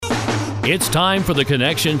It's time for the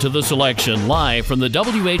Connection to the Selection, live from the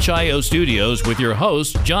WHIO studios with your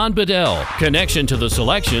host, John Bedell. Connection to the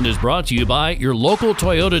Selection is brought to you by your local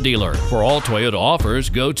Toyota dealer. For all Toyota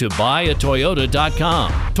offers, go to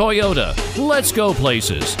buyatoyota.com. Toyota, let's go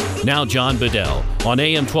places. Now John Bedell on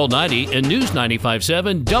AM 1290 and News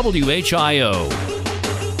 95.7 WHIO.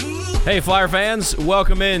 Hey, Flyer fans,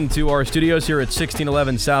 welcome in to our studios here at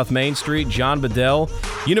 1611 South Main Street. John Bedell,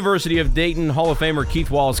 University of Dayton Hall of Famer Keith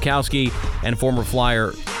Walskowski, and former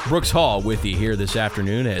Flyer Brooks Hall with you here this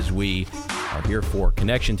afternoon as we are here for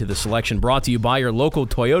Connection to the Selection, brought to you by your local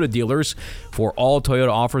Toyota dealers. For all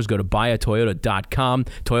Toyota offers, go to buyatoyota.com.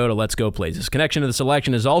 Toyota, let's go places. Connection to the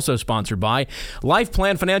Selection is also sponsored by Life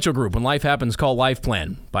Plan Financial Group. When life happens, call Life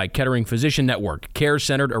Plan. By Kettering Physician Network, care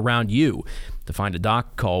centered around you. To find a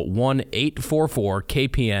doc, call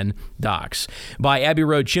 1-844-KPN-DOCS. By Abbey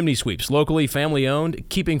Road Chimney Sweeps, locally family-owned,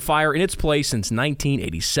 keeping fire in its place since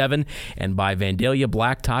 1987. And by Vandalia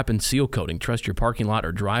Blacktop and Seal Coating. Trust your parking lot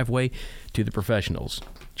or driveway to the professionals.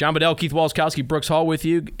 John Bedell, Keith Walskowski, Brooks Hall with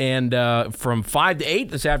you. And from 5 to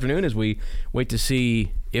 8 this afternoon as we wait to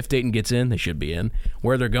see if Dayton gets in, they should be in,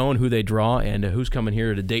 where they're going, who they draw, and who's coming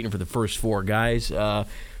here to Dayton for the first four guys.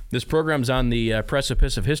 This program's on the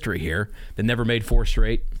precipice of history here. They never made four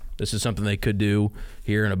straight. This is something they could do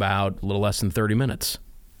here in about a little less than 30 minutes.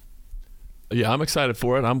 Yeah, I'm excited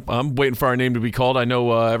for it. I'm waiting for our name to be called. I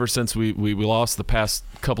know ever since we lost the past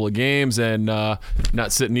couple of games and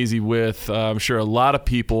not sitting easy with, I'm sure, a lot of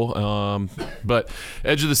people. But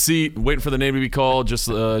edge of the seat, waiting for the name to be called. Just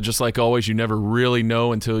like always, you never really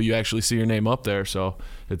know until you actually see your name up there. So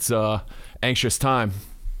it's anxious time.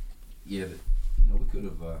 Yeah, we could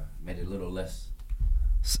have made it a little less,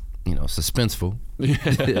 suspenseful.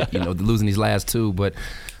 Losing these last two, but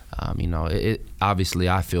it obviously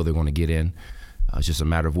I feel they're going to get in. It's just a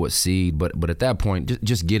matter of what seed. But at that point,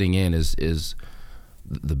 just getting in is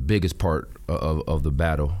the biggest part of the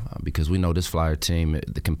battle because we know this Flyer team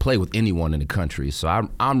that can play with anyone in the country. So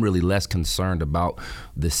I'm really less concerned about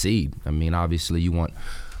the seed. I mean, obviously you want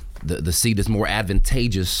the seed that's more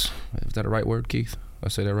advantageous. Is that the right word, Keith? I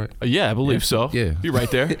say that right? Yeah, I believe so. Yeah. You're right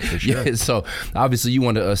there. For sure. Yeah, so obviously you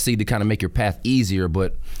want a seed to kind of make your path easier,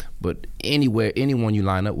 but anyone you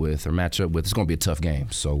line up with or match up with, it's going to be a tough game.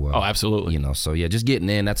 So absolutely. Just getting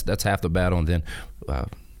in, that's half the battle, and then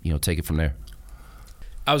take it from there.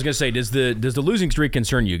 I was going to say, does the losing streak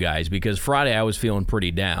concern you guys? Because Friday I was feeling pretty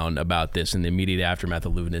down about this in the immediate aftermath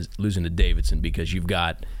of losing to Davidson because you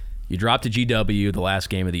dropped to GW the last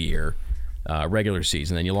game of the year. Regular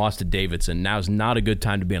season, then you lost to Davidson. Now's not a good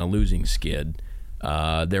time to be on a losing skid.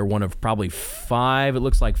 They're one of probably five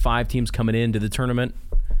teams coming into the tournament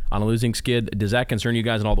on a losing skid. Does that concern you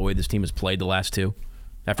guys in all the way this team has played the last two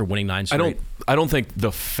after winning 9 straight? I don't think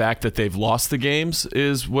the fact that they've lost the games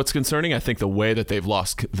is what's concerning. I think the way that they've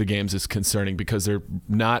lost the games is concerning because they're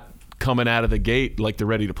not coming out of the gate like they're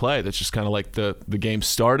ready to play. That's just kind of like the game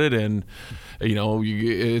started, and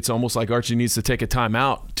it's almost like Archie needs to take a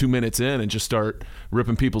timeout 2 minutes in and just start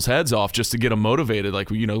ripping people's heads off just to get them motivated. Like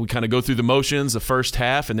we kind of go through the motions the first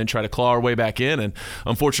half and then try to claw our way back in. And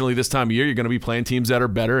unfortunately, this time of year, you're going to be playing teams that are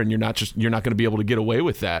better, and you're not going to be able to get away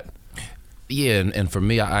with that. Yeah, and for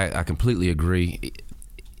me, I completely agree.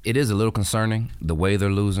 It is a little concerning the way they're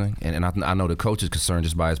losing, and I know the coach is concerned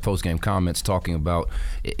just by his post-game comments talking about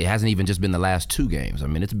it hasn't even just been the last two games. I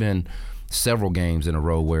mean, it's been several games in a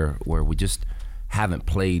row where we just haven't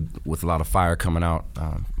played with a lot of fire coming out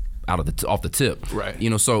off the tip.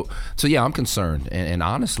 Right. So yeah, I'm concerned, and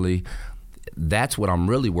honestly, that's what I'm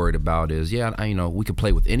really worried about. Is we could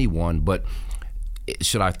play with anyone, but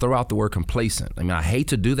should I throw out the word complacent? I mean, I hate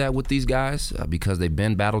to do that with these guys because they've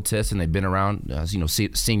been battle tested and they've been around,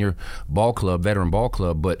 senior ball club, veteran ball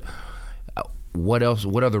club. But what else?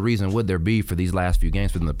 What other reason would there be for these last few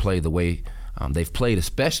games for them to play the way they've played,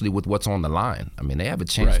 especially with what's on the line? I mean, they have a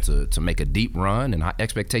chance to make a deep run, and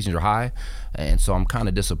expectations are high, and so I'm kind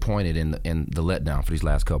of disappointed in the letdown for these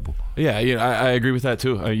last couple. Yeah, I agree with that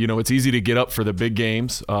too. It's easy to get up for the big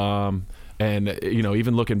games. And,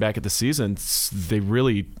 even looking back at the season, they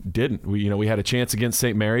really didn't. We had a chance against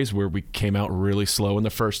St. Mary's where we came out really slow in the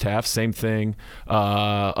first half. Same thing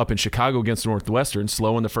up in Chicago against Northwestern,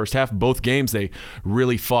 slow in the first half. Both games they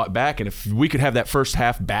really fought back. And if we could have that first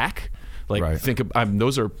half back,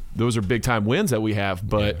 those are big time wins that we have.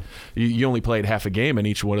 But you only played half a game in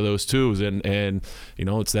each one of those twos. And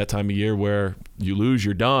it's that time of year where you lose,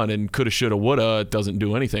 you're done. And coulda, shoulda, woulda, it doesn't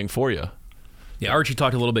do anything for you. Yeah, Archie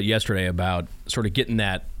talked a little bit yesterday about sort of getting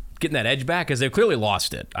that edge back because they've clearly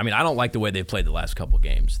lost it. I mean, I don't like the way they've played the last couple of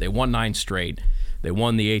games. They won 9 straight. They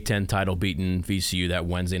won the A-10 title, beating VCU that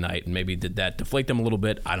Wednesday night, and maybe did that deflate them a little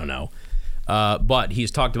bit? I don't know. But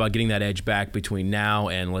he's talked about getting that edge back between now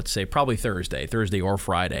and, let's say, probably Thursday or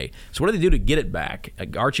Friday. So what do they do to get it back?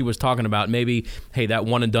 Archie was talking about maybe, hey, that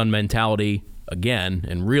one-and-done mentality again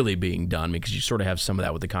and really being done, because you sort of have some of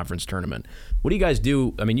that with the conference tournament. What do you guys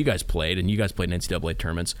do? I mean, you guys played in NCAA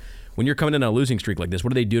tournaments. When you're coming in on a losing streak like this,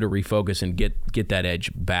 what do they do to refocus and get that edge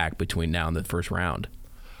back between now and the first round?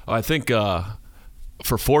 I think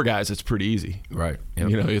for 4 guys, it's pretty easy. Right. Yep.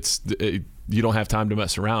 You know, you don't have time to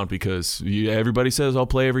mess around, because everybody says I'll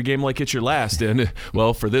play every game like it's your last, and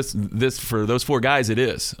well, for for those 4 guys, it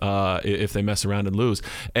is if they mess around and lose.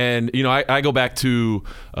 And you know, I go back to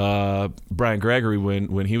Brian Gregory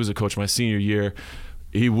when he was a coach my senior year.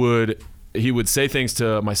 He would say things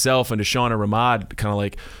to myself and to Sean and Ramad, kind of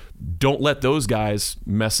like, don't let those guys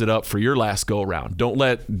mess it up for your last go around. Don't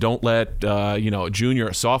let a junior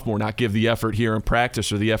or sophomore not give the effort here in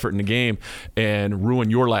practice or the effort in the game and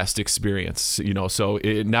ruin your last experience. You know, so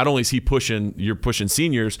not only is you're pushing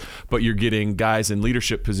seniors, but you're getting guys in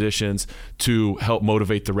leadership positions to help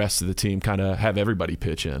motivate the rest of the team, kind of have everybody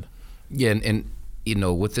pitch in. Yeah, and you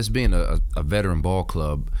know, with this being a veteran ball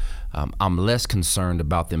club, I'm less concerned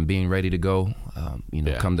about them being ready to go.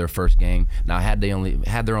 Come their first game. Now, had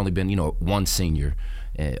there only been one senior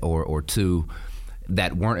or 2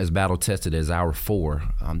 that weren't as battle tested as our 4,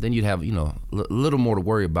 then you'd have a little more to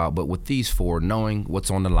worry about. But with these 4, knowing what's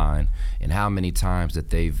on the line and how many times that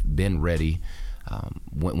they've been ready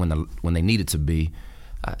when they needed to be,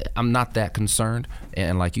 I'm not that concerned.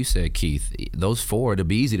 And like you said, Keith, those 4, it'll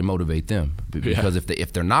be easy to motivate them, because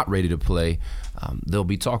if they're not ready to play, they'll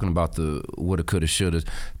be talking about the woulda, coulda, shoulda.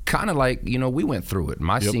 Kind of like, we went through it.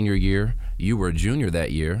 My senior year, you were a junior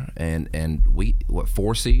that year, and we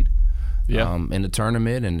 4 seed in the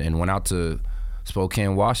tournament, and went out to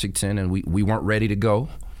Spokane, Washington, and we weren't ready to go,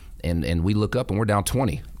 and we look up and we're down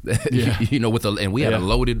 20. And we had a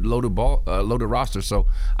loaded roster. So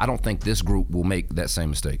I don't think this group will make that same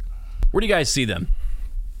mistake. Where do you guys see them?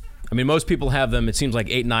 I mean, most people have them. It seems like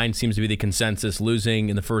 8-9 seems to be the consensus. Losing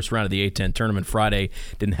in the first round of the A-10 tournament Friday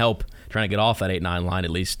didn't help trying to get off that 8-9 line.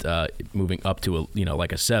 At least moving up to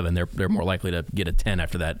like a 7, they're more likely to get a 10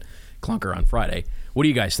 after that clunker on Friday. What do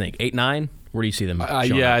you guys think? 8-9? Where do you see them?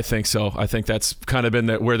 I think so. I think that's kind of been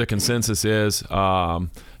where the consensus is. I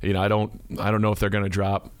don't know if they're going to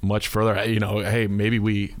drop much further. Hey, maybe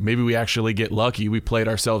we actually get lucky. We played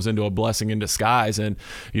ourselves into a blessing in disguise, and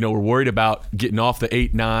we're worried about getting off the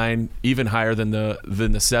 8-9, even higher than the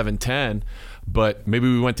 7-10. But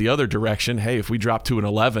maybe we went the other direction. Hey, if we drop to an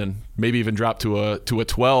 11, maybe even drop to a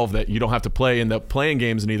 12, that you don't have to play in the playing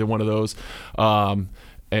games in either one of those.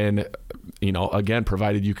 And again,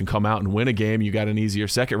 provided you can come out and win a game, you got an easier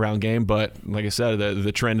second round game. But like I said,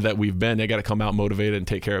 the trend that we've been, they got to come out motivated and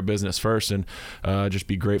take care of business first, and just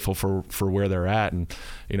be grateful for where they're at. And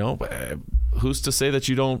who's to say that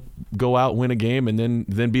you don't go out, win a game, and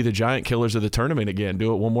then be the giant killers of the tournament again?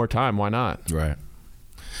 Do it one more time. Why not? Right.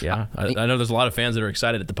 Yeah, I know there's a lot of fans that are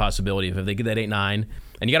excited at the possibility of if they get that 8-9,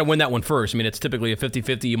 and you got to win that one first. I mean, it's typically a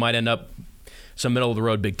 50-50. You might end up some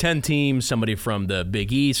middle-of-the-road Big Ten team, somebody from the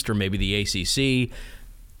Big East, or maybe the ACC,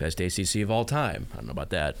 best ACC of all time. I don't know about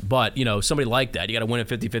that. But, somebody like that, you got to win a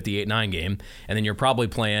 50-50, 8-9 game, and then you're probably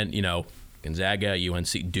playing, Gonzaga,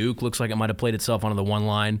 UNC, Duke looks like it might have played itself onto the one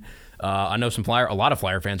line. I know a lot of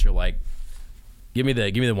Flyer fans are like, give me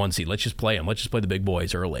the 1 seed. Let's just play them. Let's just play the big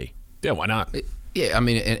boys early. Yeah, why not? Yeah, I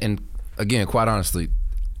mean, and again, quite honestly,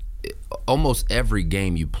 almost every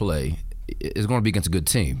game you play is going to be against a good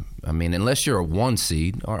team. I mean, unless you're a 1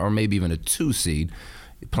 seed or maybe even a 2 seed,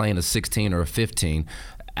 playing a 16 or a 15.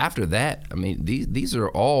 After that, I mean, these are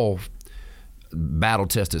all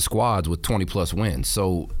battle-tested squads with 20-plus wins.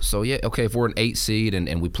 So yeah, okay, if we're an 8 seed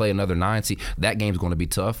and we play another 9 seed, that game's going to be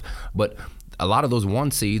tough. But a lot of those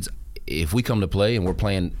 1 seeds, if we come to play and we're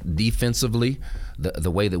playing defensively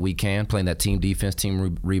the way that we can, playing that team defense,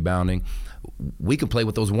 team rebounding, we can play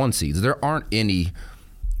with those 1 seeds. There aren't any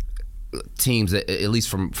teams that, at least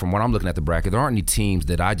from what I'm looking at the bracket, there aren't any teams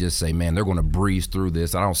that I just say, man, they're going to breeze through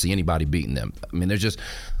this. I don't see anybody beating them. I mean, there just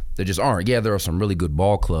aren't. Yeah, there are some really good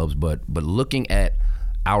ball clubs, but looking at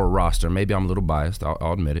our roster, maybe I'm a little biased,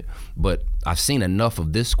 I'll admit it, but I've seen enough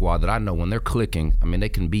of this squad that I know when they're clicking, I mean, they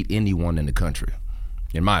can beat anyone in the country,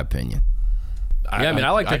 in my opinion. Yeah, I mean, I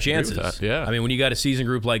like their chances. Yeah. I mean, when you got a season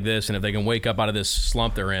group like this, and if they can wake up out of this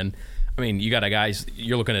slump they're in, I mean, you got guys,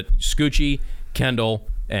 you're looking at Scoochie, Kendall,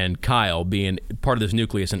 and Kyle being part of this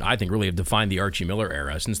nucleus, and I think really have defined the Archie Miller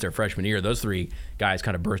era since their freshman year. Those 3 guys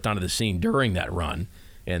kind of burst onto the scene during that run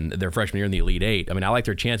in their freshman year in the Elite Eight. I mean, I like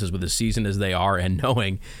their chances with the season as they are, and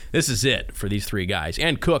knowing this is it for these 3 guys.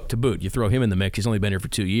 And Cook to boot. You throw him in the mix. He's only been here for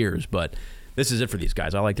 2 years, but this is it for these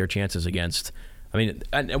guys. I like their chances against. I mean,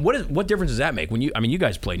 and what difference does that make when you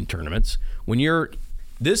guys played in tournaments when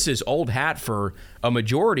this is old hat for a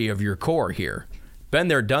majority of your core here. Been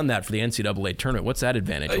there, done that for the NCAA tournament. What's that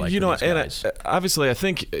advantage like? Obviously, I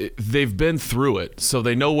think they've been through it, so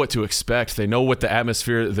they know what to expect. They know what the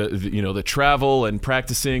atmosphere, the travel and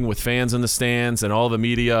practicing with fans in the stands and all the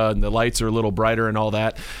media and the lights are a little brighter and all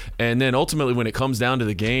that. And then ultimately, when it comes down to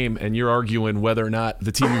the game, and you're arguing whether or not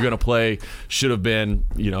the team you're going to play should have been,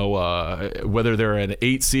 whether they're an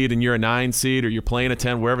 8 seed and you're a 9 seed, or you're playing a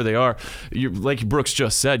 10, wherever they are. Like Brooks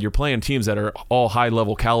just said, you're playing teams that are all high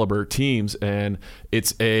level caliber teams, and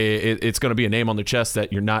it's going to be a name on their chest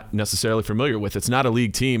that you're not necessarily familiar with. It's not a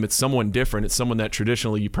league team. It's someone different. It's someone that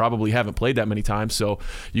traditionally you probably haven't played that many times. So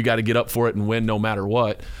you got to get up for it and win no matter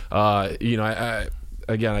what. I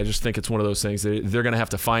just think it's one of those things. They're going to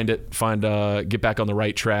have to get back on the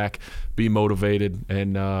right track, be motivated,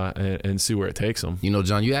 and see where it takes them.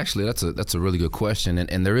 John, that's a really good question,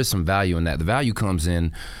 and there is some value in that. The value comes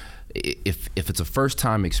in if it's a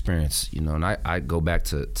first-time experience, and I go back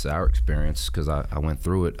to our experience because I went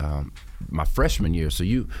through it my freshman year. So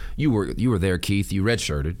you were there, Keith. You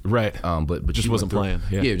redshirted, right? But just wasn't playing.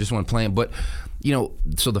 Yeah, just wasn't playing. But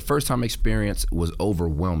so the first-time experience was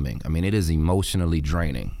overwhelming. I mean, it is emotionally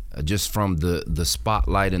draining. Just from the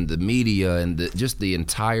spotlight and the media and just the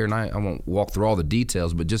entire night. I won't walk through all the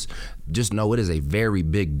details, but just know it is a very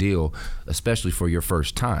big deal, especially for your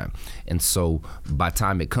first time. And so by the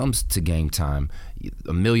time it comes to game time,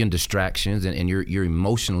 a million distractions and you're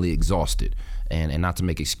emotionally exhausted. And not to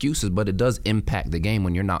make excuses, but it does impact the game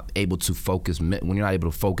when you're not able to focus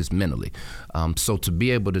mentally. So to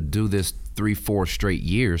be able to do this 3-4 straight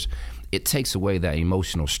years, it takes away that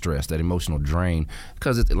emotional stress, that emotional drain,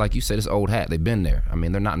 because like you said, it's old hat. They've been there. I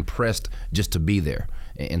mean, they're not impressed just to be there,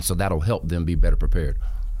 and so that'll help them be better prepared.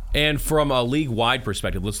 And from a league-wide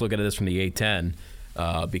perspective, let's look at this from the A-10.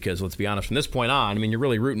 Because let's be honest, from this point on, I mean, you're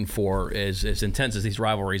really rooting for, as intense as these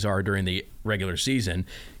rivalries are during the regular season,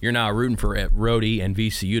 you're now rooting for Rhody and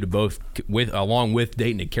VCU to both, along with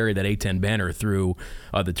Dayton, to carry that A-10 banner through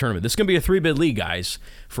the tournament. This is going to be a 3-bid league, guys,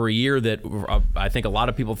 for a year that I think a lot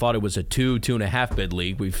of people thought it was a 2.5 bid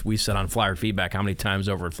league. We said on Flyer Feedback how many times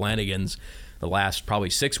over at Flanagan's the last probably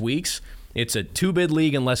 6 weeks. It's a 2-bid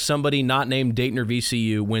league unless somebody not named Dayton or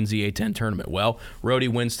VCU wins the A-10 tournament. Well, Rhody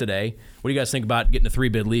wins today. What do you guys think about getting a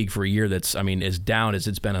 3-bid league for a year that's, as down as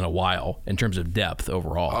it's been in a while in terms of depth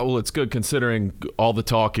overall? Well, it's good considering all the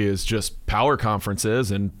talk is just power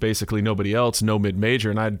conferences and basically nobody else, no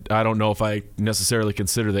mid-major. And I don't know if I necessarily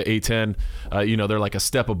consider the A-10, they're like a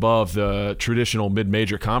step above the traditional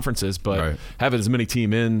mid-major conferences, but right. Having as many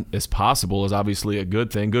team in as possible is obviously a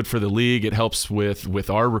good thing. Good for the league. It helps with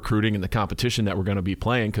our recruiting and the competition that we're going to be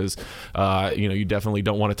playing because, you definitely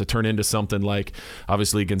don't want it to turn into something like,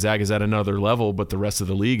 obviously Gonzaga's at another level, but the rest of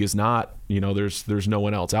the league is not. There's no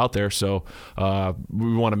one else out there, so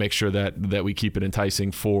we want to make sure that we keep it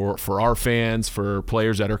enticing for our fans, for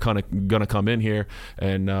players that are kind of going to come in here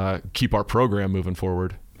and keep our program moving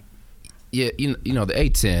forward. Yeah, the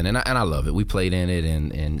A-10, and I love it. We played in it,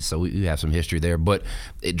 and so we have some history there. But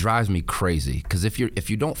it drives me crazy because if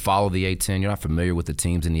you don't follow the A-10, you're not familiar with the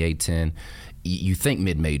teams in the A-10. You think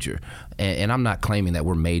mid-major, and I'm not claiming that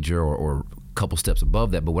we're major or a couple steps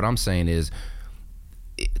above that. But what I'm saying is,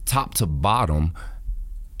 top to bottom,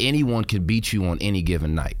 anyone could beat you on any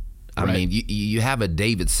given night. Right. I mean, you have a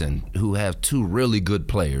Davidson who have 2 really good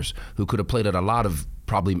players who could have played at a lot of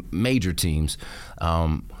probably major teams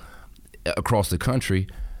across the country,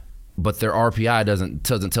 but their RPI doesn't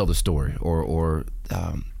tell the story. Or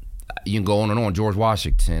you can go on and on. George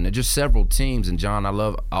Washington, and just several teams. And John,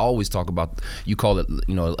 I always talk about, you call it,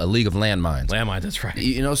 a league of landmines. Landmines, that's right.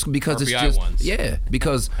 Because RPI it's just ones.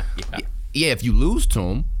 Because if you lose to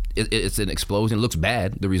them, it's an explosion. It looks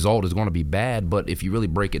bad. The result is going to be bad. But if you really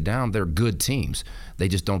break it down, they're good teams. They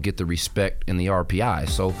just don't get the respect in the RPI.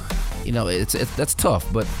 So, that's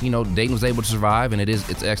tough. But Dayton was able to survive, and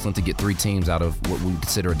it's excellent to get 3 teams out of what we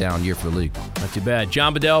consider a down year for the league. Not too bad.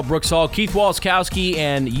 John Bedell, Brooks Hall, Keith Walskowski,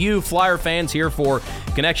 and you Flyer fans here for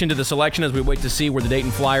Connection to the Selection as we wait to see where the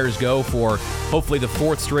Dayton Flyers go for hopefully the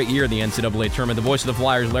 4th straight year in the NCAA tournament. The voice of the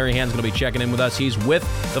Flyers, Larry Hand's going to be checking in with us. He's with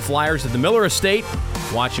the Flyers at the Miller Estate,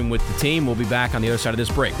 watching with the team. We'll be back on the other side of this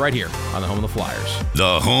break right here on the home of the Flyers.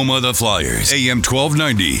 The home of the Flyers, AM 1290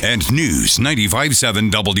 and News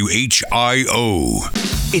 95.7 WHIO.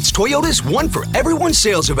 It's Toyota's One for Everyone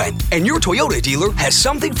sales event, and your Toyota dealer has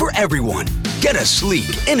something for everyone. Get a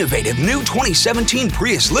sleek, innovative new 2017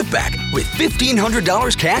 Prius liftback with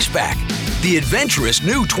 $1,500 cash back. The adventurous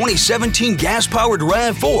new 2017 gas-powered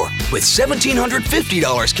RAV4 with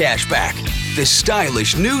 $1,750 cash back. The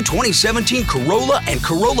stylish new 2017 Corolla and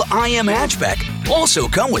Corolla IM hatchback also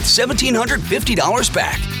come with $1,750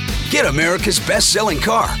 back. Get America's best-selling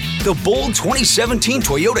car, the bold 2017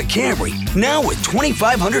 Toyota Camry, now with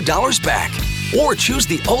 $2,500 back. Or choose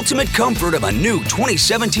the ultimate comfort of a new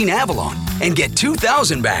 2017 Avalon and get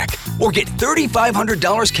 $2,000 back. Or get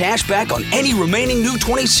 $3,500 cash back on any remaining new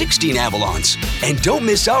 2016 Avalons. And don't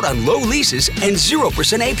miss out on low leases and 0%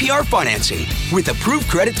 APR financing with approved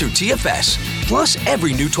credit through TFS. Plus,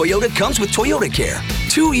 every new Toyota comes with Toyota Care,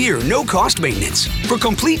 2-year no-cost maintenance. For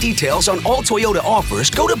complete details on all Toyota offers,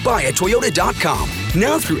 go to buyatoyota.com.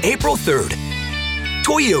 Now through April 3rd.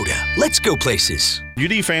 Toyota, let's go places.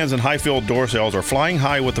 UD fans and Highfield Door Sales are flying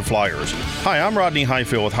high with the Flyers. Hi, I'm Rodney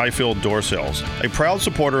Highfield with Highfield Door Sales, a proud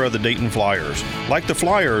supporter of the Dayton Flyers. Like the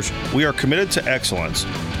Flyers, we are committed to excellence.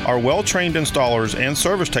 Our well-trained installers and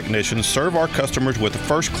service technicians serve our customers with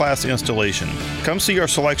first-class installation. Come see our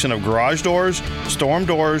selection of garage doors, storm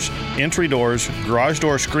doors, entry doors, garage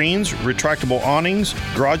door screens, retractable awnings,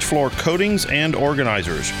 garage floor coatings, and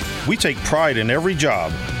organizers. We take pride in every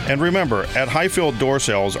job. And remember, at Highfield Door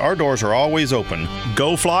Sales, our doors are always open.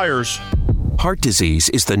 Go Flyers! Heart disease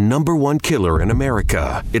is the #1 killer in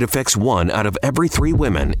America. It affects 1 out of every 3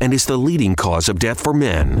 women and is the leading cause of death for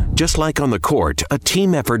men. Just like on the court, a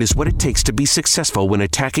team effort is what it takes to be successful when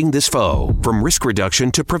attacking this foe. From risk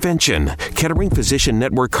reduction to prevention, Kettering Physician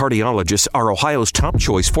Network cardiologists are Ohio's top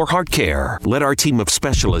choice for heart care. Let our team of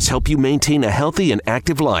specialists help you maintain a healthy and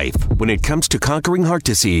active life. When it comes to conquering heart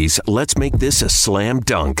disease, let's make this a slam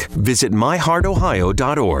dunk. Visit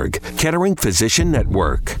myheartohio.org. Kettering Physician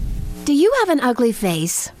Network. Do you have an ugly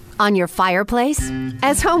face on your fireplace?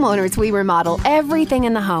 As homeowners, we remodel everything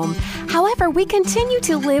in the home. However, we continue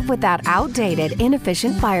to live with that outdated,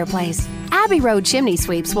 inefficient fireplace. Abbey Road Chimney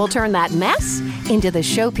Sweeps will turn that mess into the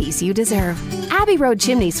showpiece you deserve. Abbey Road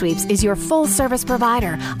Chimney Sweeps is your full-service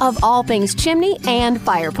provider of all things chimney and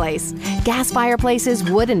fireplace. Gas fireplaces,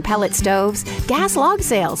 wood and pellet stoves, gas log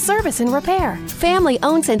sales, service and repair. Family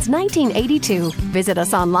owned since 1982. Visit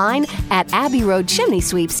us online at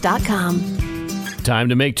abbeyroadchimneysweeps.com. Time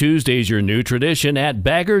to make Tuesdays your new tradition at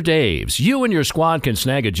Bagger Dave's. You and your squad can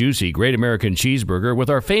snag a juicy Great American Cheeseburger with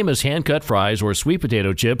our famous hand-cut fries or sweet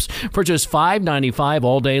potato chips for just $5.95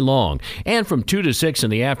 all day long. And from 2 to 6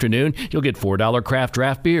 in the afternoon, you'll get $4 craft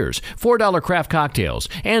draft beers, $4 craft cocktails,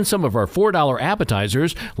 and some of our $4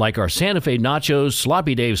 appetizers like our Santa Fe nachos,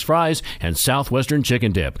 Sloppy Dave's fries, and Southwestern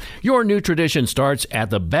chicken dip. Your new tradition starts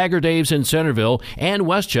at the Bagger Dave's in Centerville and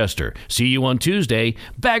Westchester. See you on Tuesday.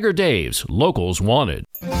 Bagger Dave's. Locals wanted.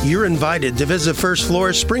 You're invited to visit First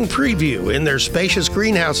Floor's Spring Preview in their spacious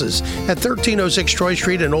greenhouses at 1306 Troy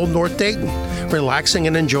Street in Old North Dayton. Relaxing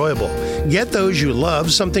and enjoyable. Get those you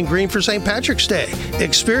love something green for St. Patrick's Day.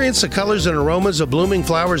 Experience the colors and aromas of blooming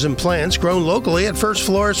flowers and plants grown locally at First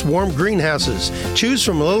Floor's warm greenhouses. Choose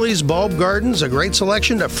from Lily's Bulb Gardens, a great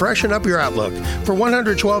selection to freshen up your outlook. For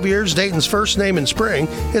 112 years, Dayton's first name in spring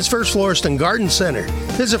is First Florist and Garden Center.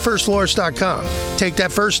 Visit firstflorist.com. Take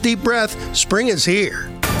that first deep breath. Spring is here.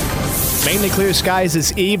 Mainly clear skies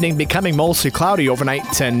this evening, becoming mostly cloudy overnight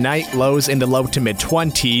tonight. Lows in the low to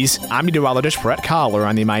mid-20s. I'm meteorologist Brett Collar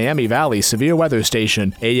on the Miami Valley Severe Weather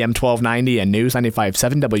Station, AM 1290 and News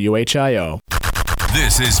 95.7 WHIO.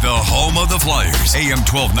 This is the home of the Flyers, AM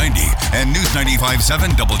 1290 and News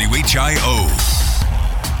 95.7 WHIO.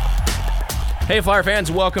 Hey, Flyer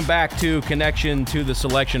fans, welcome back to Connection to the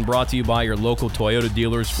Selection, brought to you by your local Toyota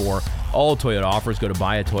dealers. For all Toyota offers, go to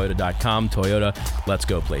buyatoyota.com. Toyota, let's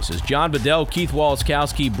go places. John Bedell, Keith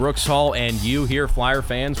Walskowski, Brooks Hall, and you here, Flyer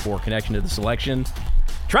fans, for Connection to the Selection.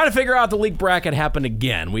 Trying to figure out the league bracket happened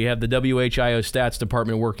again. We have the WHIO stats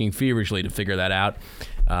department working feverishly to figure that out.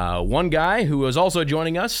 One guy who is also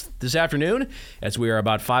joining us this afternoon, as we are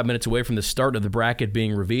about 5 minutes away from the start of the bracket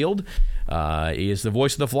being revealed, is the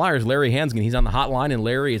voice of the Flyers, Larry Hansgen. He's on the hotline, and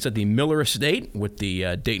Larry is at the Miller Estate with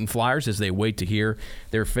the Dayton Flyers as they wait to hear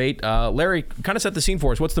their fate. Larry, kind of set the scene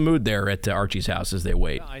for us. What's the mood there at Archie's house as they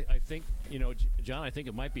wait? I think, John, I think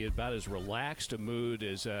it might be about as relaxed a mood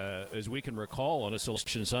as we can recall on a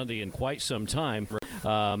Selection Sunday in quite some time.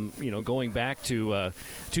 Going back to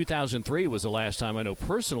 2003 was the last time I know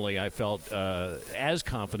personally I felt as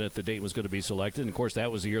confident that Dayton was going to be selected. And, of course,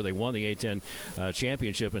 that was the year they won the A-10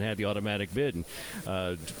 championship and had the automatic dramatic bid.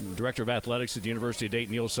 And, Director of Athletics at the University of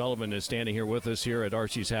Dayton, Neil Sullivan, is standing here with us here at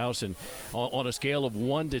Archie's house. And on a scale of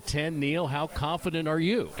 1 to 10, Neil, how confident are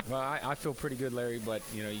you? Well, I feel pretty good, Larry, but,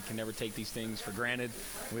 you can never take these things for granted.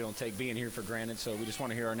 We don't take being here for granted, so we just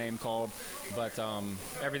want to hear our name called. But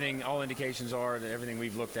all indications are that everything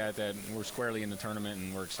we've looked at, that we're squarely in the tournament,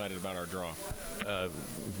 and we're excited about our draw.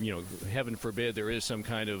 Heaven forbid there is some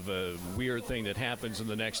kind of weird thing that happens in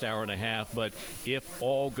the next hour and a half, but if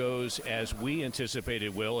all goes as we anticipate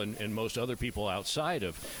it will, and most other people outside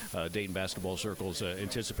of Dayton basketball circles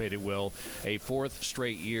anticipate it will, a fourth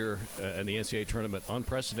straight year in the NCAA tournament,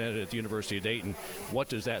 unprecedented at the University of Dayton. What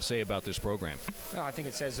does that say about this program? Well, I think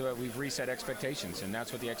it says that we've reset expectations, and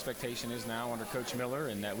that's what the expectation is now under Coach Miller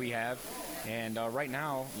and that we have. And right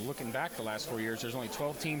now, looking back the last 4 years, there's only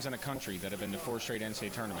 12 teams in the country that have been to 4 straight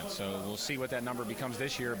NCAA tournaments. So we'll see what that number becomes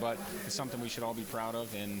this year, but it's something we should all be proud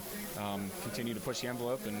of and continue to push the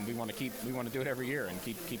envelope. And we want to do it every year and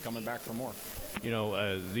keep coming back for more.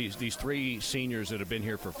 These 3 seniors that have been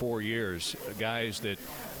here for 4 years, guys that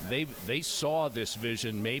they saw this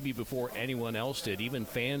vision maybe before anyone else did, even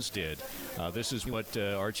fans did. This is what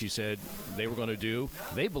Archie said they were going to do.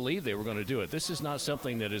 They believed they were going to do it. This is not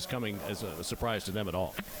something that is coming as a surprise to them at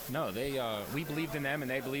all. No, we believed in them, and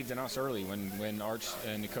they believed in us early when Arch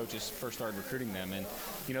and the coaches first started recruiting them. And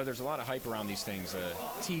there's a lot of hype around these things,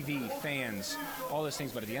 TV, fans, all those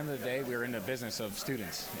things. But at the end of the day, we're in the business of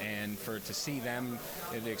students, and to see them,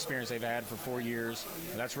 the experience they've had for 4 years,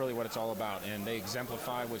 that's really what it's all about. And they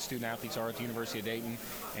exemplify what student athletes are at the University of Dayton.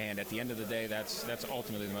 And at the end of the day, that's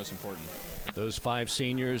ultimately the most important. Those 5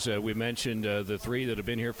 seniors, we mentioned the 3 that have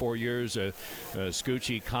been here 4 years,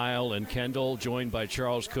 Scoochie, Kyle, and Kendall, joined by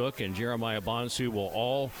Charles Cook and Jeremiah Bonsu, will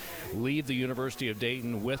all leave the University of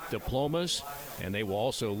Dayton with diplomas, and they will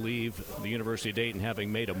also leave the University of Dayton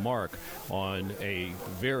having made a mark on a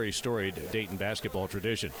very storied Dayton basketball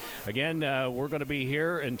tradition. Again, we're going to be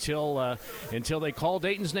here until they call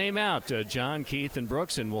Dayton's name out. John, Keith, and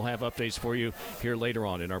Brooks, and we'll have updates for you here later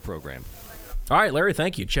on in our program. All right, Larry,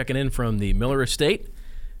 thank you. Checking in from the Miller Estate.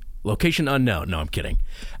 Location unknown. No, I'm kidding.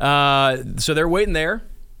 So they're waiting there.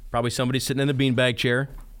 Probably somebody's sitting in the beanbag chair.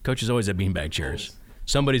 Coaches always have beanbag chairs.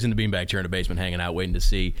 Somebody's in the beanbag chair in the basement hanging out, waiting to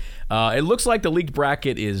see. It looks like the leaked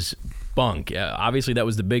bracket is bunk. Obviously, that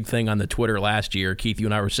was the big thing on the Twitter last year. Keith, you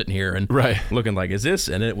and I were sitting here and looking like, is this?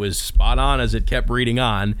 And it was spot on as it kept reading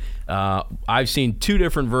on. I've seen 2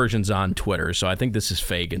 different versions on Twitter, so I think this is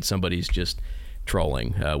fake and somebody's just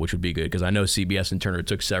trolling, which would be good because I know CBS and Turner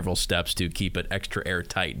took several steps to keep it extra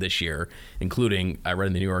airtight this year, including, I read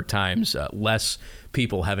in the New York Times, less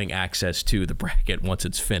people having access to the bracket once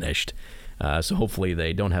it's finished. So hopefully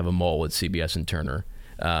they don't have a mole at CBS and Turner.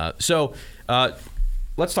 So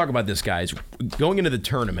let's talk about this, guys. Going into the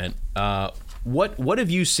tournament, what have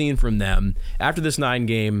you seen from them after this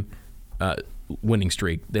 9-game winning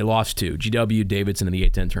streak? They lost 2, GW, Davidson, in the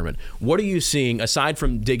A-10 tournament. What are you seeing, aside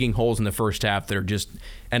from digging holes in the first half that are just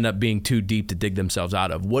end up being too deep to dig themselves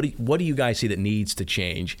out of? What do you guys see that needs to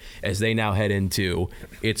change as they now head into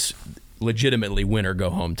it's legitimately win or go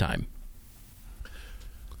home time?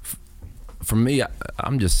 For me,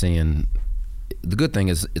 I'm just seeing the good thing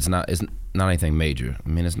is it's not anything major. I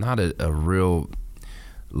mean, it's not a real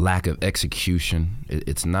lack of execution.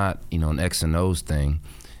 It's not an X and O's thing.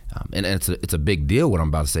 And it's a big deal what I'm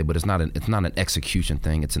about to say, but it's not an execution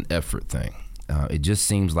thing. It's an effort thing. It just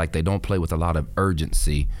seems like they don't play with a lot of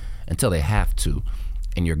urgency until they have to.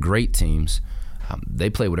 And your great teams, they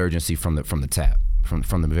play with urgency from the tap,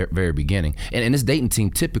 from the very beginning. And this Dayton team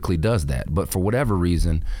typically does that. But for whatever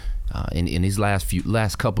reason, in these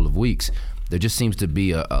last couple of weeks, there just seems to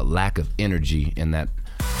be a lack of energy in that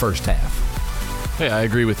first half. Hey, I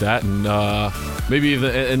agree with that, and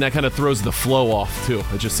and that kind of throws the flow off too.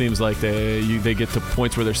 It just seems like they get to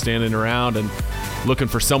points where they're standing around and looking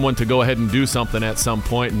for someone to go ahead and do something at some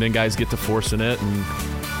point, and then guys get to forcing it. And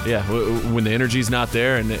when the energy's not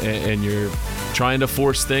there and you're trying to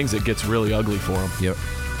force things, it gets really ugly for them. Yep.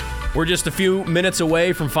 We're just a few minutes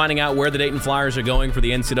away from finding out where the Dayton Flyers are going for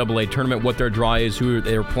the NCAA tournament, what their draw is, who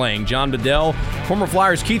they're playing. John Bedell, former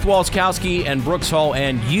Flyers Keith Walskowski, and Brooks Hall,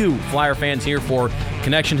 and you, Flyer fans, here for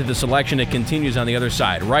Connection to the Selection. It continues on the other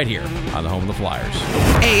side, right here on the home of the Flyers.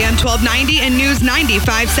 AM 1290 and News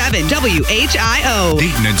 95.7 WHIO.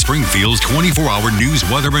 Dayton and Springfield's 24-hour news,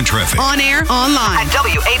 weather, and traffic. On air, online, at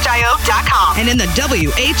WHIO.com, and in the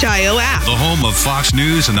WHIO app. The home of Fox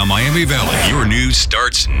News in the Miami Valley. Your news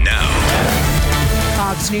starts now.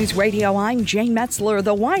 Fox News Radio, I'm Jane Metzler.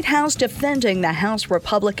 The White House defending the House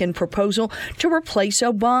Republican proposal to replace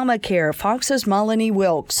Obamacare. Fox's Melanie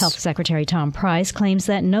Wilkes. Health Secretary Tom Price claims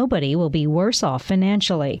that nobody will be worse off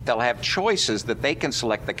financially. They'll have choices that they can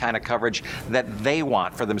select the kind of coverage that they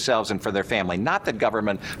want for themselves and for their family, not that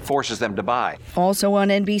government forces them to buy. Also on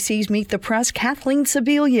NBC's Meet the Press, Kathleen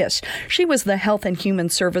Sebelius. She was the Health and Human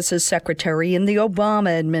Services Secretary in the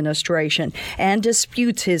Obama administration and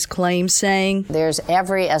disputes his claims, saying there's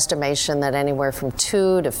every estimation that anywhere from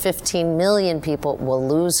 2 to 15 million people will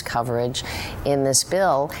lose coverage in this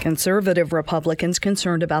bill. Conservative Republicans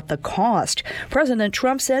concerned about the cost. President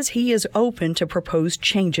Trump says he is open to proposed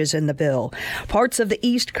changes in the bill. Parts of the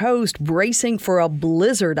East Coast bracing for a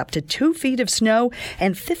blizzard, up to 2 feet of snow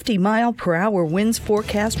and 50-mile-per-hour winds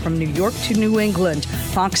forecast from New York to New England.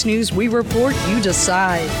 Fox News, we report, you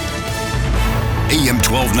decide. AM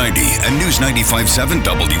 1290 and News 95.7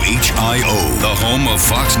 WHIO, the home of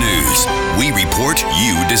Fox News. We report,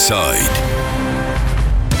 you decide.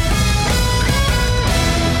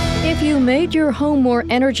 If you made your home more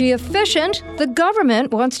energy efficient, the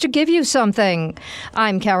government wants to give you something.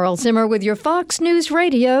 I'm Carol Zimmer with your Fox News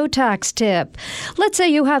Radio tax tip. Let's say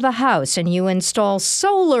you have a house and you install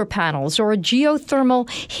solar panels or a geothermal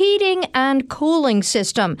heating and cooling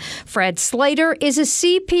system. Fred Slater is a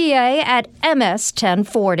CPA at MS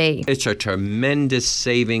 1040. It's a tremendous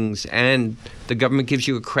savings, and the government gives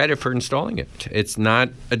you a credit for installing it. It's not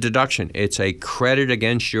a deduction. It's a credit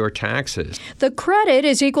against your taxes. The credit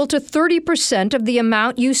is equal to 30% of the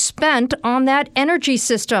amount you spent on that energy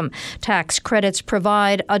system. Tax credits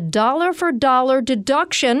provide a dollar-for-dollar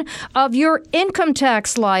deduction of your income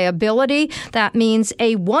tax liability. That means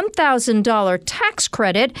a $1,000 tax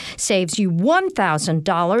credit saves you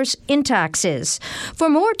 $1,000 in taxes. For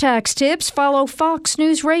more tax tips, follow Fox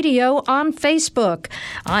News Radio on Facebook.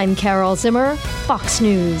 I'm Carol Zimmer, Fox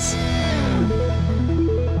News.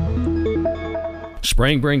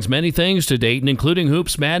 Spring brings many things to Dayton, including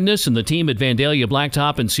Hoops Madness, and the team at Vandalia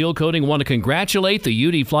Blacktop and Seal Coating want to congratulate the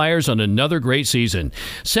UD Flyers on another great season.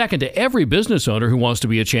 Second to every business owner who wants to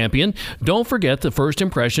be a champion, don't forget the first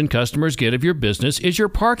impression customers get of your business is your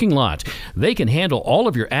parking lot. They can handle all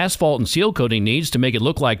of your asphalt and seal coating needs to make it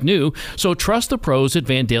look like new, so trust the pros at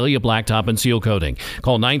Vandalia Blacktop and Seal Coating.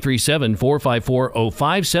 Call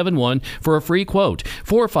 937-454-0571 for a free quote.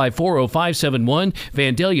 454-0571,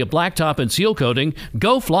 Vandalia Blacktop and Seal Coating.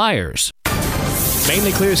 Go Flyers!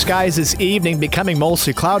 Mainly clear skies this evening, becoming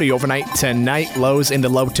mostly cloudy overnight tonight. Lows in the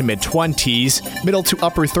low to mid-20s. Middle to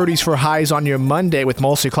upper 30s for highs on your Monday with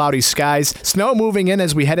mostly cloudy skies. Snow moving in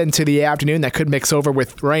as we head into the afternoon. That could mix over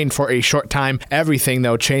with rain for a short time. Everything,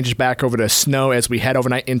 though, changes back over to snow as we head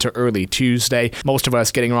overnight into early Tuesday. Most of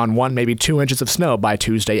us getting around 1, maybe 2 inches of snow by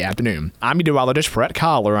Tuesday afternoon. I'm meteorologist Brett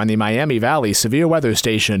Collar on the Miami Valley Severe Weather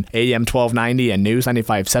Station, AM 1290 and News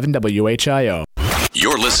 95.7 WHIO.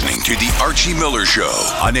 You're listening to The Archie Miller Show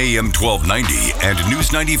on AM 1290 and News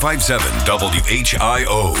 95.7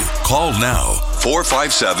 WHIO. Call now,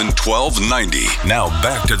 457-1290. Now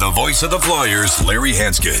back to the voice of the Flyers, Larry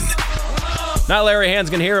Hanskin. Not Larry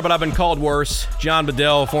Hanskin here, but I've been called worse. John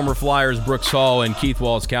Bedell, former Flyers, Brooks Hall, and Keith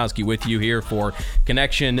Walskowski with you here for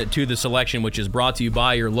Connection to the Selection, which is brought to you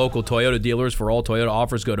by your local Toyota dealers. For all Toyota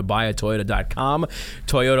offers, go to buyatoyota.com.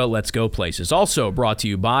 Toyota, let's go places. Also brought to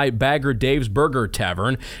you by Bagger Dave's Burger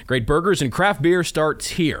Tavern. Great burgers and craft beer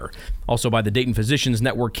starts here. Also by the Dayton Physicians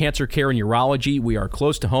Network Cancer Care and Urology. We are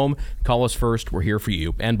close to home. Call us first. We're here for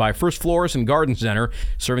you. And by First Florist and Garden Center,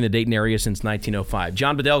 serving the Dayton area since 1905.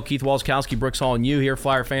 John Bedell, Keith Walskowski, Brooks Hall, and you here,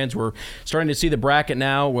 Flyer fans. We're starting to see the bracket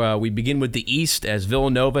now. We begin with the East as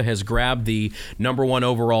Villanova has grabbed the number 1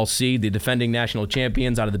 overall seed, the defending national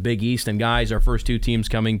champions out of the Big East. And guys, our first 2 teams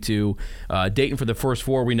coming to Dayton for the first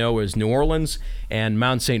 4 we know is New Orleans and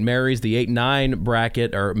Mount St. Mary's. The 8-9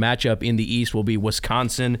 bracket or matchup in the East will be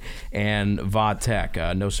Wisconsin and Va-Tech.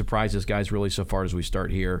 No surprises, guys, really, so far as we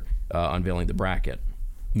start here unveiling the bracket.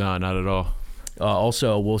 No, not at all.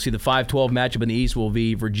 Also, we'll see the 5-12 matchup in the East will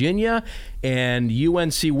be Virginia and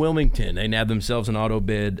UNC Wilmington. They nabbed themselves an auto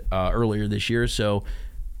bid earlier this year. So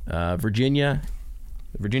Virginia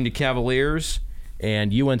Cavaliers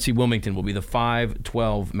and UNC Wilmington will be the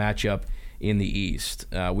 5-12 matchup in the East.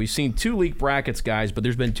 We've seen 2 leaked brackets, guys, but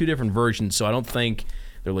there's been 2 different versions, so I don't think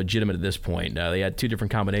they're legitimate at this point. They had 2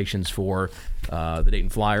 different combinations for the Dayton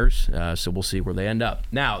Flyers, so we'll see where they end up.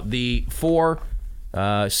 Now, the 4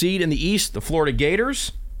 seed in the East, the Florida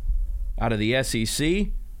Gators, out of the SEC.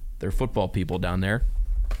 They're football people down there.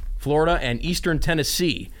 Florida and Eastern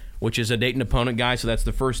Tennessee, which is a Dayton opponent, guys. So that's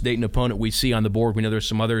the first Dayton opponent we see on the board. We know there's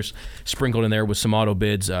some others sprinkled in there with some auto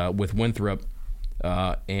bids with Winthrop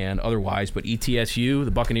and otherwise. But ETSU,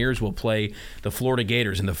 the Buccaneers, will play the Florida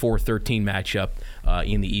Gators in the 4-13 matchup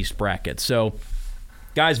in the East bracket. So,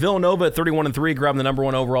 guys, Villanova at 31-3, grabbing the number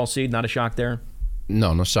 1 overall seed. Not a shock there?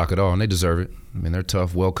 No shock at all, and they deserve it. I mean, they're a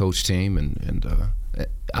tough, well-coached team, and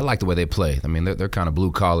I like the way they play. I mean, they're kind of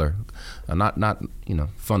blue-collar, not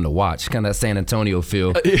fun to watch, kind of that San Antonio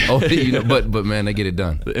feel. But man, they get it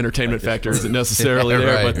done. The entertainment factor isn't necessarily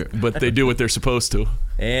there, right. but they do what they're supposed to.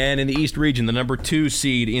 And in the East region, the number 2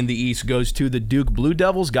 seed in the East goes to the Duke Blue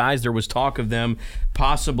Devils. Guys, there was talk of them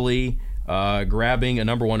possibly grabbing a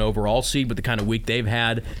number 1 overall seed with the kind of week they've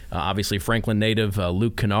had. Obviously, Franklin native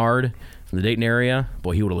Luke Kennard from the Dayton area.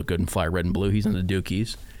 Boy, he would have looked good in fly red and blue. He's in the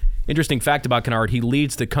Dukies. Interesting fact about Kennard, he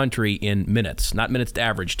leads the country in minutes, not minutes to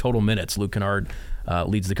average, total minutes. Luke Kennard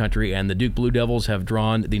leads the country, and the Duke Blue Devils have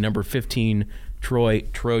drawn the number 15 Troy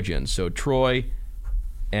Trojans. So Troy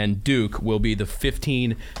and Duke will be the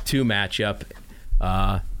 15-2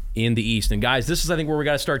 matchup in the East. And guys, this is, I think, where we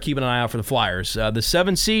got to start keeping an eye out for the Flyers. The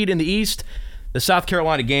 7 seed in the East, the South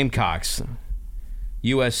Carolina Gamecocks.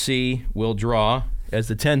 USC will draw as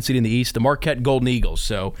the 10 seed in the East, the Marquette Golden Eagles.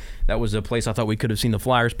 So that was a place I thought we could have seen the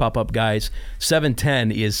Flyers pop up, guys.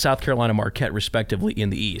 7-10 is South Carolina Marquette, respectively, in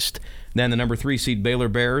the East. Then the number 3 seed Baylor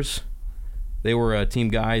Bears. They were a team,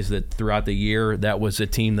 guys, that throughout the year, that was a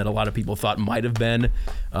team that a lot of people thought might have been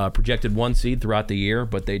projected 1 seed throughout the year,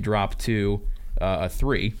 but they dropped to a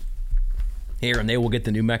 3 here, and they will get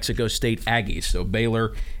the New Mexico State Aggies. So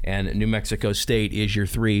Baylor and New Mexico State is your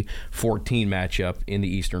 3-14 matchup in the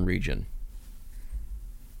Eastern region.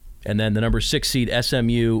 And then the number 6 seed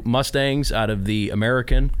SMU Mustangs out of the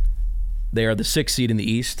American. They are the 6th seed in the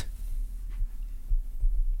East.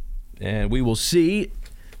 And we will see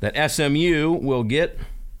that SMU will get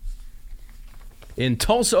in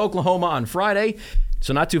Tulsa, Oklahoma on Friday.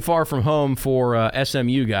 So not too far from home for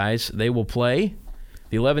SMU, guys. They will play.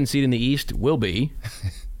 The 11th seed in the East will be...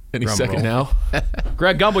 Any second now.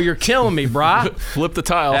 Greg Gumbel, you're killing me, brah. Flip the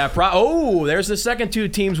tile. There's the second 2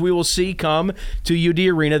 teams we will see come to UD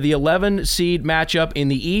Arena. The 11 seed matchup in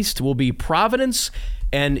the East will be Providence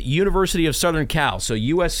and University of Southern Cal. So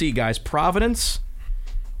USC, guys, Providence.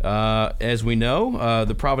 As we know,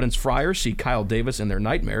 the Providence Friars see Kyle Davis and their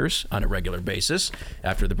nightmares on a regular basis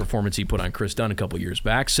after the performance he put on Chris Dunn a couple years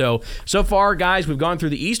back. So far, guys, we've gone through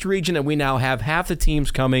the East region, and we now have half the teams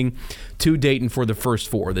coming to Dayton for the first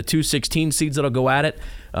 4. The 2 16 seeds that'll go at it,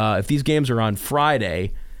 if these games are on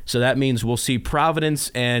Friday, so that means we'll see Providence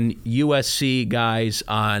and USC, guys,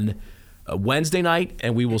 on Wednesday night,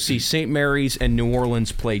 and we will see St. Mary's and New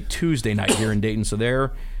Orleans play Tuesday night here in Dayton. So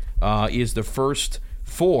there is the first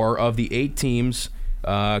 4 of the 8 teams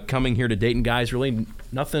coming here to Dayton. Guys, really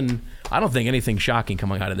nothing, I don't think anything shocking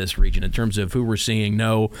coming out of this region in terms of who we're seeing.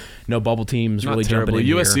 No bubble teams really jumping in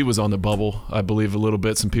USC here. was on the bubble, I believe, a little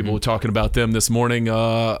bit. Some people were talking about them this morning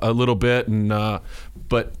a little bit, and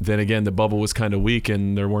but then again, the bubble was kind of weak,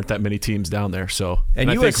 and there weren't that many teams down there. So,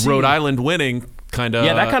 and I think Rhode Island winning kind of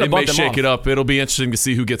it may shake it up. It'll be interesting to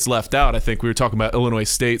see who gets left out. I think we were talking about Illinois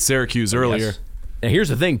State, Syracuse earlier. Yes. And here's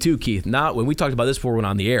the thing, too, Keith. When we talked about this before we went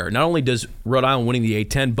on the air, not only does Rhode Island winning the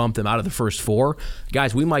A-10 bump them out of the first 4,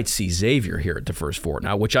 guys, we might see Xavier here at the first 4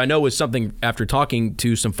 now, which I know is something, after talking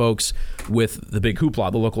to some folks with the Big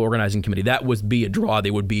Hoopla, the local organizing committee, that would be a draw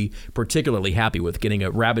they would be particularly happy with, getting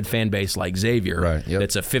a rabid fan base like Xavier. Right, yep.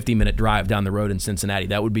 That's a 50-minute drive down the road in Cincinnati.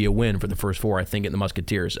 That would be a win for the first 4, I think, in the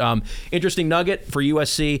Musketeers. Interesting nugget for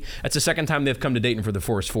USC. That's the second time they've come to Dayton for the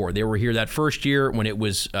first 4. They were here that first year when it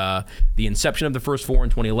was the inception of the first 4 in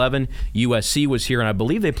 2011. USC was here, and I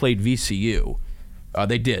believe they played VCU.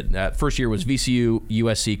 They did. First year was VCU,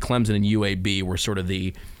 USC, Clemson, and UAB were sort of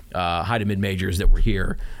the high to mid-majors that were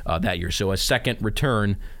here that year. So a second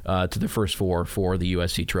return to the first 4 for the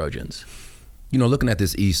USC Trojans. Looking at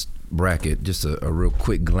this East bracket, just a real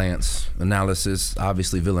quick glance analysis.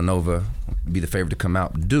 Obviously, Villanova be the favorite to come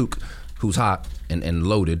out. Duke, who's hot and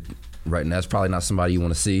loaded right now, that's probably not somebody you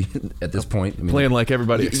want to see at this point. I mean, playing like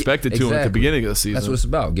everybody expected to at the beginning of the season. That's what it's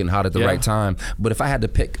about, getting hot at the right time. But if I had to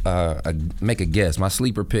pick, make a guess, my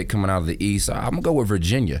sleeper pick coming out of the East, I'm gonna go with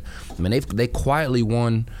Virginia. I mean, they quietly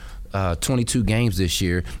won 22 games this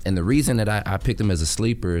year, and the reason that I picked them as a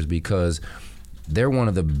sleeper is because they're one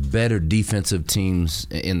of the better defensive teams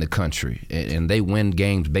in the country, and they win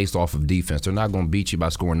games based off of defense. They're not going to beat you by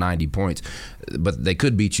scoring 90 points, but they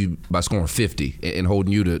could beat you by scoring 50 and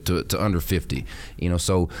holding you to under 50.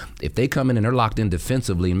 So if they come in and they're locked in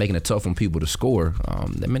defensively and making it tough on people to score, I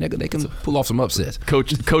mean, they can pull off some upsets.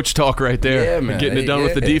 Coach talk right there. Yeah, man. Getting it done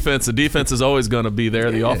with the defense. The defense is always going to be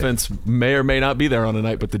there. The offense may or may not be there on a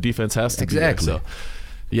night, but the defense has to be there. So.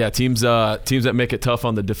 Yeah, teams that make it tough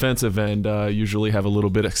on the defensive end usually have a little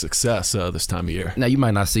bit of success this time of year. Now, you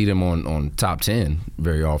might not see them on top 10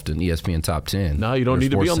 very often, ESPN top 10. No, you don't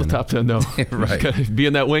need to be on the top 10, though. Right. Be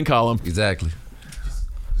in that win column. Exactly.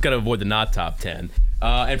 Got to avoid the not top 10.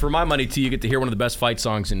 And for my money, too, you get to hear one of the best fight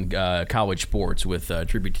songs in college sports with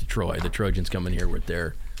Tribute to Troy. The Trojans coming here with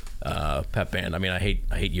their pep band. I mean, I hate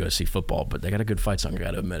USC football, but they got a good fight song, I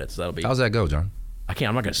got to admit it. So that'll be. How's that go, John? I can't.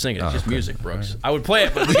 I'm not going to sing it. It's just music, Brooks. Right. I would play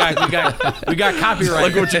it, but we got copyright.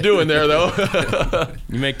 Like what you're doing there, though.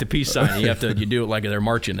 You make the peace sign. You do it like they're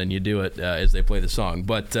marching, and you do it as they play the song.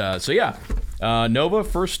 But Nova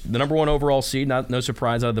first, the number 1 overall seed. No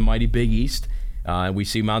surprise out of the mighty Big East. We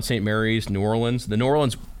see Mount St. Mary's, New Orleans. The New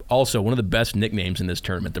Orleans also one of the best nicknames in this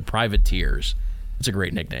tournament. The Privateers. It's a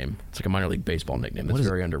great nickname. It's like a minor league baseball nickname. That's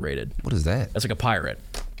very underrated. What is that? That's like a pirate.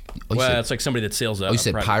 It's like somebody that sails a. Oh, you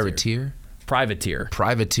said pirateer? Privateer.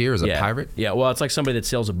 Privateer is a pirate? Yeah, well, it's like somebody that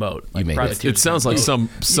sails a boat. Like it sounds like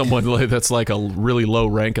someone that's like a really low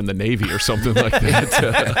rank in the Navy or something like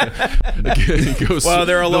that. Well,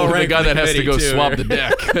 they're a low rank. The guy that has to go too. swab the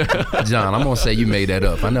deck. John, I'm going to say you made that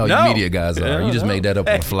up. I know you media guys are. You just made that up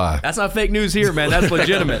on the fly. That's not fake news here, man. That's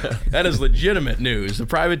legitimate. That is legitimate news. The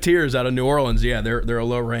Privateers out of New Orleans, they're a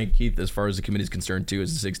low rank, Keith, as far as the committee is concerned, too,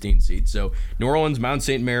 as the 16 seed. So New Orleans, Mount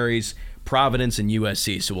St. Mary's, Providence, and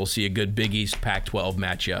USC. So we'll see a good Big East Pac-12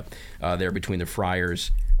 matchup there between the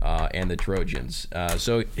Friars and the Trojans.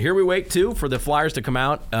 So here we wait, too, for the Flyers to come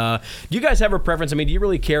out. Do you guys have a preference? I mean, do you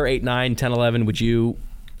really care 8, 9, 10, 11? Would you...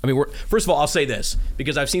 I mean, first of all, I'll say this,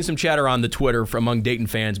 because I've seen some chatter on the Twitter among Dayton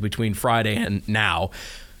fans between Friday and now.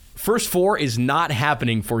 First 4 is not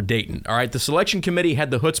happening for Dayton, all right? The selection committee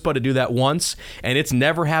had the chutzpah to do that once, and it's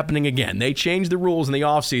never happening again. They changed the rules in the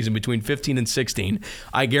offseason between 15 and 16.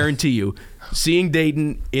 I guarantee you, seeing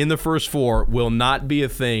Dayton in the first 4 will not be a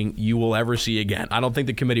thing you will ever see again. I don't think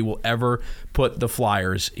the committee will ever put the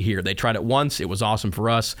Flyers here. They tried it once. It was awesome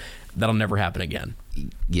for us. That'll never happen again.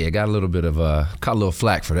 Yeah, got a little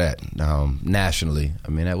flack for that nationally. I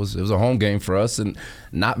mean, it was a home game for us, and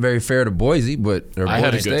not very fair to Boise, but I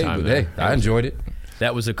had a good time. Hey, I enjoyed it.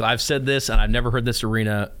 I've said this, and I've never heard that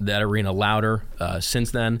arena louder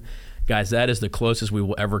since then. Guys, that is the closest we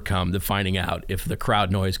will ever come to finding out if the crowd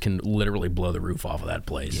noise can literally blow the roof off of that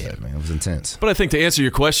place. Yeah, man, it was intense. But I think to answer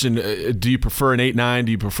your question, do you prefer an 8-9?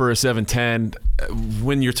 Do you prefer a 7-10?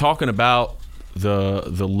 When you're talking about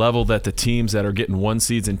the level that the teams that are getting 1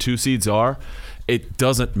 seeds and 2 seeds are, it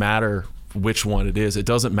doesn't matter which one it is. It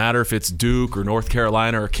doesn't matter if it's Duke or North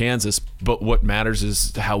Carolina or Kansas, but what matters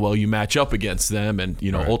is how well you match up against them. And,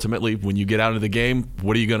 ultimately, when you get out of the game,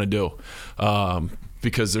 what are you going to do?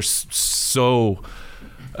 Because there's so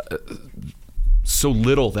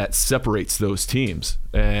little that separates those teams.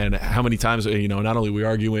 And how many times, not only are we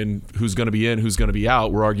arguing who's going to be in, who's going to be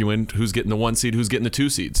out, we're arguing who's getting the 1 seed, who's getting the 2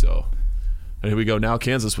 seed. So, and here we go now,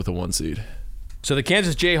 Kansas with a 1 seed. So the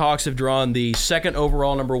Kansas Jayhawks have drawn the 2nd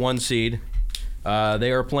overall number 1 seed.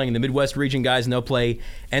 They are playing the Midwest region, guys, and they'll play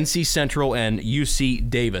NC Central and UC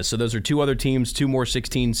Davis. So those are 2 other teams, 2 more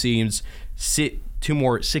 16 seeds. 2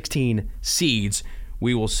 more 16 seeds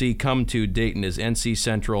we will see come to Dayton as NC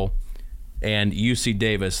Central and UC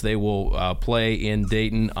Davis. They will play in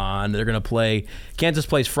Dayton they're going to play, Kansas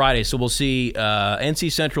plays Friday, so we'll see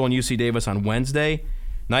NC Central and UC Davis on Wednesday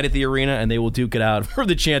night at the arena, and they will duke it out for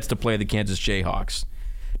the chance to play the Kansas Jayhawks.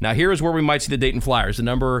 Now, here is where we might see the Dayton Flyers. The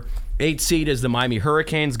number 8 seed is the Miami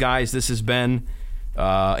Hurricanes. Guys, this has been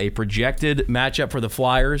a projected matchup for the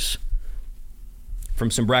Flyers. From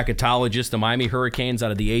some bracketologists, the Miami Hurricanes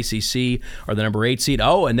out of the ACC are the number 8 seed.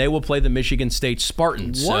 Oh, and they will play the Michigan State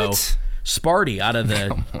Spartans. What? So, Sparty out of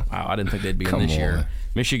the... Wow, I didn't think they'd be in this year.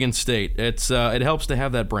 Michigan State. It helps to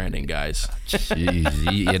have that branding, guys.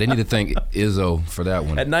 Jeez. Yeah, they need to thank Izzo for that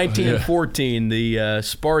one. At 19-14, the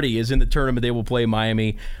Sparty is in the tournament. They will play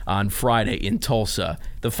Miami on Friday in Tulsa.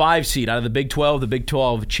 The 5 seed out of the Big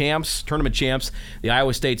 12 champs, tournament champs, the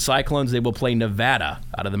Iowa State Cyclones, they will play Nevada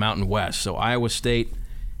out of the Mountain West. So Iowa State,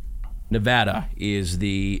 Nevada is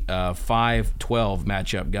the 5-12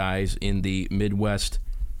 matchup, guys, in the Midwest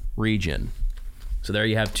region. So there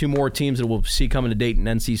you have 2 more teams that we'll see coming to Dayton,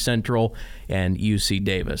 NC Central and UC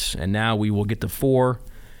Davis. And now we will get the 4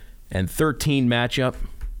 and 13 matchup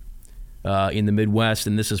in the Midwest,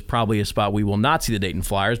 and this is probably a spot we will not see the Dayton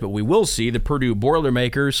Flyers, but we will see the Purdue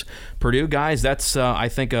Boilermakers. Purdue, guys, that's, I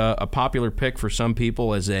think, a popular pick for some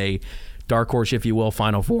people as a dark horse, if you will,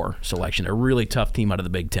 Final Four selection. A really tough team out of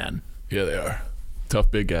the Big Ten. Yeah, they are.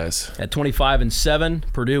 Tough big guys. At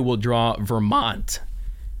 25-7, Purdue will draw Vermont.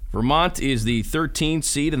 Vermont is the 13th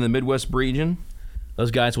seed in the Midwest region.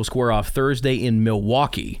 Those guys will square off Thursday in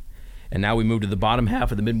Milwaukee. And now we move to the bottom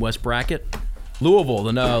half of the Midwest bracket. Louisville,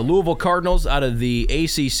 the Louisville Cardinals out of the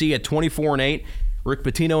ACC at 24-8. Rick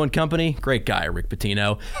Pitino and company, great guy, Rick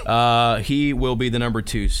Pitino. He will be the number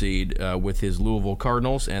 2 seed with his Louisville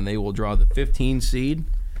Cardinals, and they will draw the 15 seed.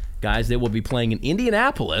 Guys, they will be playing in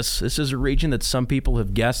Indianapolis. This is a region that some people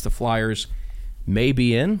have guessed the Flyers may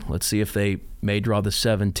be in. Let's see if they may draw the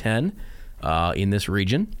 7-10 in this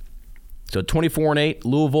region. So 24-8,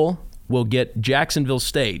 Louisville will get Jacksonville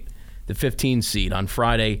State, the 15 seed, on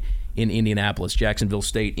Friday in Indianapolis. Jacksonville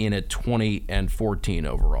State in at 20-14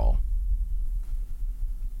 overall.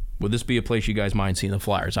 Would this be a place you guys mind seeing the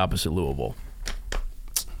Flyers opposite Louisville?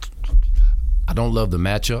 I don't love the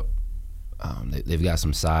matchup. They've got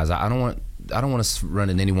some size. I don't want to run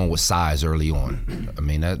into anyone with size early on. I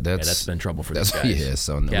mean that's been trouble for these guys. Yeah,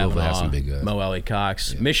 so Louisville has some big guys. Mo Alley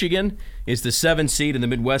Cox. Yeah. Michigan is the 7 seed in the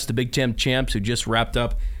Midwest, the Big Ten champs who just wrapped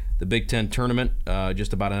up the Big Ten tournament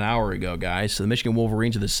just about an hour ago, guys. So the Michigan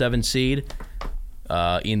Wolverines are the 7 seed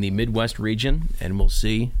in the Midwest region, and we'll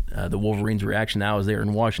see the Wolverines' reaction now as they're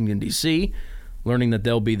in Washington, D.C., learning that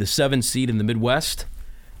they'll be the 7 seed in the Midwest.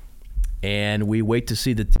 And we wait to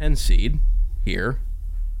see the 10 seed here.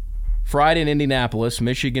 Friday in Indianapolis,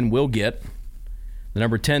 Michigan will get the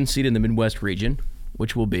number 10 seed in the Midwest region,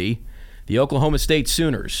 which will be the Oklahoma State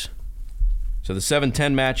Sooners. So the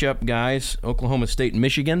 7-10 matchup, guys, Oklahoma State and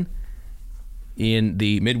Michigan in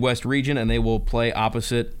the Midwest region, and they will play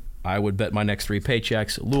opposite, I would bet my next 3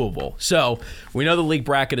 paychecks, Louisville. So we know the league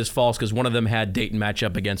bracket is false because one of them had Dayton match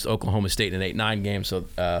up against Oklahoma State in an 8-9 game. So,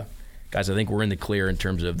 guys, I think we're in the clear in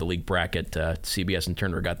terms of the league bracket. CBS and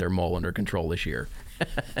Turner got their mole under control this year.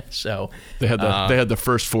 So they had the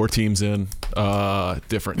first 4 teams in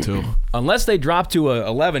different too. Unless they drop to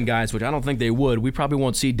 11, guys, which I don't think they would, we probably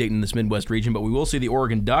won't see Dayton in this Midwest region, but we will see the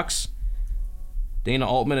Oregon Ducks. Dana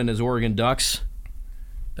Altman and his Oregon Ducks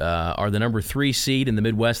are the number 3 seed in the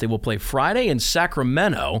Midwest. They will play Friday in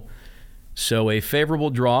Sacramento. So a favorable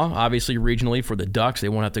draw, obviously regionally for the Ducks. They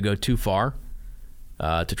won't have to go too far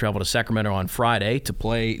to travel to Sacramento on Friday to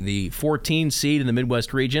play the 14 seed in the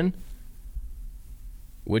Midwest region,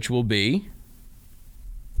 which will be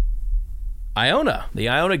Iona. The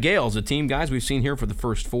Iona Gales, a team, guys, we've seen here for the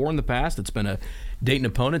first 4 in the past. It's been a Dayton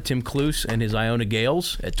opponent, Tim Kluse and his Iona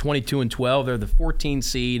Gales. At 22-12, they're the 14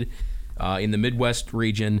 seed in the Midwest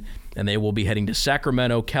region, and they will be heading to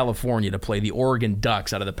Sacramento, California to play the Oregon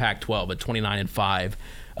Ducks out of the Pac-12 at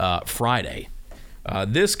 29-5 Friday.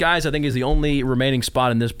 This, guys, I think is the only remaining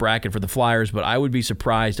spot in this bracket for the Flyers, but I would be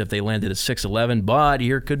surprised if they landed at 6-11. But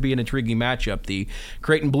here could be an intriguing matchup. The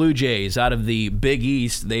Creighton Blue Jays out of the Big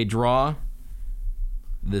East, they draw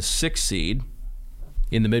the 6th seed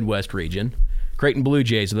in the Midwest region. Creighton Blue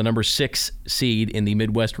Jays are the number 6 seed in the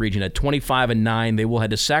Midwest region at 25-9. They will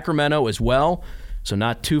head to Sacramento as well, so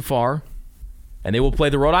not too far. And they will play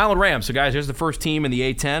the Rhode Island Rams. So, guys, here's the first team in the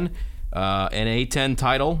A-10. An A-10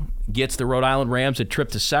 title gets the Rhode Island Rams a trip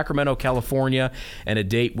to Sacramento, California, and a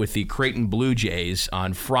date with the Creighton Blue Jays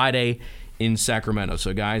on Friday in Sacramento.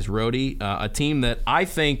 So, guys, Rhodey, a team that I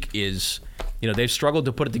think is, they've struggled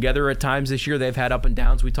to put it together at times this year. They've had up and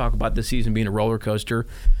downs. We talk about this season being a roller coaster.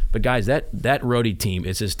 But, guys, that Rhodey team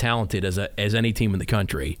is as talented as any team in the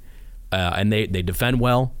country. And they defend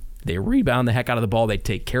well. They rebound the heck out of the ball. They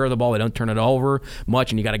take care of the ball. They don't turn it over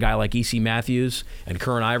much. And you got a guy like E.C. Matthews and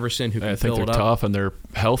Curran Iverson who can fill it up. I think they're tough and they're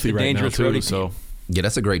healthy right now too. So yeah,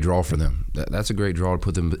 that's a great draw for them. That's a great draw to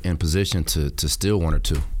put them in position to steal 1 or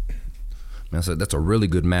 2. That's a really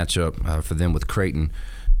good matchup for them with Creighton.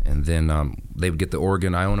 And then they would get the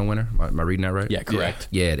Oregon-Iona winner. Am I reading that right? Yeah, correct.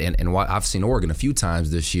 Yeah, and I've seen Oregon a few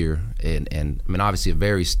times this year, and I mean, obviously a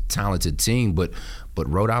very talented team, but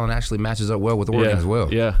Rhode Island actually matches up well with Oregon as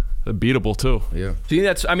well. Yeah, beatable too. Yeah. See,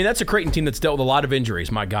 that's a Creighton team that's dealt with a lot of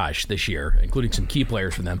injuries. My gosh, this year, including some key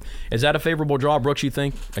players for them. Is that a favorable draw, Brooks? You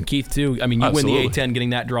think? And Keith too. I mean, you Absolutely. Win the A-10, getting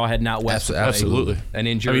that draw heading out west. Absolutely. An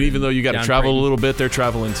injury. I mean, even though you got to travel Creighton. a little bit, they're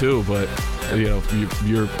traveling too. But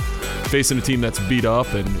you're facing a team that's beat up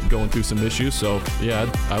and going through some issues. So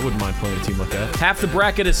yeah, I wouldn't mind playing a team like that. Half the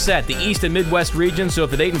bracket is set, the East and Midwest region. So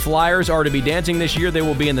if the Dayton Flyers are to be dancing this year, they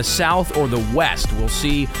will be in the South or the West. We'll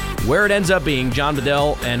see where it ends up being. John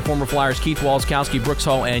Bedell and former Flyers Keith Walskowski, Brooks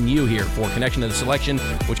Hall, and you here for Connection to the Selection,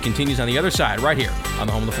 which continues on the other side right here on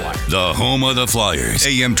the home of the Flyers. The home of the Flyers,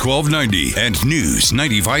 AM 1290 and News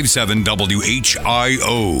 95.7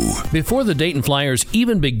 WHIO. Before the Dayton Flyers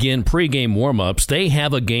even begin pregame warm-ups, they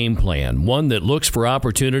have a game plan. plan, one that looks for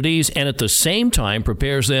opportunities and at the same time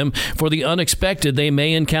prepares them for the unexpected they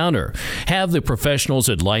may encounter. Have the professionals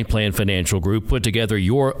at Life Plan Financial Group put together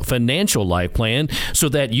your financial life plan so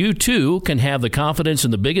that you too can have the confidence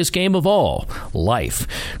in the biggest game of all, life.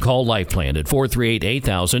 Call Life Plan at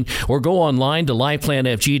 438-8000 or go online to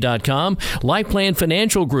lifeplanfg.com. Life Plan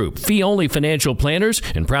Financial Group, fee-only financial planners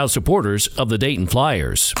and proud supporters of the Dayton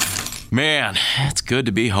Flyers. Man, it's good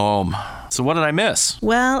to be home. So what did I miss?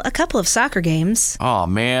 Well, a couple of soccer games. Oh,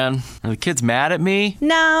 man. Are the kids mad at me?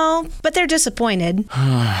 No, but they're disappointed.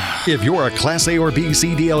 If you're a Class A or B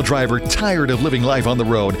CDL driver tired of living life on the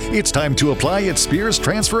road, it's time to apply at Spears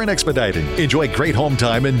Transfer and Expediting. Enjoy great home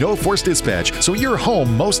time and no forced dispatch, so you're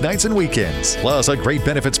home most nights and weekends. Plus, a great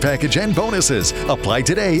benefits package and bonuses. Apply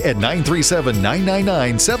today at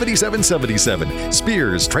 937-999-7777.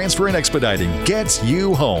 Spears Transfer and Expediting gets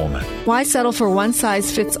you home. Why settle for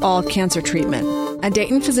one-size-fits-all cancer treatment? At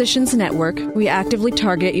Dayton Physicians Network, we actively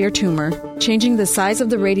target your tumor, changing the size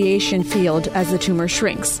of the radiation field as the tumor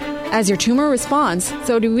shrinks. As your tumor responds,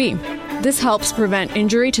 so do we. This helps prevent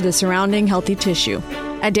injury to the surrounding healthy tissue.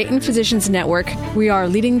 At Dayton Physicians Network, we are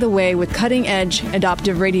leading the way with cutting-edge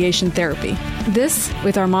adoptive radiation therapy. This,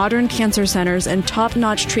 with our modern cancer centers and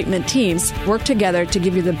top-notch treatment teams, work together to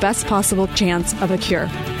give you the best possible chance of a cure.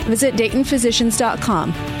 Visit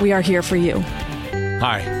DaytonPhysicians.com. We are here for you.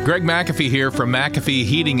 Hi, Greg McAfee here from McAfee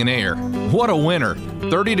Heating and Air. What a winter!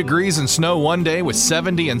 30 degrees and snow one day with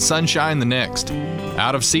 70 and sunshine the next.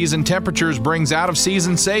 Out-of-season temperatures brings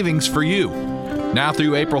out-of-season savings for you. Now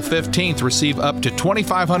through April 15th, receive up to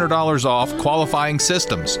 $2,500 off qualifying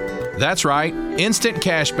systems. That's right, instant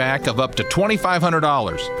cash back of up to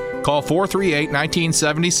 $2,500. Call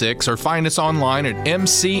 438-1976 or find us online at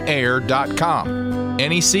mcair.com.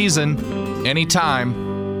 Any season, anytime,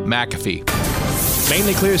 McAfee.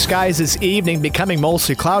 Mainly clear skies this evening, becoming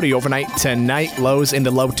mostly cloudy overnight tonight, lows in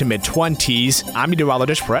the low to mid-20s. I'm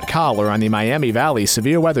meteorologist Brett Collar on the Miami Valley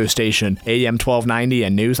Severe Weather Station, AM 1290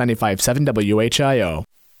 and News 95.7 WHIO.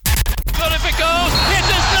 But if it goes, it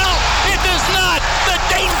does not! It does not! The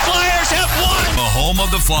Dayton Flyers have won! The home of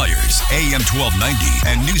the Flyers, AM 1290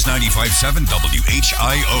 and News 95.7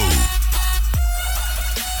 WHIO.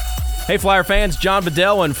 Hey, Flyer fans, John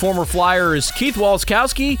Bedell and former Flyers Keith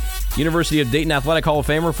Walskowski, University of Dayton Athletic Hall of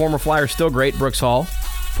Famer, former Flyer still great, Brooks Hall,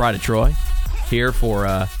 pride of Troy, here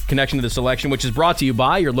for Connection to the Selection, which is brought to you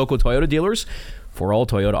by your local Toyota dealers. For all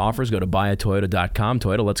Toyota offers, go to buyatoyota.com.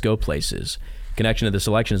 Toyota, let's go places. Connection to the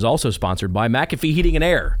Selection is also sponsored by McAfee Heating and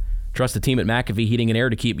Air. Trust the team at McAfee Heating and Air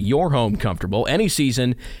to keep your home comfortable any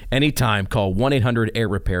season, anytime. Call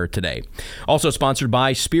 1-800-AIR-REPAIR today. Also sponsored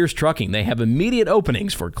by Spears Trucking. They have immediate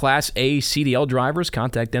openings for Class A CDL drivers.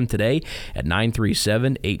 Contact them today at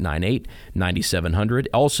 937-898-9700.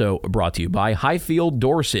 Also brought to you by Highfield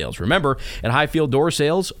Door Sales. Remember, at Highfield Door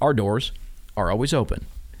Sales, our doors are always open.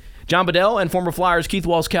 John Bedell and former Flyers Keith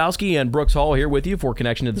Walskowski and Brooks Hall here with you for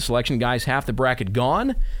Connection to the Selection. Guys, half the bracket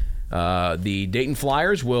gone. The Dayton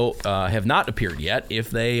Flyers will have not appeared yet. If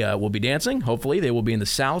they will be dancing, hopefully they will be in the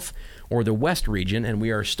South or the West region. And we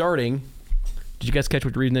are starting. Did you guys catch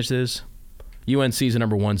what region this is? UNC is the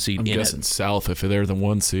number one seed. I'm guessing South if they're the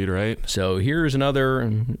one seed, right? So here's another.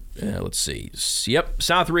 Let's see. Yep,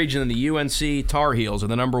 South region and the UNC Tar Heels are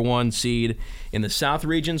the number one seed in the South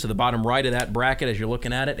region. So the bottom right of that bracket, as you're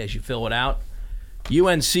looking at it, as you fill it out,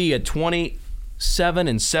 UNC at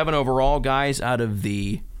 27-7 overall, guys, out of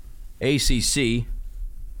the ACC.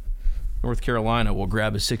 North Carolina will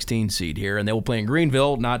grab a 16 seed here, and they will play in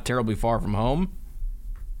Greenville, not terribly far from home.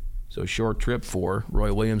 So short trip for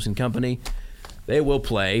Roy Williams and company. They will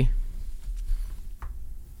play.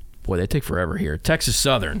 Boy, they take forever here. Texas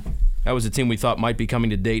Southern. That was a team we thought might be coming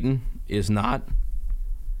to Dayton. Is not.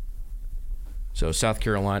 So North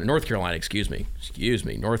Carolina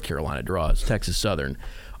draws. Texas Southern.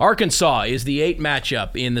 Arkansas is the 8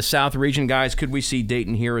 matchup in the South region. Guys, could we see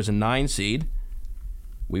Dayton here as a 9 seed?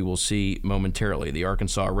 We will see momentarily. The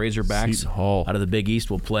Arkansas Razorbacks out of the Big East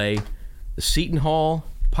will play the Seton Hall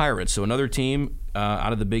Pirates. So another team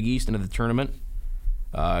out of the Big East into the tournament.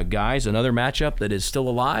 Guys, another matchup that is still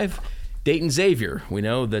alive. Dayton Xavier. We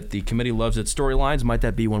know that the committee loves its storylines. Might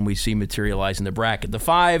that be one we see materialize in the bracket? The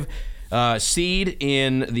 5 seed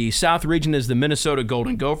in the South region is the Minnesota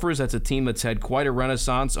Golden Gophers. That's a team that's had quite a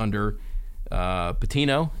renaissance under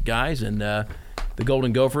Pitino, guys, and the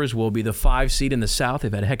Golden Gophers will be the 5 seed in the South.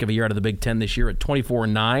 They've had a heck of a year out of the Big Ten this year at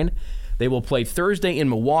 24-9. They will play Thursday in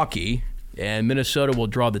Milwaukee, and Minnesota will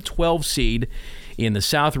draw the 12 seed in the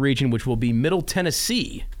South region, which will be Middle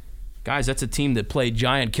Tennessee. Guys, that's a team that played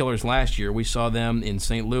giant killers last year. We saw them in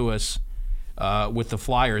St. Louis with the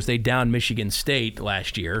Flyers. They downed Michigan State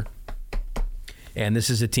last year. And this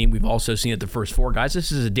is a team we've also seen at the first 4 guys.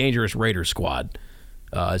 This is a dangerous Raiders squad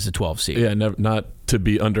as a 12 seed. Yeah, not to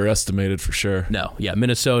be underestimated for sure. No, yeah,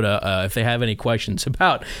 Minnesota, if they have any questions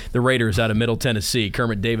about the Raiders out of Middle Tennessee,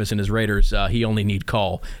 Kermit Davis and his Raiders, he only need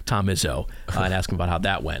call Tom Izzo and ask him about how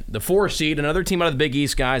that went. The 4 seed, another team out of the Big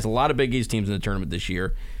East, guys, a lot of Big East teams in the tournament this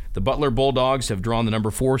year. The Butler Bulldogs have drawn the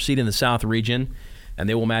number 4 seed in the South region, and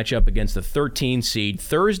they will match up against the 13 seed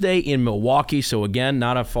Thursday in Milwaukee. So, again,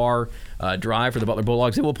 not a far drive for the Butler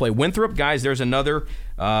Bulldogs. They will play Winthrop. Guys, there's another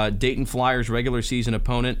Dayton Flyers regular season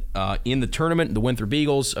opponent in the tournament. The Winthrop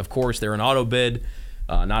Eagles, of course, they're an auto bid.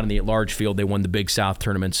 Not in the at-large field. They won the Big South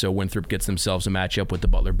tournament, so Winthrop gets themselves a matchup with the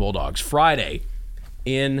Butler Bulldogs. Friday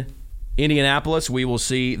in Indianapolis, we will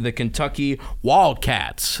see the Kentucky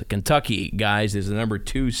Wildcats. Kentucky, guys, is the number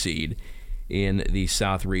 2 seed in the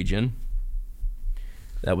South region.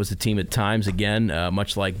 That was the team at times, again,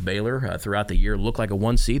 much like Baylor, throughout the year, looked like a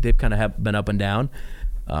 1 seed. They've kind of been up and down.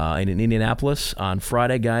 And in Indianapolis on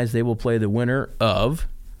Friday, guys, they will play the winner of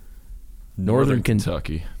Northern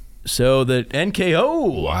Kentucky. So the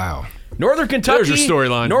NKO. Wow. Northern Kentucky. There's your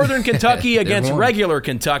storyline. Northern Kentucky against regular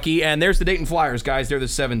Kentucky. And there's the Dayton Flyers, guys. They're the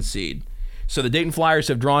 7th seed. So the Dayton Flyers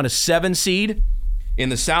have drawn a 7 seed in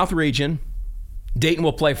the South region. Dayton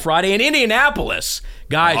will play Friday in Indianapolis.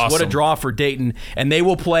 Guys, awesome. What a draw for Dayton. And they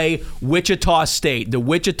will play Wichita State, the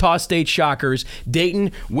Wichita State Shockers.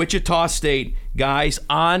 Dayton, Wichita State, guys,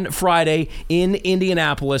 on Friday in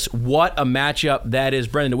Indianapolis. What a matchup that is.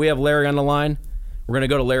 Brendan, do we have Larry on the line? We're going to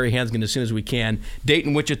go to Larry Hansgen as soon as we can.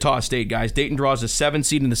 Dayton, Wichita State, guys. Dayton draws a 7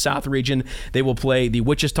 seed in the South region. They will play the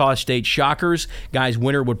Wichita State Shockers. Guys,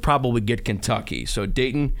 winner would probably get Kentucky. So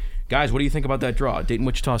Dayton, guys, what do you think about that draw? Dayton,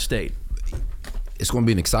 Wichita State. It's going to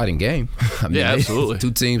be an exciting game. I mean, yeah, absolutely.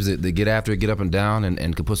 2 teams that get after it, get up and down,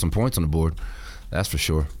 and can put some points on the board. That's for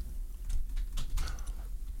sure.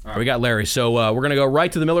 All right, we got Larry. So we're going to go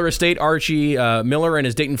right to the Miller estate. Archie Miller and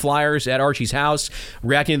his Dayton Flyers at Archie's house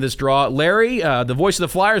reacting to this draw. Larry, the voice of the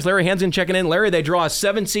Flyers, Larry Hansgen checking in. Larry, they draw a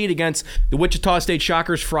 7 seed against the Wichita State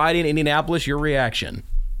Shockers Friday in Indianapolis. Your reaction?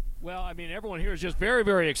 Well, I mean, everyone here is just very,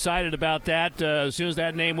 very excited about that. As soon as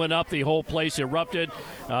that name went up, the whole place erupted.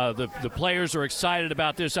 The players are excited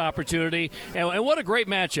about this opportunity. And what a great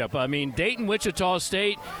matchup. I mean, Dayton, Wichita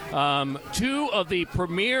State, 2 of the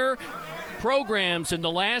premier programs in the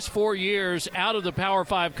last 4 years out of the Power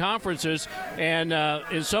 5 conferences, and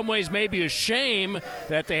in some ways maybe a shame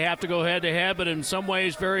that they have to go head-to-head, but in some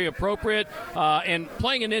ways very appropriate. And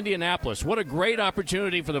playing in Indianapolis, what a great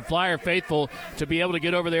opportunity for the Flyer faithful to be able to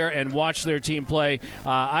get over there and watch their team play.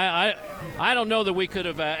 I don't know that we could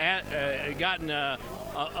have gotten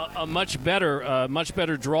a much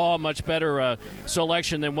better draw, much better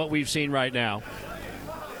selection than what we've seen right now.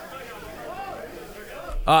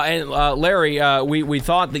 Larry, we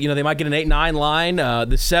thought that they might get an 8-9 line.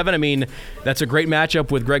 The 7, I mean, that's a great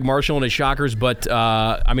matchup with Greg Marshall and his Shockers. But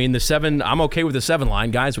I mean, the 7, I'm okay with the 7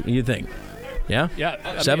 line, guys. What do you think? Yeah,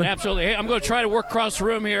 yeah, 7, absolutely. Hey, I'm going to try to work across the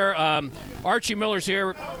room here. Archie Miller's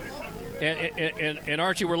here, and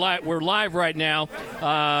Archie, we're live right now.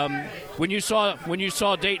 When you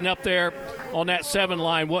saw Dayton up there on that 7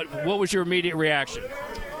 line, what was your immediate reaction?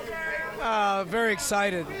 Very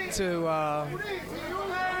excited to.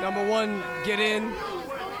 Number 1, get in,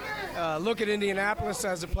 look at Indianapolis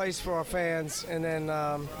as a place for our fans, and then,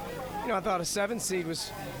 I thought a 7 seed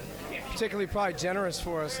was particularly probably generous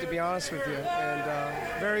for us, to be honest with you, and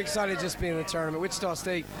very excited just being in the tournament. Wichita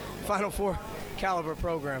State, Final Four caliber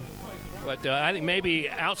program. But I think maybe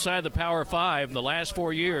outside the Power 5, in the last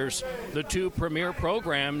 4 years, the 2 premier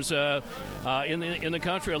programs in the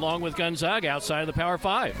country, along with Gonzaga, outside of the Power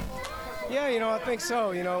 5. Yeah, I think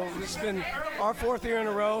so. It's been our 4th year in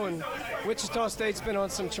a row, and Wichita State's been on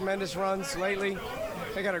some tremendous runs lately.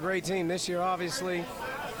 They got a great team this year, obviously.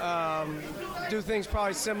 Do things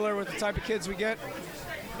probably similar with the type of kids we get.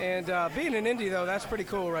 And being in Indy, though, that's pretty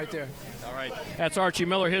cool right there. All right. That's Archie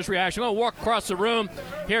Miller, his reaction. I'll walk across the room.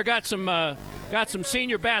 Here, got some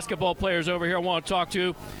senior basketball players over here I want to talk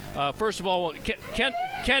to. First of all,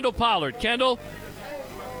 Kendall Pollard. Kendall,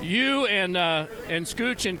 you and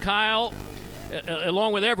Scooch and Kyle,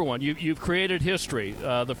 along with everyone, you've created history.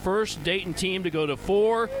 The first Dayton team to go to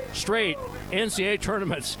 4 straight NCAA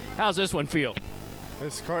tournaments. How's this one feel?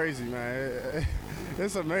 It's crazy, man.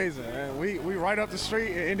 It's amazing, man. We right up the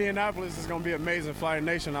street in Indianapolis. It's going to be amazing. Flyer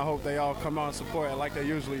Nation, I hope they all come out and support it like they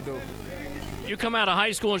usually do. You come out of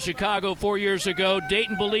high school in Chicago 4 years ago.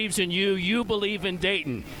 Dayton believes in you. You believe in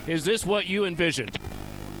Dayton. Is this what you envisioned?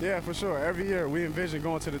 Yeah, for sure. Every year we envision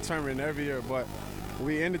going to the tournament every year, but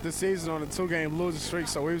we ended the season on a 2-game losing streak,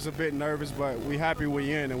 so we was a bit nervous, but we happy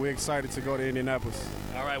we're in and we're excited to go to Indianapolis.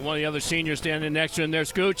 All right, one of the other seniors standing next to him there,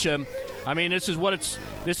 Scooch. I mean, this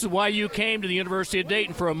is why you came to the University of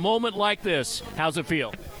Dayton for a moment like this. How's it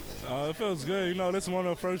feel? It feels good. You know, this is one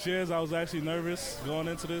of the first years I was actually nervous going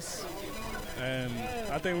into this. And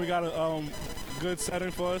I think we got a good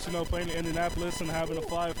setting for us, you know, playing in Indianapolis and having the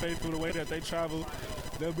Flyer faithful the way that they travel.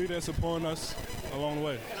 They'll be there supporting us along the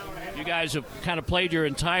way. You guys have kind of played your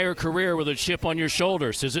entire career with a chip on your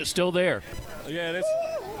shoulders. Is it still there? Yeah,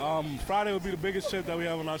 Friday will be the biggest chip that we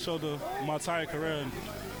have on our shoulder my entire career. And,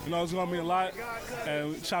 you know, it's going to be a lot, and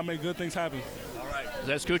we try to make good things happen. All right.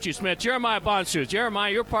 That's Scoochie Smith. Jeremiah Bonsu.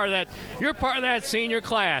 Jeremiah, you're part of that senior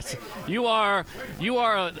class. You are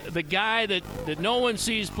the guy that no one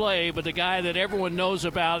sees play, but the guy that everyone knows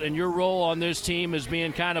about, and your role on this team as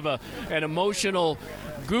being kind of an emotional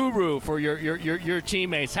guru for your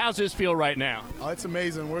teammates. How's this feel right now? It's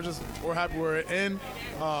amazing. We're happy we're in.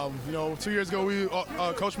 You know, 2 years ago,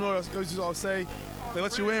 Coach Miller used to always say, they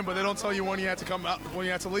let you in, but they don't tell you when you have to come out, when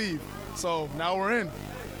you have to leave. So now we're in,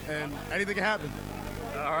 and anything can happen.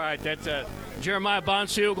 All right, that's Jeremiah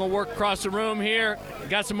Bonsu. Going to work across the room here.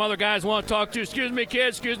 Got some other guys want to talk to. Excuse me,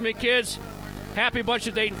 kids. Happy bunch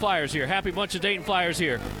of Dayton Flyers here.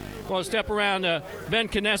 Going to step around Ben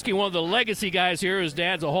Konecki, one of the legacy guys here. His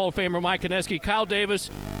dad's a Hall of Famer, Mike Konecki. Kyle Davis,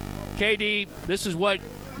 KD, this is what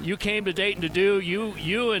you came to Dayton to do.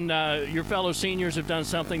 You and your fellow seniors have done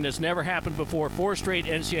something that's never happened before. 4 straight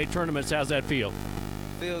NCAA tournaments. How's that feel?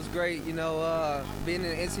 Feels great. You know, being in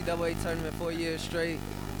the NCAA tournament 4 years straight,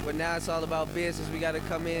 but now it's all about business. We got to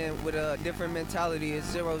come in with a different mentality.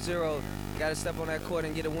 It's 0-0. Got to step on that court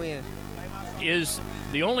and get a win. Is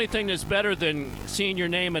the only thing that's better than seeing your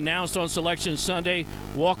name announced on Selection Sunday,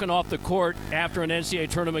 walking off the court after an NCAA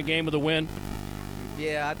tournament game with a win?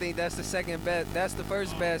 Yeah, I think that's the second best. That's the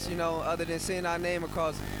first best, you know, other than seeing our name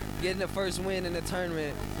across. Getting the first win in the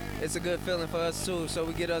tournament, it's a good feeling for us, too, so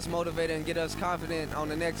we get us motivated and get us confident on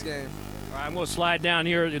the next game. All right, I'm going to slide down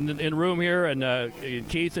here in the room here, and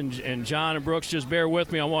Keith and John and Brooks, just bear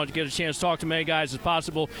with me. I want to get a chance to talk to many guys as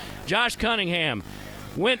possible. Josh Cunningham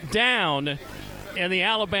went down in the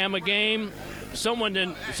Alabama game. Some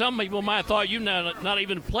people might have thought you not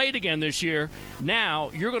even played again this year.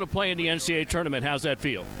 Now you're going to play in the NCAA tournament. How's that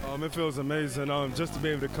feel? It feels amazing. Just to be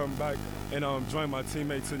able to come back and join my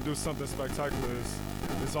teammates and do something spectacular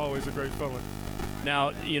is always a great feeling.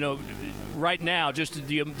 Now, you know, right now, just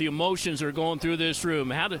the emotions are going through this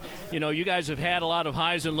room. You guys have had a lot of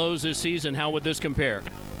highs and lows this season. How would this compare?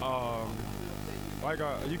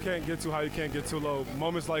 You can't get too high, you can't get too low.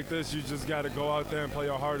 Moments like this, you just got to go out there and play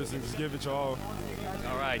your hardest and just give it your all.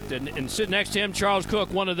 All right, and sitting next to him, Charles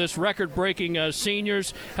Cook, one of this record-breaking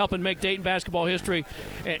seniors, helping make Dayton basketball history.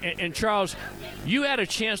 And Charles, you had a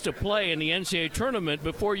chance to play in the NCAA tournament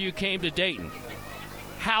before you came to Dayton.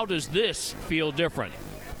 How does this feel different?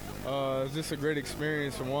 It's just a great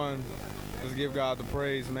experience for one. Let's give God the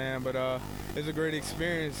praise, man. But it's a great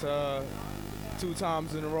experience 2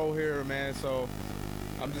 times in a row here, man. So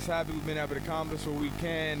I'm just happy we've been able to accomplish what we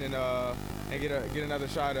can and get another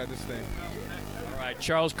shot at this thing. All right,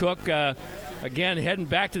 Charles Cook, again, heading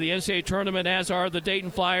back to the NCAA tournament, as are the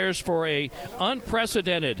Dayton Flyers, for a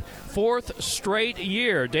unprecedented 4th straight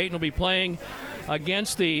year. Dayton will be playing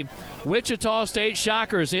against the Wichita State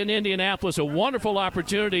Shockers in Indianapolis. A wonderful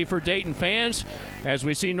opportunity for Dayton fans as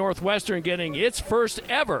we see Northwestern getting its first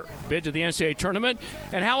ever bid to the NCAA tournament.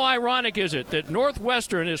 And how ironic is it that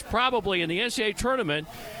Northwestern is probably in the NCAA tournament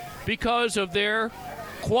because of their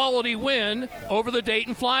quality win over the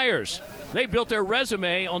Dayton Flyers. They built their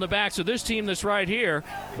resume on the backs of this team that's right here.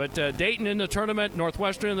 But Dayton in the tournament,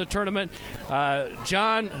 Northwestern in the tournament.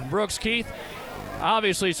 John, Brooks, Keith,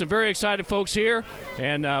 obviously some very excited folks here,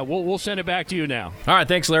 and we'll send it back to you now. All right,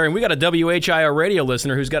 thanks, Larry. And we got a WHIO radio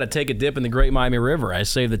listener who's got to take a dip in the Great Miami River. I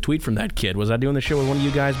saved the tweet from that kid. Was I doing the show with one of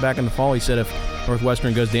you guys back in the fall? He said if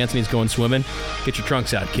Northwestern goes dancing, he's going swimming. Get your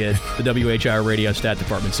trunks out, kid. The WHIO radio stat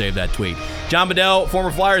department saved that tweet. John Bedell,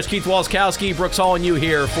 former Flyers, Keith Walskowski, Brooks Hall, and you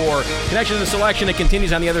here for Connection to the Selection. It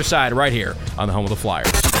continues on the other side right here on the home of the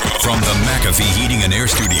Flyers. From the McAfee Heating and Air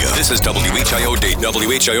Studio, this is WHIO Dayton,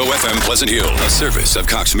 WHIO FM Pleasant Hill, a service of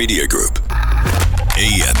Cox Media Group.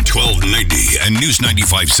 AM 1290 and News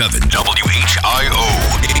 95.7 WHIO.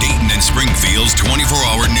 Dayton and Springfield's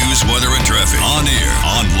 24-hour news, weather, and traffic. On air,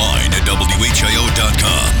 online at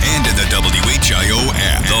WHIO.com and in the WHIO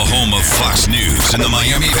app. The home of Fox News in the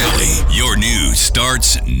Miami Valley. Your news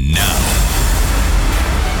starts now.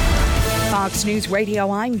 Fox News Radio,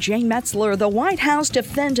 I'm Jane Metzler. The White House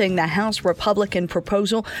defending the House Republican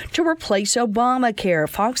proposal to replace Obamacare.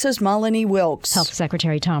 Fox's Melanie Wilkes. Health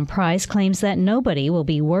Secretary Tom Price claims that nobody will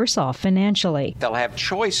be worse off financially. They'll have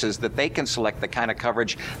choices that they can select the kind of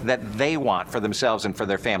coverage that they want for themselves and for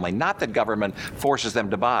their family, not that government forces them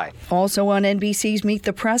to buy. Also on NBC's Meet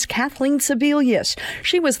the Press, Kathleen Sebelius.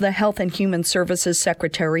 She was the Health and Human Services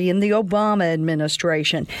Secretary in the Obama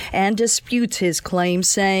administration and disputes his claims,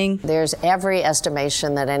 saying there's every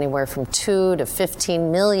estimation that anywhere from 2 to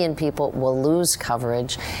 15 million people will lose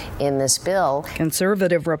coverage in this bill.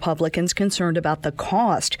 Conservative Republicans concerned about the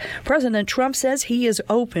cost. President Trump says he is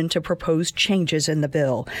open to proposed changes in the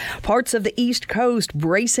bill. Parts of the East Coast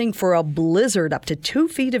bracing for a blizzard, up to 2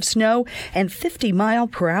 feet of snow and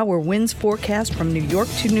 50-mile-per-hour winds forecast from New York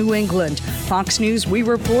to New England. Fox News, we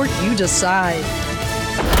report, you decide.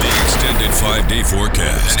 The extended 5-day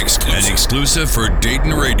forecast, an exclusive for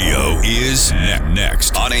Dayton Radio, is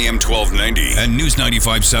next on AM 1290 and News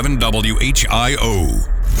 95.7 WHIO.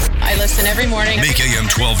 I listen every morning. Make AM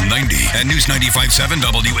 1290 and News 95.7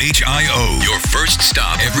 WHIO your first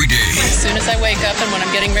stop every day. As soon as I wake up and when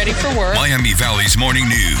I'm getting ready for work. Miami Valley's morning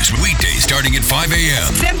news, weekdays starting at 5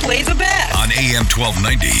 a.m. Simply the best. On AM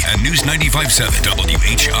 1290 and News 95.7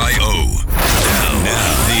 WHIO.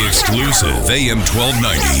 Now, the exclusive AM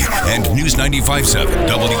 1290 and News 95.7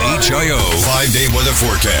 WHIO 5-day weather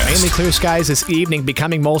forecast. Mainly clear skies this evening,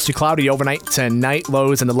 becoming mostly cloudy overnight tonight.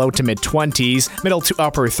 Lows in the low to mid-20s, middle to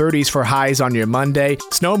upper 30s for highs on your Monday.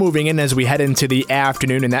 Snow moving in as we head into the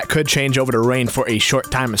afternoon, and that could change over to rain for a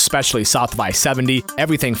short time, especially south of I-70.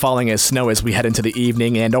 Everything falling as snow as we head into the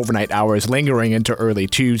evening and overnight hours, lingering into early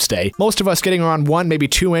Tuesday. Most of us getting around 1, maybe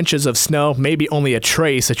 2 inches of snow, maybe only a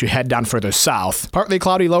trace as you head down further south. Partly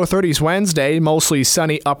cloudy low 30s Wednesday, mostly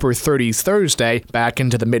sunny upper 30s Thursday, back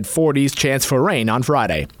into the mid-40s, chance for rain on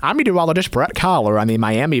Friday. I'm meteorologist Brett Collar on the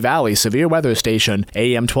Miami Valley Severe Weather Station,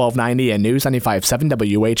 AM 1290 and News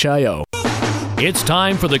 95.7 WHIO. It's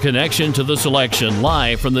time for the Connection to the Selection,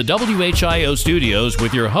 live from the WHIO studios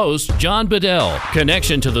with your host, John Bedell.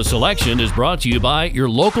 Connection to the Selection is brought to you by your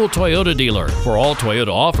local Toyota dealer. For all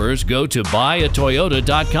Toyota offers, go to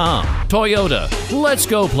buyatoyota.com. Toyota, let's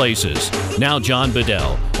go places. Now John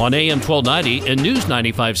Bedell on AM 1290 and News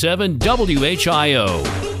 95.7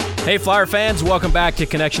 WHIO. Hey, Flyer fans, welcome back to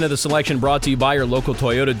Connection to the Selection, brought to you by your local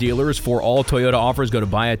Toyota dealers. For all Toyota offers, go to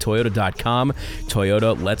buyatoyota.com.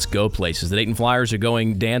 Toyota, let's go places. The Dayton Flyers are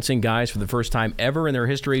going dancing, guys, for the first time ever in their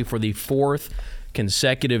history for the 4th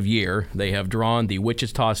consecutive year. They have drawn the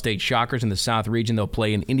Wichita State Shockers in the South region. They'll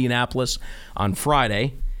play in Indianapolis on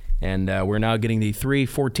Friday, and we're now getting the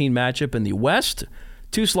 3-14 matchup in the West.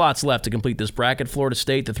 2 slots left to complete this bracket. Florida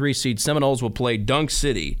State, the 3-seed Seminoles, will play Dunk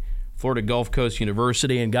City, Florida Gulf Coast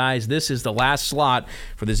University. And guys, this is the last slot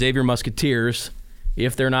for the Xavier Musketeers.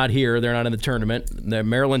 If they're not here, they're not in the tournament. The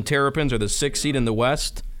Maryland Terrapins are the 6th seed in the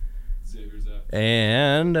West. Xavier's up.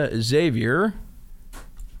 And Xavier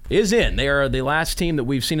is in. They are the last team that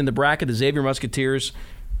we've seen in the bracket. The Xavier Musketeers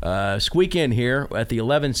squeak in here at the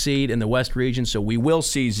 11th seed in the West region. So we will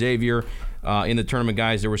see Xavier in the tournament,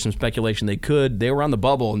 guys. There was some speculation they were on the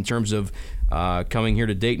bubble in terms of coming here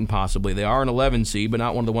to Dayton possibly. They are an 11 seed, but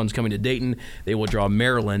not one of the ones coming to Dayton. They will draw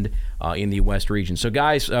Maryland in the West region. So,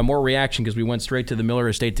 guys, more reaction because we went straight to the Miller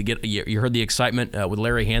Estate to get. You heard the excitement with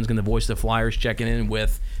Larry Hansgen, the voice of the Flyers, checking in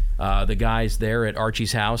with the guys there at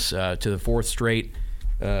Archie's house to the fourth straight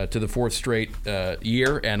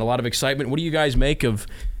year, and a lot of excitement. What do you guys make of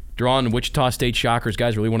drawing Wichita State Shockers?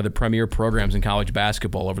 Guys, really one of the premier programs in college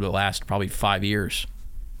basketball over the last probably 5 years.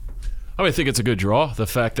 I think it's a good draw. The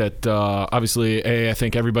fact that obviously, I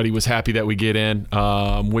think everybody was happy that we get in.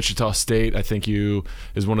 Wichita State, I think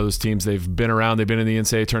is one of those teams. They've been around. They've been in the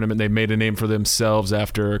NCAA tournament. They've made a name for themselves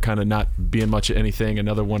after kind of not being much of anything.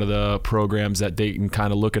 Another one of the programs that Dayton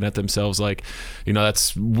kind of looking at themselves like,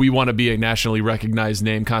 we want to be a nationally recognized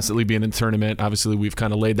name, constantly being in the tournament. Obviously, we've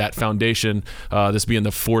kind of laid that foundation. This being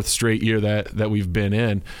the 4th straight year that we've been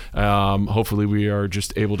in. Hopefully, we are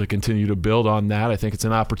just able to continue to build on that. I think it's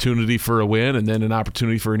an opportunity for a win and then an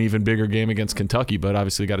opportunity for an even bigger game against Kentucky, but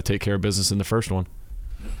obviously got to take care of business in the first one.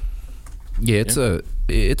 Yeah, it's a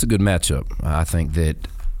good matchup. I think that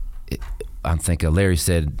I think Larry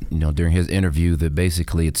said, during his interview that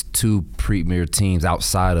basically it's two premier teams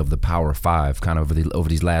outside of the Power Five, kind of over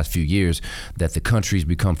these last few years, that the country's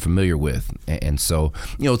become familiar with. And so,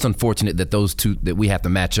 it's unfortunate that those two, that we have to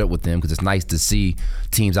match up with them, because it's nice to see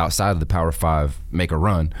teams outside of the Power Five make a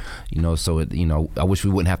run. So I wish we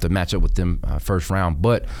wouldn't have to match up with them first round.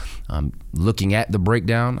 But looking at the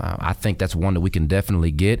breakdown, I think that's one that we can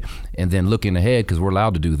definitely get. And then looking ahead, because we're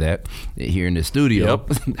allowed to do that here in the studio.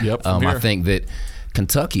 Yep. I think that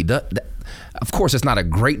Kentucky, of course, it's not a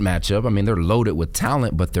great matchup. I mean, they're loaded with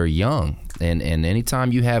talent, but they're young. And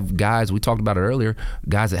anytime you have guys, we talked about it earlier,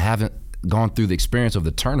 guys that haven't gone through the experience of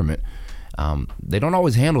the tournament, they don't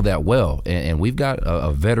always handle that well. And we've got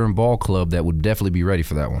a veteran ball club that would definitely be ready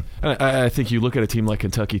for that one. I think you look at a team like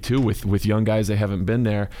Kentucky, too, with young guys that haven't been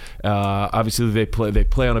there. Obviously, they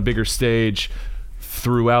play on a bigger stage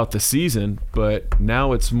throughout the season, but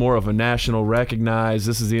now it's more of a national recognized,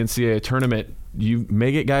 this is the NCAA tournament. You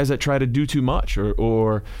may get guys that try to do too much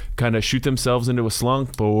or kind of shoot themselves into a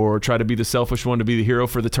slump or try to be the selfish one to be the hero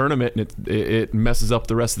for the tournament, and it messes up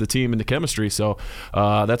the rest of the team and the chemistry. So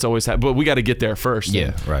that's always but we got to get there first.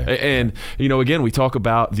 Yeah, right. And again, we talk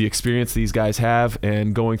about the experience these guys have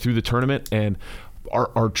and going through the tournament, and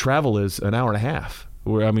our travel is an hour and a half.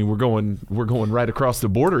 We're going right across the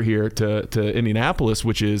border here to Indianapolis,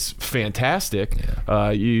 which is fantastic. Yeah.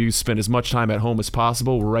 You spend as much time at home as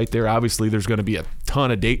possible. We're right there. Obviously, there's going to be a ton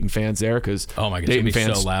of Dayton fans there because Dayton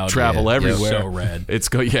fans so travel everywhere. So red.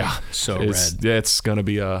 It's red. It's going to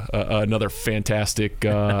be another fantastic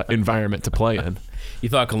environment to play in. You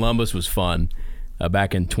thought Columbus was fun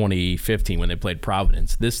back in 2015 when they played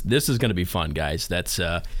Providence. This is going to be fun, guys. That's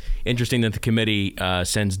interesting that the committee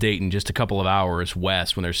sends Dayton just a couple of hours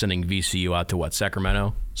west when they're sending VCU out to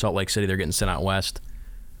Sacramento, Salt Lake City. They're getting sent out west.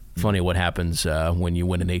 Funny what happens when you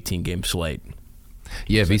win an 18-game slate.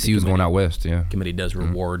 Yeah, VCU's going out west. Yeah, committee does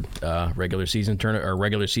reward regular season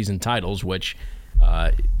titles, which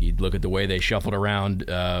you look at the way they shuffled around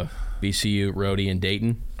VCU, Rhody, and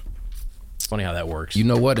Dayton. Funny how that works. You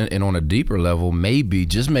know what? And on a deeper level, maybe,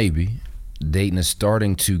 just maybe, Dayton is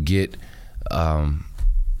starting to get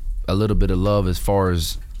a little bit of love as far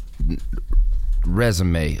as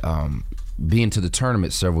resume, being to the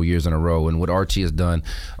tournament several years in a row, and what Archie has done,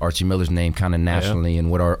 Archie Miller's name kind of nationally,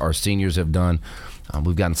 and what our seniors have done.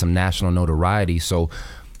 We've gotten some national notoriety. So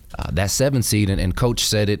that 7 seed, and Coach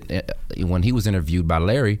said it when he was interviewed by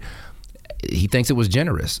Larry, he thinks it was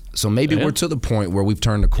generous. So maybe we're to the point where we've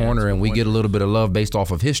turned the corner and we get a little bit of love based off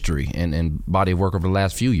of history and body of work over the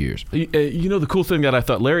last few years. The cool thing that I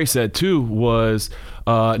thought Larry said too was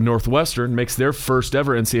Northwestern makes their first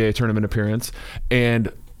ever NCAA tournament appearance,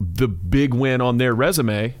 and the big win on their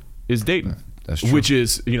resume is Dayton. That's true. Which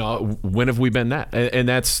is, when have we been that? And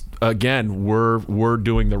that's, again, we're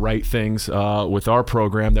doing the right things with our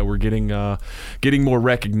program, that we're getting more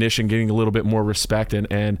recognition, getting a little bit more respect.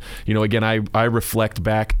 And again, I reflect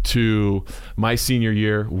back to my senior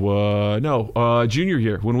year, junior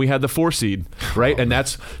year, when we had the 4 seed, right? And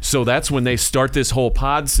that's when they start this whole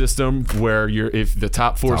pod system where if the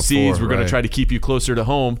top four seeds, we're going to try to keep you closer to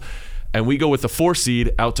home. And we go with the 4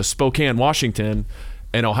 seed out to Spokane, Washington.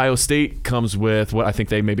 And Ohio State comes with what I think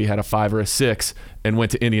they maybe had a 5 or a 6 and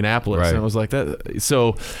went to Indianapolis. Right. And I was like, that.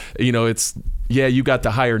 So, it's, you got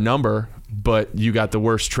the higher number, but you got the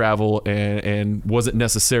worst travel and wasn't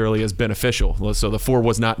necessarily as beneficial. So the 4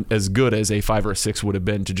 was not as good as a 5 or a 6 would have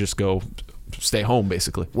been to just go stay home,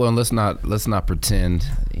 basically. Well, and let's not pretend,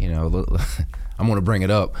 I'm going to bring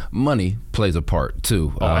it up. Money plays a part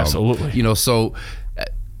too. Oh, absolutely.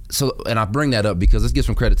 So, and I bring that up because let's give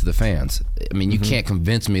some credit to the fans. I mean, you can't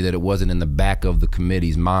convince me that it wasn't in the back of the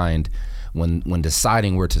committee's mind when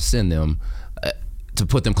deciding where to send them to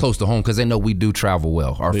put them close to home, because they know we do travel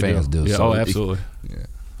well. Our fans do. Yeah, So absolutely.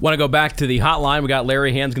 Want to go back to the hotline? We got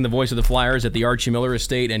Larry Hansgen, the voice of the Flyers at the Archie Miller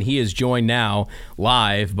Estate, and he is joined now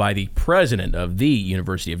live by the president of the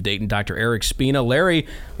University of Dayton, Dr. Eric Spina. Larry,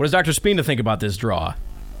 what does Dr. Spina think about this draw?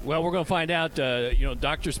 Well, we're going to find out,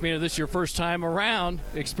 Dr. Spina, this is your first time around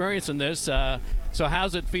experiencing this. So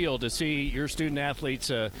how's it feel to see your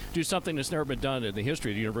student-athletes do something that's never been done in the history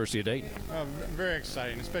of the University of Dayton? Very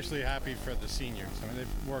exciting, especially happy for the seniors. I mean,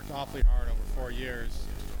 they've worked awfully hard over 4 years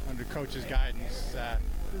under Coach's guidance.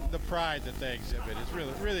 The pride that they exhibit is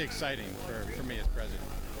really, really exciting for me as president.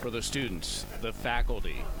 For the students, the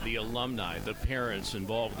faculty, the alumni, the parents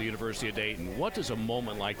involved with the University of Dayton, what does a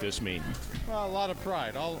moment like this mean? Well, a lot of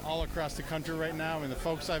pride all across the country right now. I mean, the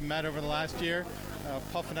folks I've met over the last year,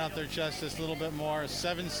 puffing out their chest just a little bit more. A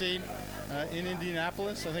 7 seed in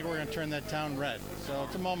Indianapolis, I think we're going to turn that town red. So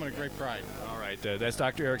it's a moment of great pride. All right. right, that's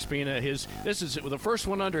Dr. Eric Spina. This is the first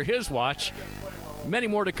one under his watch. Many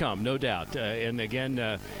more to come, no doubt. And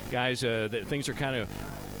again, guys, things are kind of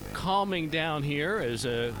calming down here as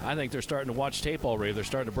I think they're starting to watch tape already. They're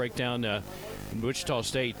starting to break down Wichita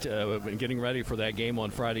State and getting ready for that game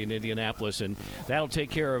on Friday in Indianapolis. And that'll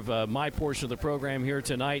take care of my portion of the program here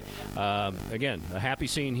tonight. Again, a happy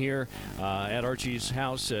scene here at Archie's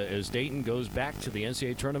house as Dayton goes back to the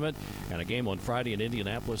NCAA tournament and a game on Friday in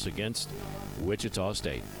Indianapolis against Wichita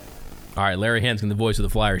State. All right, Larry Hanskin, the voice of the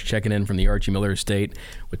Flyers, checking in from the Archie Miller Estate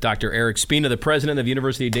with Dr. Eric Spina, the president of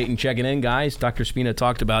University of Dayton, checking in. Guys, Dr. Spina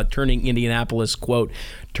talked about turning Indianapolis, quote,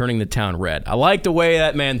 turning the town red. I like the way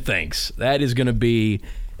that man thinks. That is going to be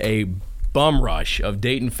a bum rush of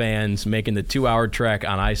Dayton fans making the 2-hour trek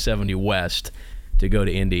on I-70 West to go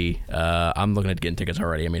to Indy. I'm looking at getting tickets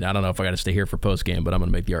already. I mean, I don't know if I got to stay here for postgame, but I'm going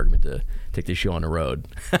to make the argument to take this show on the road.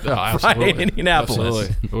 Oh, absolutely. Friday in Indianapolis.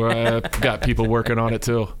 Absolutely. Got people working on it,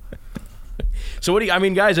 too. So what do you, I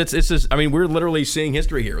mean, guys, it's just, I mean, we're literally seeing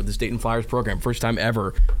history here with this Dayton Flyers program. First time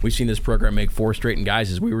ever we've seen this program make 4 straight. And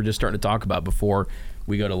guys, as we were just starting to talk about before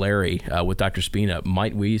we go to Larry with Dr. Spina,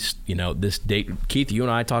 might we, this date, Keith, you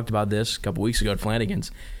and I talked about this a couple weeks ago at Flanagan's.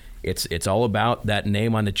 It's all about that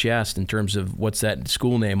name on the chest in terms of what's that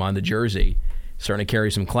school name on the jersey, starting to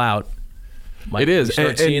carry some clout. It is. We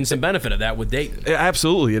start seeing some benefit of that with Dayton.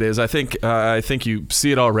 Absolutely, it is. I think you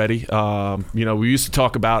see it already. We used to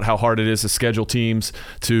talk about how hard it is to schedule teams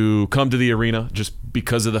to come to the arena just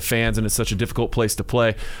because of the fans, and it's such a difficult place to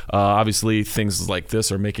play. Obviously, things like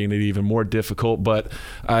this are making it even more difficult. But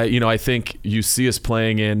I think you see us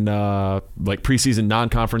playing in like preseason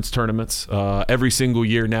non-conference tournaments every single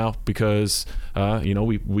year now because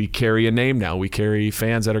we carry a name now. We carry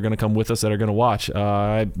fans that are going to come with us that are going to watch.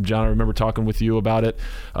 John, I remember talking with you about it.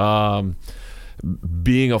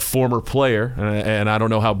 Being a former player, and I don't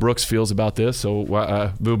know how Brooks feels about this, so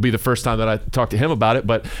it will be the first time that I talk to him about it.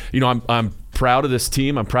 But I'm proud of this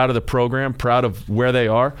team. I'm proud of the program. Proud of where they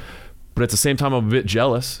are. But at the same time, I'm a bit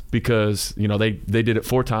jealous because they did it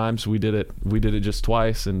 4 times. We did it just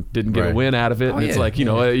twice and didn't get a win out of it. And it's like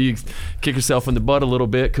you kick yourself in the butt a little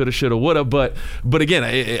bit. Coulda, shoulda, woulda. But again,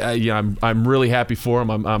 I'm really happy for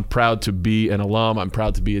him. I'm proud to be an alum. I'm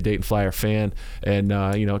proud to be a Dayton Flyer fan, and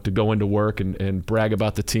to go into work and brag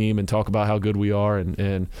about the team and talk about how good we are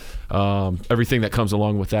and everything that comes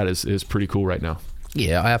along with that is pretty cool right now.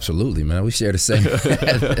 Yeah, absolutely, man. We share the same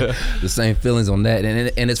the same feelings on that,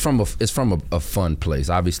 and it's from a fun place.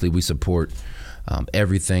 Obviously, we support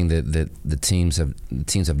everything that the teams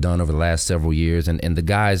have done over the last several years, and the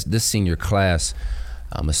guys, this senior class,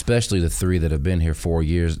 especially the 3 that have been here 4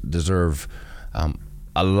 years, deserve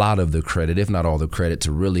a lot of the credit, if not all the credit,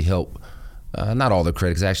 to really help. Not all the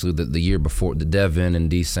credits, actually. The year before, the Devin and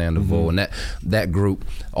D. Sandoval and that group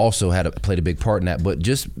also played a big part in that. But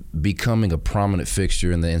just becoming a prominent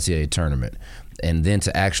fixture in the NCAA tournament, and then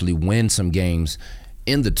to actually win some games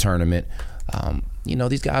in the tournament,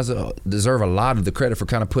 these guys deserve a lot of the credit for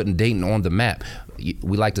kind of putting Dayton on the map.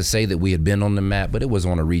 We like to say that we had been on the map, but it was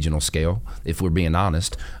on a regional scale, if we're being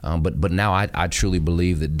honest. But now I truly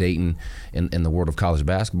believe that Dayton, in the world of college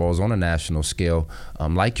basketball, is on a national scale,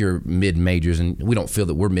 like your mid-majors, and we don't feel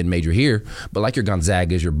that we're mid-major here, but like your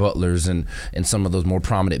Gonzagas, your Butlers, and some of those more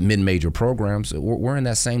prominent mid-major programs, we're in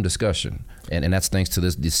that same discussion. And that's thanks to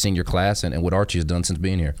this senior class and what Archie has done since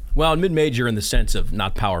being here. Well, mid-major in the sense of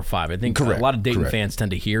not Power 5. I think Correct. A lot of Dayton fans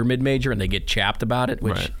tend to hear mid-major and they get chapped about it,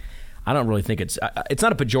 which I don't really think it's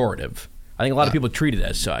not a pejorative. I think a lot of people treat it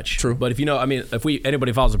as such. True. But if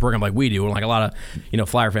anybody follows the program like we do, and like a lot of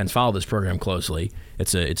Flyer fans follow this program closely,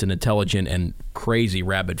 it's an intelligent and crazy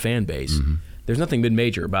rabid fan base. Mm-hmm. There's nothing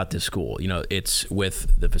mid-major about this school. It's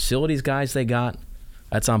with the facilities guys they got.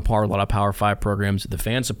 That's on par with a lot of Power 5 programs. The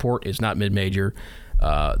fan support is not mid-major.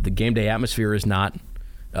 The game day atmosphere is not.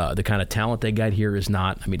 The kind of talent they got here is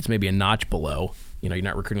not. I mean, it's maybe a notch below. You're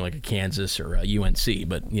not recruiting like a Kansas or a UNC,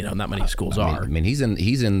 but not many schools are. I mean, he's in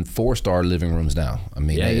 4-star living rooms now. I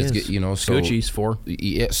mean, yeah, it's, so Gucci's 4.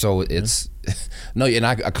 Yeah, so it's no, and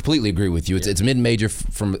I completely agree with you. It's mid-major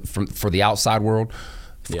for the outside world.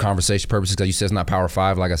 For conversation purposes, because you said it's not Power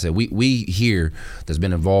 5. Like I said, we here that's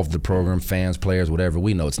been involved in the program, fans, players, whatever,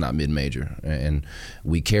 we know it's not mid-major. And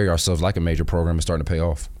we carry ourselves like a major program and starting to pay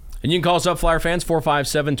off. And you can call us up, Flyer fans.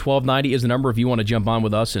 457-1290 is the number if you want to jump on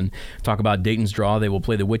with us and talk about Dayton's draw. They will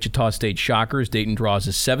play the Wichita State Shockers. Dayton draws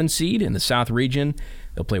a 7 seed in the South region.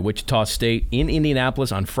 They'll play Wichita State in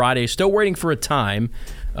Indianapolis on Friday. Still waiting for a time.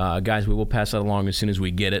 Guys, we will pass that along as soon as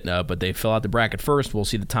we get it, but they fill out the bracket first. We'll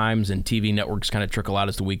see the times and TV networks kind of trickle out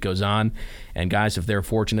as the week goes on. And guys, if they're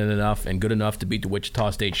fortunate enough and good enough to beat the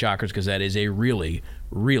Wichita State Shockers, because that is a really,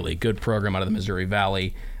 really good program out of the Missouri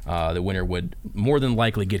Valley, the winner would more than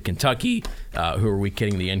likely get Kentucky. Who are we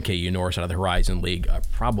kidding? The NKU Norse out of the Horizon League.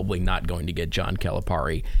 Probably not going to get John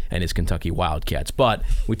Calipari and his Kentucky Wildcats. But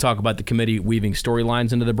we talk about the committee weaving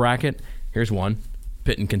storylines into the bracket. Here's one.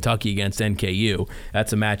 Pitt and Kentucky against NKU.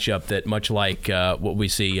 That's a matchup that, much like what we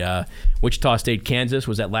see, Wichita State, Kansas,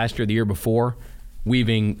 was that last year or the year before,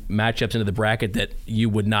 weaving matchups into the bracket that you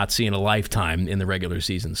would not see in a lifetime in the regular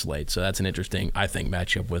season slate. So that's an interesting, I think,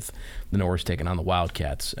 matchup with the Norse taking on the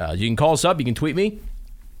Wildcats. You can call us up. You can tweet me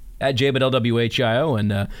at JBedellWHIO, and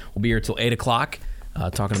we'll be here till 8 o'clock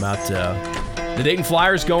talking about the Dayton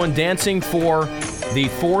Flyers going dancing for the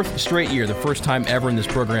fourth straight year, the first time ever in this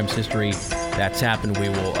program's history that's happened. We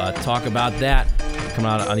will talk about that coming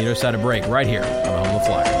out on the other side of break right here on the Home of the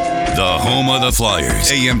Flyers. The Home of the Flyers,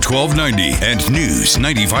 AM 1290 and News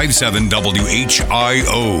 95.7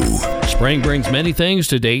 WHIO. Spring brings many things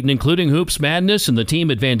to Dayton, including Hoops Madness, and the team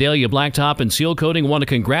at Vandalia Blacktop and Seal Coating want to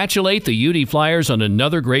congratulate the UD Flyers on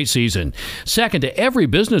another great season. Second, to every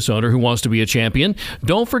business owner who wants to be a champion,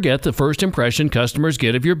 don't forget the first impression customers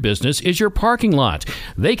get of your business is your parking lot.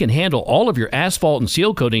 They can handle all of your asphalt and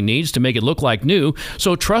seal coating needs to make it look like new,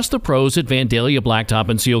 so trust the pros at Vandalia Blacktop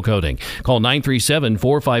and Seal Coating. Call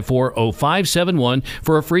 937-454-0571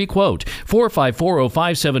 for a free quote.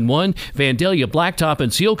 454-0571, Vandalia Blacktop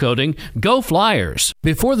and Seal Coating. Go Flyers!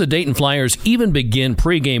 Before the Dayton Flyers even begin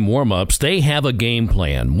pregame warm-ups, they have a game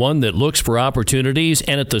plan, one that looks for opportunities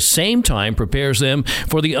and at the same time prepares them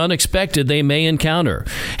for the unexpected they may encounter.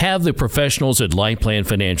 Have the professionals at Life Plan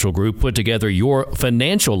Financial Group put together your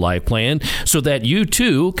financial life plan so that you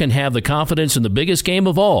too can have the confidence in the biggest game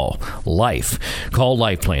of all, life. Call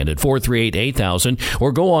Life Plan at 438-8000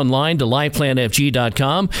 or go online to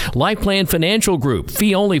lifeplanfg.com. Life Plan Financial Group,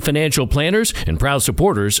 fee-only financial planners and proud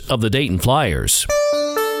supporters of the Dayton Flyers.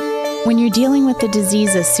 When you're dealing with a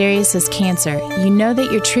disease as serious as cancer, you know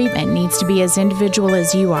that your treatment needs to be as individual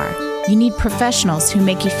as you are. You need professionals who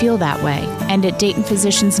make you feel that way. And at Dayton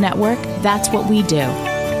Physicians Network, that's what we do.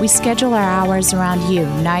 We schedule our hours around you,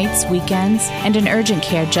 nights, weekends, and an urgent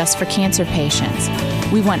care just for cancer patients.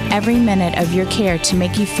 We want every minute of your care to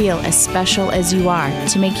make you feel as special as you are,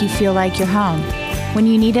 to make you feel like you're home. When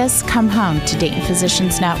you need us, come home to Dayton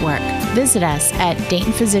Physicians Network. Visit us at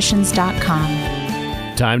DaytonPhysicians.com.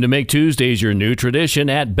 Time to make Tuesdays your new tradition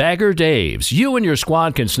at Bagger Dave's. You and your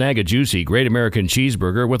squad can snag a juicy Great American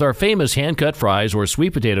Cheeseburger with our famous hand-cut fries or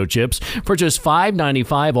sweet potato chips for just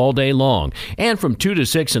 $5.95 all day long. And from 2 to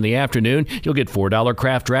 6 in the afternoon, you'll get $4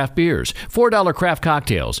 craft draft beers, $4 craft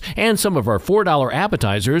cocktails, and some of our $4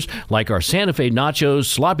 appetizers like our Santa Fe nachos,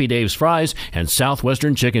 Sloppy Dave's fries, and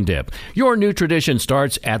Southwestern chicken dip. Your new tradition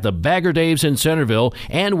starts at the Bagger Dave's in Centerville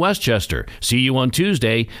and Westchester. See you on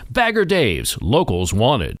Tuesday. Bagger Dave's. Locals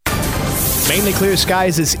wanted. Mainly clear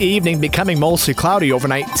skies this evening, becoming mostly cloudy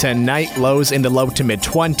overnight tonight, lows in the low to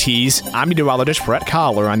mid-20s. I'm meteorologist Brett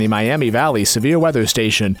Collar on the Miami Valley Severe Weather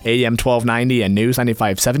Station, AM 1290 and News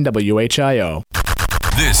 95.7 WHIO.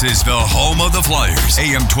 This is the Home of the Flyers,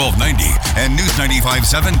 AM 1290 and News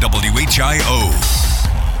 95.7 WHIO.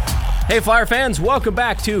 Hey, Flyer fans, welcome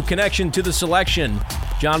back to Connection to the Selection.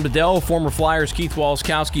 John Bedell, former Flyers, Keith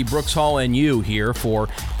Walskowski, Brooks Hall, and you here for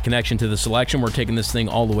Connection to the Selection. We're taking this thing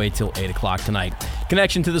all the way till 8 o'clock tonight.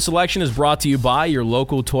 Connection to the Selection is brought to you by your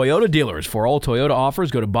local Toyota dealers. For all Toyota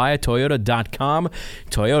offers, go to buyatoyota.com.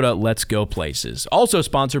 Toyota, let's go places. Also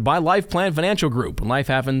sponsored by Life Plan Financial Group. When life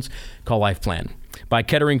happens, call Life Plan. By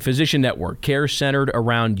Kettering Physician Network, care centered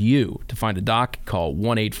around you. To find a doc, call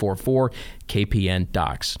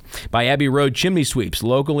 1-844-KPN-DOCS. By Abbey Road Chimney Sweeps,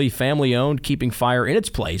 locally family-owned, keeping fire in its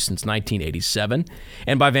place since 1987.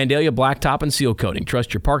 And by Vandalia Blacktop and Seal Coating.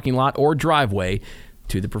 Trust your parking lot or driveway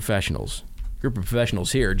to the professionals. Group of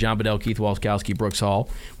professionals here, John Bedell, Keith Walskowski, Brooks Hall,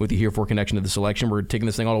 with you here for Connection to the Selection. We're taking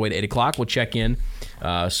this thing all the way to 8 o'clock. We'll check in.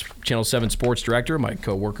 Channel 7 Sports Director, my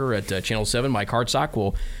co-worker at Channel 7, Mike Hartsock,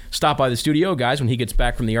 will stop by the studio, guys, when he gets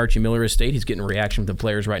back from the Archie Miller estate. He's getting a reaction from the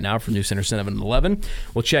players right now from News Center 7 and 11.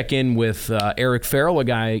 We'll check in with Eric Farrell, a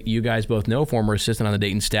guy you guys both know, former assistant on the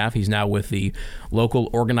Dayton staff. He's now with the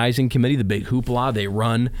local organizing committee, the Big Hoopla. They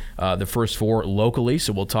run the first four locally,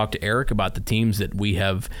 so we'll talk to Eric about the teams that we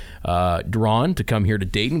have drawn to come here to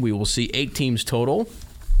Dayton. We will see 8 teams total.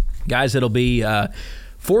 Guys, it'll be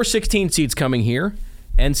 4 16 seats coming here.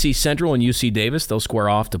 NC Central and UC Davis, they'll square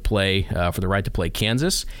off to play for the right to play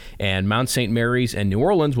Kansas. And Mount St. Mary's and New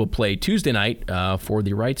Orleans will play Tuesday night for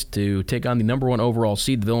the rights to take on the number 1 overall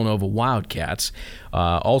seed, the Villanova Wildcats.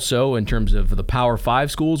 Also, in terms of the Power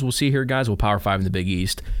 5 schools we'll see here, guys, Power 5 in the Big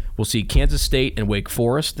East. We'll see Kansas State and Wake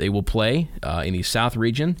Forest. They will play in the South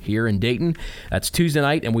region here in Dayton. That's Tuesday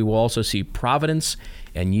night, and we will also see Providence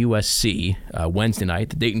and USC Wednesday night.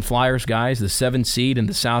 The Dayton Flyers, guys, the 7th seed in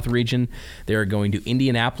the South region, they are going to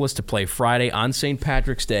Indianapolis to play Friday on St.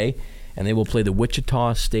 Patrick's Day, and they will play the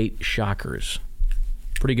Wichita State Shockers.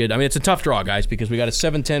 Pretty good. I mean, it's a tough draw, guys, because we got a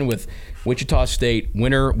 7-10 with Wichita State.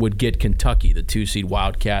 Winner would get Kentucky, the 2-seed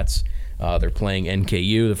Wildcats. They're playing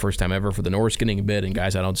NKU, the first time ever for the Norse getting a bid, and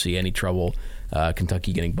guys, I don't see any trouble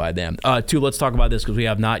Kentucky getting by them. Let's talk about this because we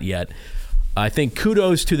have not yet. I think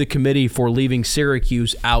kudos to the committee for leaving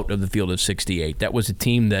Syracuse out of the field of 68. That was a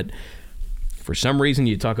team that, for some reason,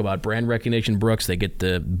 you talk about brand recognition, Brooks, they get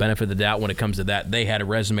the benefit of the doubt when it comes to that. They had a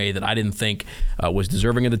resume that I didn't think was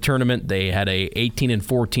deserving of the tournament. They had a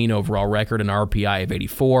 18-14 overall record, an RPI of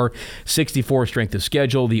 84, 64 strength of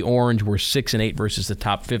schedule. The Orange were 6-8 versus the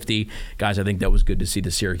top 50. Guys, I think that was good to see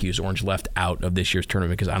the Syracuse Orange left out of this year's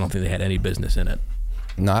tournament because I don't think they had any business in it.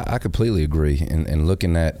 No, I completely agree. And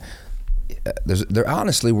looking at there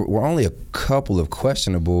honestly we're only a couple of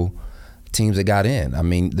questionable teams that got in. I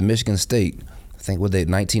mean, the Michigan State, I think went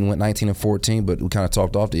 19-14, but we kind of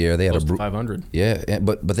talked off the air. They had close to 500. Yeah,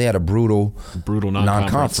 but they had a brutal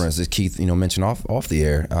non-conference, as Keith mentioned off the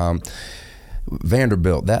air.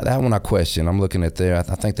 Vanderbilt, that one I question. I'm looking at there.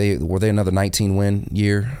 I think they another 19-win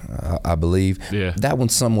year, I believe. Yeah, that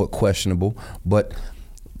one's somewhat questionable, but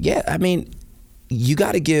yeah, I mean, you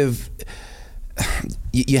got to give.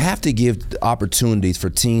 You have to give opportunities for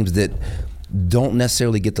teams that don't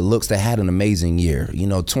necessarily get the looks that had an amazing year.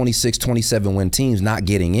 26, 27-win teams not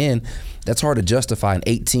getting in, that's hard to justify an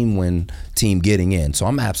 18-win team getting in. So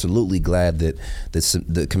I'm absolutely glad that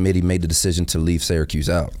the committee made the decision to leave Syracuse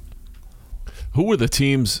out. Who were the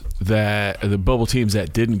bubble teams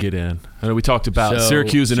that didn't get in? I know we talked about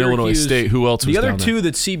Syracuse and Illinois State. Who else was the other down two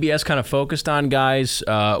there? that CBS kind of focused on, guys,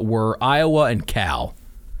 were Iowa and Cal.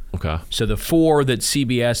 Okay. So the 4 that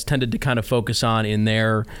CBS tended to kind of focus on in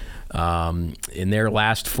their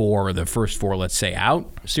last 4, or the first 4, let's say,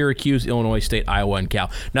 out: Syracuse, Illinois State, Iowa, and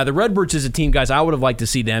Cal. Now the Redbirds is a team, guys, I would have liked to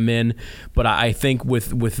see them in, but I think with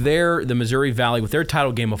the Missouri Valley, with their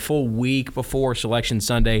title game a full week before Selection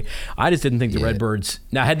Sunday, I just didn't think the Redbirds.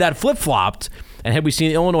 Now had that flip-flopped, and had we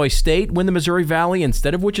seen Illinois State win the Missouri Valley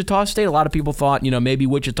instead of Wichita State, a lot of people thought, maybe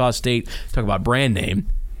Wichita State, talk about brand name,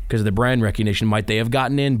 because of the brand recognition, might they have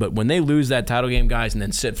gotten in. But when they lose that title game, guys, and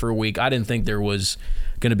then sit for a week, I didn't think there was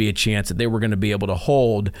going to be a chance that they were going to be able to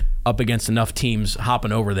hold up against enough teams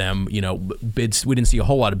hopping over them. Bids. We didn't see a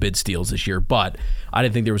whole lot of bid steals this year, but I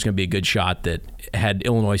didn't think there was going to be a good shot that had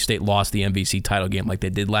Illinois State lost the MVC title game like they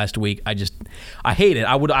did last week. I hate it.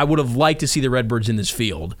 I would have liked to see the Redbirds in this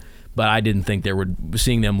field, but I didn't think they were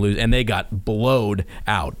seeing them lose, and they got blowed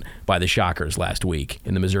out by the Shockers last week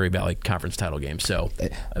in the Missouri Valley Conference title game. So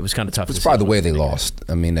it was kind of tough. It's probably the way they lost.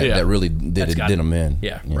 I mean, that really did them in.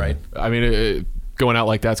 Yeah, right. I mean, going out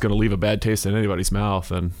like that's going to leave a bad taste in anybody's mouth,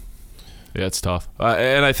 and yeah, it's tough.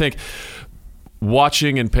 And I think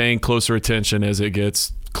watching and paying closer attention as it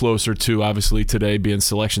gets closer to, obviously, today being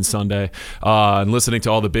Selection Sunday, and listening to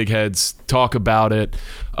all the big heads talk about it.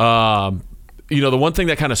 The one thing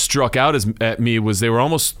that kind of struck out at me was they were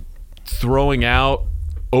almost throwing out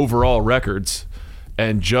overall records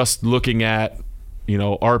and just looking at,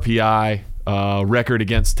 RPI record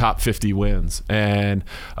against top 50 wins. And,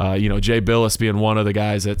 Jay Billis being one of the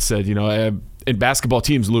guys that said, in basketball,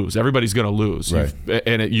 teams lose. Everybody's going to lose.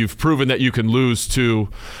 Right. You've proven that you can lose to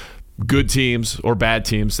good teams or bad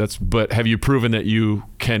teams. But have you proven that you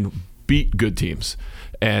can beat good teams?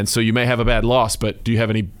 And so you may have a bad loss, but do you have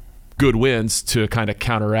any good wins to kind of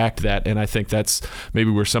counteract that? And I think that's maybe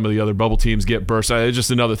where some of the other bubble teams get burst. It's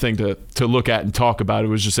just another thing to look at and talk about. It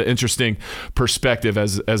was just an interesting perspective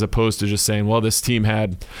as opposed to just saying, well, this team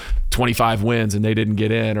had 25 wins and they didn't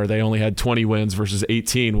get in, or they only had 20 wins versus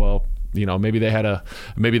 18. Well, maybe they had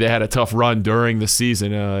a tough run during the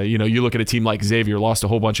season. You look at a team like Xavier, lost a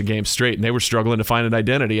whole bunch of games straight, and they were struggling to find an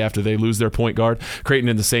identity after they lose their point guard. Creighton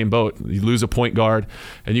in the same boat. You lose a point guard,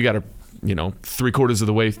 and you got to, 3/4 of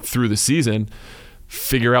the way through the season,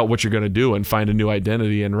 figure out what you're going to do and find a new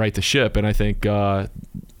identity and right the ship. And I think, the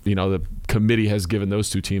committee has given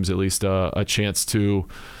those two teams at least a chance to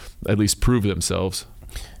at least prove themselves.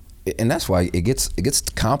 And that's why it gets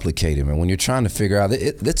complicated, man. When you're trying to figure out,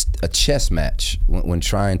 it's a chess match when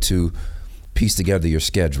trying to piece together your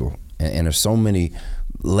schedule. And there's so many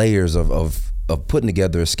layers of of putting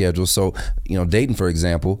together a schedule. So, Dayton, for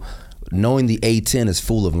example, knowing the A-10 is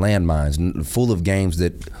full of landmines, full of games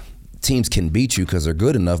that teams can beat you because they're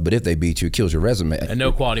good enough, but if they beat you, it kills your resume. And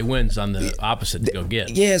no quality wins on the opposite to go get.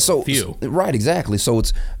 Yeah, so few. Right, exactly. So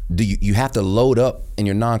it's you have to load up in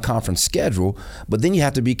your non-conference schedule, but then you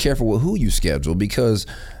have to be careful with who you schedule because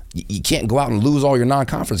you can't go out and lose all your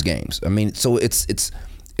non-conference games. I mean, so it's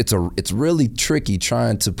really tricky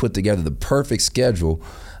trying to put together the perfect schedule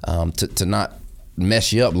to not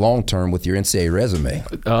mess you up long term with your NCAA resume.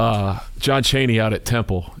 John Chaney out at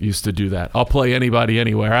Temple used to do that. I'll play anybody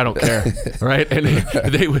anywhere. I don't care, right? And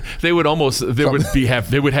they would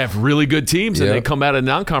have really good teams, and they come out of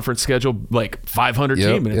non-conference schedule like 500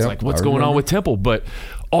 team, and it's like, what's going on with Temple? But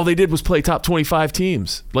all they did was play top 25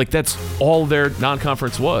 teams. Like that's all their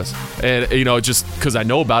non-conference was. And just because I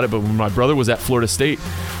know about it, but when my brother was at Florida State,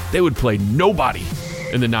 they would play nobody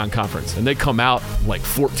in the non-conference, and they come out like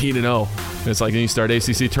 14-0. And it's like, then you start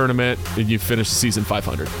ACC tournament and you finish the season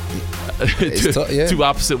 500. Two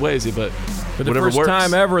opposite ways, but for the whatever first works.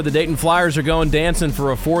 time ever, the Dayton Flyers are going dancing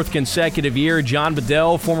for a fourth consecutive year. John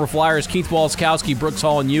Bedell, former Flyers, Keith Walskowski, Brooks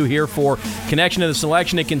Hall, and you here for Connection to the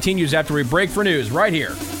Selection. It continues after we break for news right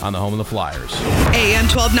here on the home of the Flyers. AM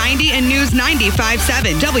 1290 and News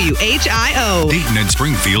 95.7 WHIO. Dayton and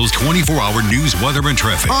Springfield's 24-hour news, weather, and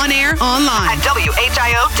traffic. On air, online, at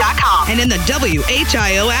WHIO.com, and in the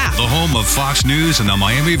WHIO app. The home of Fox News in the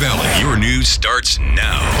Miami Valley. Your news starts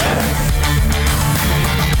now.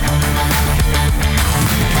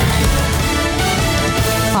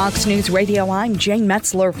 Fox News Radio, I'm Jane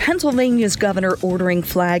Metzler. Pennsylvania's governor ordering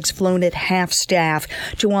flags flown at half-staff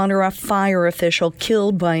to honor a fire official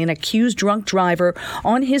killed by an accused drunk driver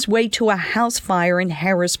on his way to a house fire in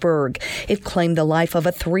Harrisburg. It claimed the life of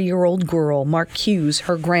a 3-year-old girl. Mark Hughes,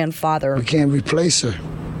 her grandfather. We can't replace her.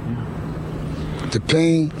 The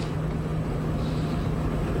pain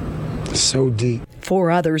is so deep.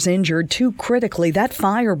 4 others injured, 2 critically. That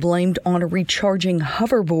fire blamed on a recharging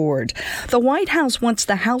hoverboard. The White House wants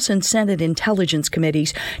the House and Senate Intelligence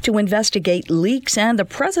Committees to investigate leaks and the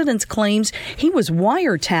president's claims he was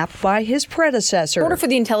wiretapped by his predecessor. In order for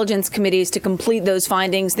the Intelligence Committees to complete those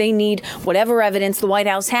findings, they need whatever evidence the White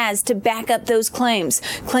House has to back up those claims.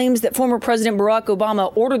 Claims that former President Barack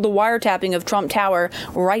Obama ordered the wiretapping of Trump Tower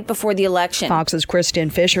right before the election. Fox's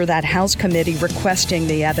Kristen Fisher, that House committee requesting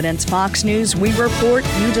the evidence. Fox News, we report,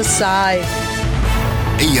 you decide.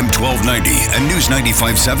 AM 1290 and News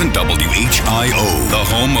 95.7 WHIO. The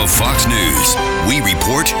home of Fox News. We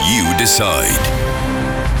report, you decide.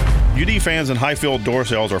 UD fans and Highfield Door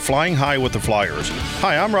Sales are flying high with the Flyers.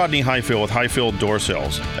 Hi, I'm Rodney Highfield with Highfield Door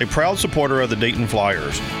Sales, a proud supporter of the Dayton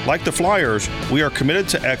Flyers. Like the Flyers, we are committed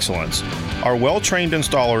to excellence. Our well-trained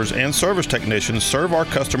installers and service technicians serve our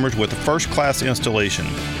customers with first-class installation.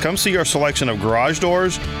 Come see our selection of garage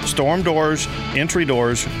doors, storm doors, entry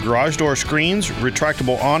doors, garage door screens,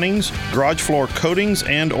 retractable awnings, garage floor coatings,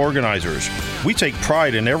 and organizers. We take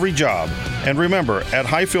pride in every job. And remember, at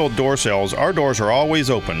Highfield Door Sales, our doors are always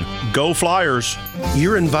open. Go Flyers!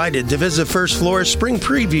 You're invited to visit First Floor Spring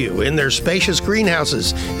Preview in their spacious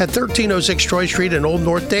greenhouses at 1306 Troy Street in Old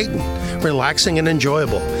North Dayton. Relaxing and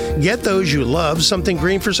enjoyable. Get those you love something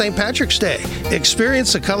green for St. Patrick's Day.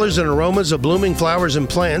 Experience the colors and aromas of blooming flowers and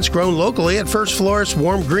plants grown locally at First Florist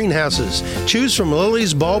Warm Greenhouses. Choose from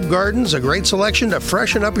Lily's Bulb Gardens, a great selection to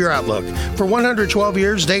freshen up your outlook. For 112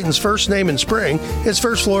 years, Dayton's first name in spring is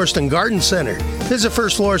First Florist and Garden Center. Visit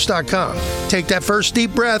firstflorist.com. Take that first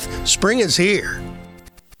deep breath. Spring is here.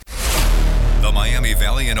 The Miami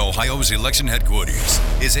Valley and Ohio's election headquarters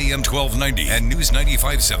is AM 1290 and News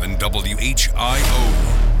 95.7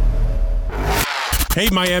 WHIO. Hey,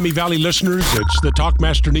 Miami Valley listeners, it's the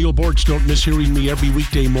Talkmaster Neil Bortz. Don't miss hearing me every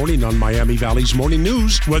weekday morning on Miami Valley's Morning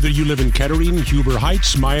News. Whether you live in Kettering, Huber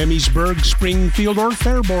Heights, Miamisburg, Springfield, or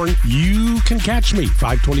Fairborn, you can catch me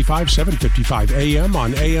 525, 755 AM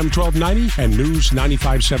on AM 1290 and News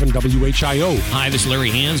 95.7 WHIO. Hi, this is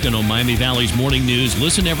Larry Hansden on Miami Valley's Morning News.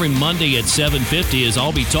 Listen every Monday at 7:50 as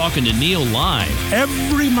I'll be talking to Neil live.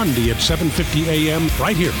 Every Monday at 7:50 AM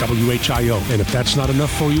right here, WHIO. And if that's not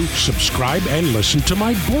enough for you, subscribe and listen to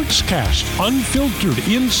my Bortzcast. Unfiltered,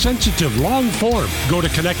 insensitive, long form. Go to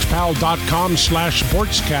connectpal.com/Bortzcast,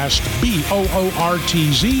 BOORTZCAST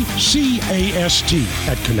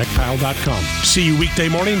at connectpal.com. See you weekday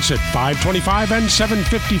mornings at 5:25 and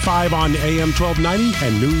 7:55 on AM 1290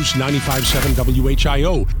 and News 95.7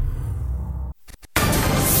 WHIO.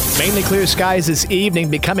 Mainly clear skies this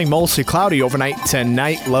evening, becoming mostly cloudy overnight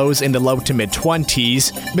tonight. Lows in the low to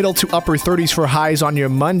mid-20s. Middle to upper 30s for highs on your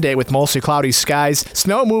Monday with mostly cloudy skies.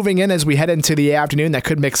 Snow moving in as we head into the afternoon. That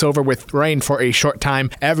could mix over with rain for a short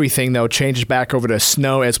time. Everything, though, changes back over to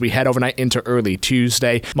snow as we head overnight into early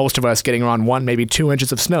Tuesday. Most of us getting around 1, maybe 2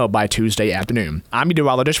 inches of snow by Tuesday afternoon. I'm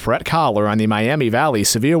meteorologist Brett Collar on the Miami Valley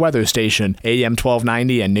Severe Weather Station, AM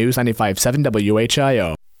 1290 and News 95.7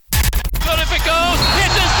 WHIO.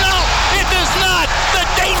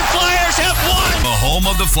 The home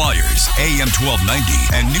of the Flyers, AM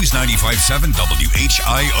 1290 and News 95.7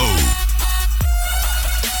 WHIO.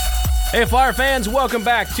 Hey, Flyer fans, welcome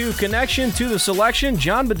back to Connection to the Selection.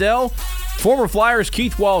 John Bedell, former Flyers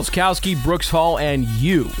Keith Walskowski, Brooks Hall, and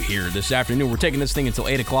you here this afternoon. We're taking this thing until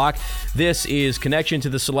 8 o'clock. This is Connection to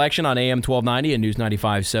the Selection on AM 1290 and News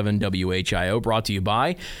 95.7 WHIO, brought to you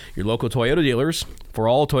by your local Toyota dealers. For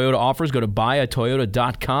all Toyota offers, go to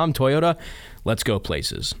buyatoyota.com. Toyota, let's go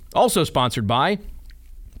places. Also sponsored by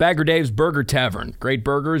Bagger Dave's Burger Tavern. Great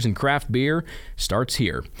burgers and craft beer starts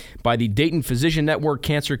here. By the Dayton Physician Network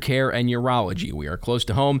Cancer Care and Urology. We are close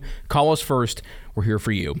to home. Call us first. We're here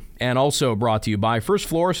for you. And also brought to you by First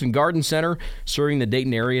Florist and Garden Center, serving the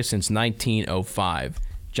Dayton area since 1905.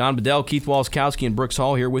 John Bedell, Keith Walskowski, and Brooks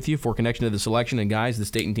Hall here with you for Connection to the Selection. And guys, this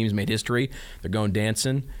Dayton team's made history. They're going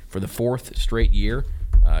dancing for the 4th straight year.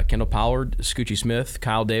 Kendall Pollard, Scoochie Smith,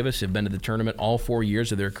 Kyle Davis have been to the tournament all 4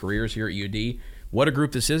 years of their careers here at UD. What a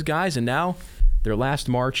group this is, guys, and now their last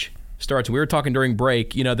march starts. We were talking during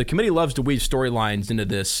break. You know, the committee loves to weave storylines into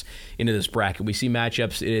this bracket. We see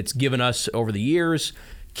matchups it's given us over the years.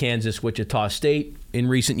 Kansas, Wichita State in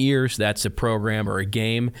recent years. That's a program or a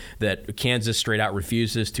game that Kansas straight out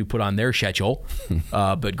refuses to put on their schedule.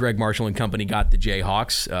 But Greg Marshall and company got the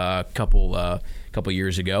Jayhawks a couple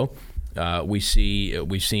years ago. We've seen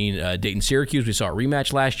Dayton-Syracuse. We saw a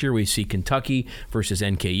rematch last year. We see Kentucky versus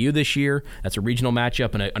NKU this year. That's a regional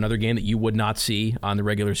matchup and another game that you would not see on the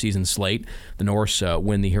regular season slate. The Norse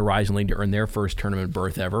win the Horizon League to earn their first tournament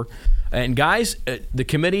berth ever. And guys, the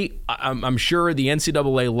committee, I'm sure the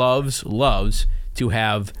NCAA loves to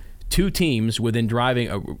have two teams within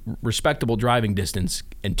a respectable driving distance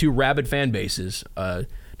and two rabid fan bases,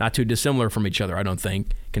 not too dissimilar from each other, I don't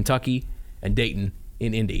think. Kentucky and Dayton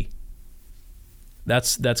in Indy.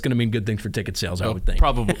 That's going to mean good things for ticket sales, I would think.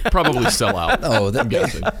 Probably sell out. Oh,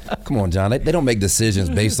 come on, John. They don't make decisions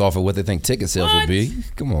based off of what they think ticket sales will be.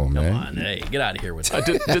 Come on, man. Come on, hey, get out of here with that.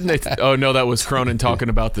 Didn't they? Oh no, that was Cronin talking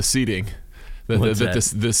about the seating. Cronin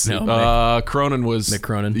was Mick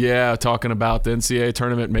Cronin. Yeah, talking about the NCAA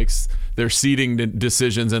tournament makes their seating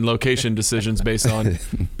decisions and location decisions based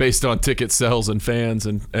on ticket sales and fans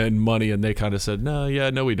and money, and they kind of said, no,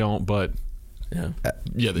 we don't, but. Yeah.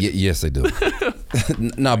 Yes, they do.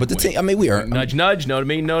 No, but the team. I mean, we are nudge. Know what I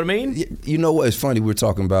mean? You know what? It's funny. We were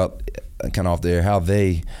talking about kind of off there how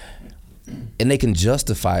they can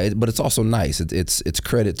justify it, but it's also nice. It's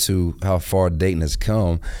credit to how far Dayton has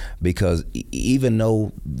come, because even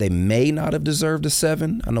though they may not have deserved a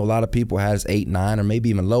 7, I know a lot of people has 8, 9, or maybe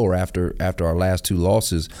even lower after our last 2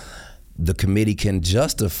 losses. The committee can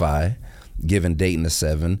justify giving Dayton a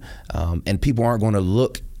 7, and people aren't going to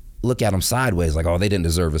look at them sideways like, oh, they didn't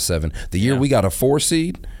deserve a 7. The year we got a 4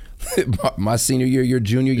 seed, my senior year, your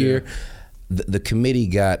junior year, the committee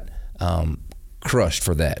got crushed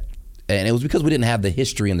for that. And it was because we didn't have the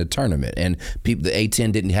history in the tournament, and the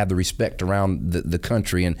A-10 didn't have the respect around the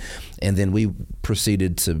country, and then we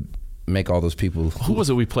proceeded to make all those people. Who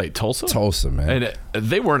was it we played? Tulsa? Tulsa, man. And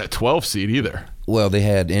they weren't a 12 seed either. Well, they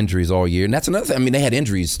had injuries all year, and that's another thing. I mean, they had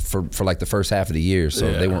injuries for like the first half of the year,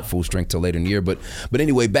 so they weren't full strength till later in the year. But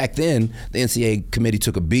anyway, back then, the NCAA committee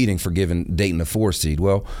took a beating for giving Dayton a 4 seed.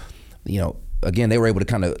 Well, again, they were able to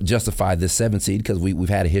kind of justify this 7 seed because we've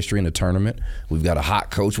had a history in the tournament. We've got a hot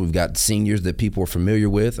coach. We've got seniors that people are familiar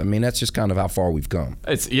with. I mean, that's just kind of how far we've come.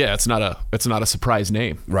 It's not a surprise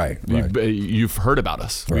name. Right. You've heard about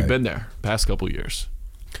us. Right. We've been there past couple of years.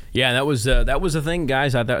 Yeah, that was a thing,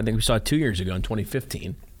 guys. I think we saw 2 years ago in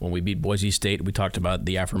 2015 when we beat Boise State. We talked about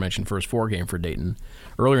the aforementioned first 4 game for Dayton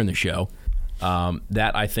earlier in the show.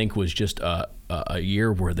 That, I think, was just a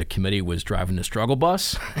year where the committee was driving the struggle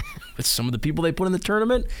bus with some of the people they put in the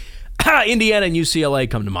tournament. Indiana and UCLA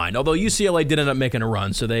come to mind, although UCLA did end up making a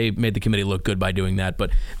run, so they made the committee look good by doing that.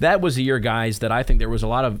 But that was the year, guys, that I think there was a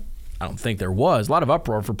lot of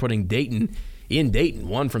uproar for putting Dayton in Dayton.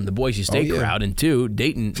 1, from the Boise State crowd, and 2,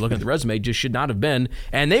 Dayton, looking at the resume, just should not have been.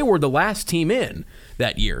 And they were the last team in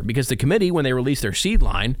that year because the committee, when they released their seed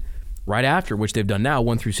line right after, which they've done now,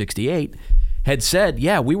 1 through 68, had said,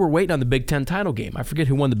 yeah, we were waiting on the Big Ten title game. I forget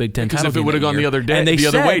who won the Big Ten title game. Because if it would have gone the other day, and the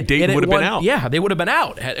other way, Dayton would have been out. Yeah, they would have been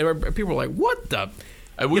out. People were like, what the?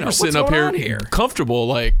 We were sitting up here comfortable,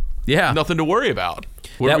 like, nothing to worry about.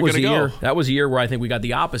 Where are we going to go? That was a year where I think we got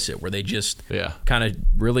the opposite, where they just kind of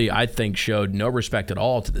really, I think, showed no respect at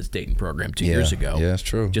all to this Dayton program 2 years ago. Yeah, that's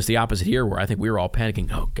true. Just the opposite here, where I think we were all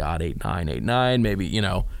panicking, oh, God, 8-9, maybe,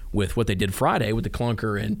 with what they did Friday with the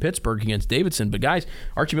clunker in Pittsburgh against Davidson. But, guys,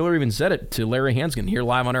 Archie Miller even said it to Larry Hansgen here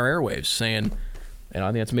live on our airwaves, saying, I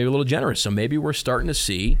think that's maybe a little generous. So maybe we're starting to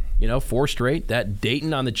see, 4 straight, that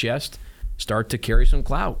Dayton on the chest start to carry some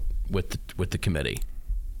clout with the committee.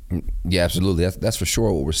 Yeah, absolutely. That's for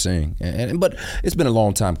sure what we're seeing. But it's been a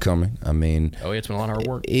long time coming. I mean, it's been a lot of hard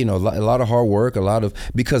work. A lot of hard work,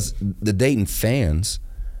 because the Dayton fans,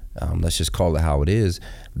 let's just call it how it is,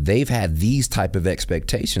 they've had these type of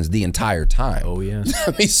expectations the entire time. Oh, yes.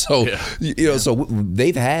 I mean, so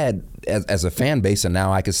they've had as a fan base, and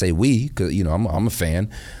now I could say we, because I'm a fan.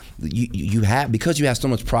 You have, because you have so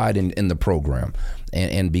much pride in the program,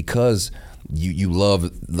 and because you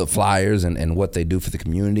love the Flyers and what they do for the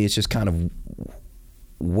community. It's just kind of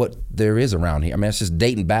what there is around here. I mean, it's just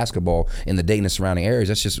Dayton basketball in the Dayton and surrounding areas.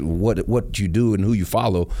 That's just what you do and who you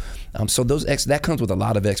follow. So that comes with a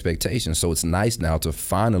lot of expectations. So it's nice now to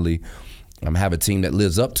finally have a team that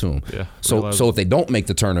lives up to them. Yeah, so if they don't make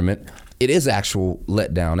the tournament, it is actual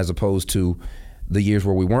letdown as opposed to the years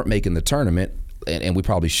where we weren't making the tournament. And we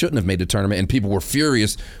probably shouldn't have made the tournament, and people were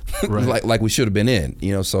furious, like we should have been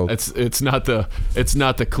in. So it's not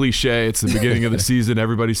the cliche. It's the beginning of the season.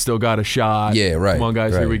 Everybody's still got a shot. Yeah, right. Come on,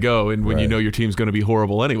 guys, right, here we go. And when you know your team's going to be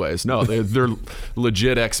horrible, anyways. No, they're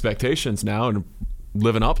legit expectations now, and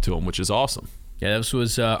living up to them, which is awesome. Yeah, this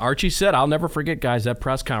was Archie said. I'll never forget, guys, that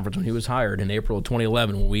press conference when he was hired in April of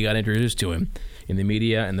 2011 when we got introduced to him in the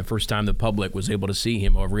media, and the first time the public was able to see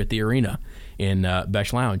him over at the arena in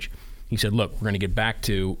Besh Lounge. He said, look, we're going to get back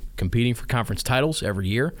to competing for conference titles every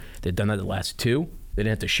year. They've done that the last 2. They didn't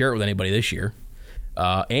have to share it with anybody this year.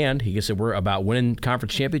 And he said, we're about winning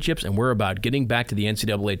conference championships, and we're about getting back to the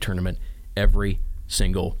NCAA tournament every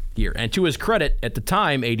single year. And to his credit, at the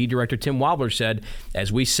time, AD Director Tim Wobbler said,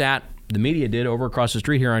 as we sat, the media did, over across the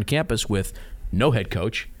street here on campus with no head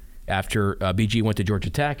coach after BG went to Georgia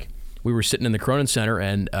Tech, we were sitting in the Cronin Center,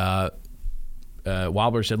 and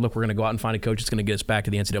Wobbler said, look, we're going to go out and find a coach that's going to get us back to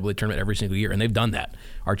the NCAA tournament every single year. And they've done that.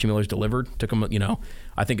 Archie Miller's delivered. Took them,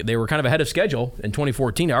 I think they were kind of ahead of schedule in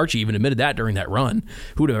 2014. Archie even admitted that during that run.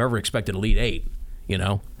 Who would have ever expected Elite 8,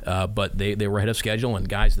 But they were ahead of schedule. And,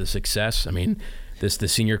 guys, the success, the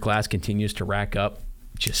senior class continues to rack up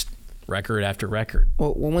just record after record.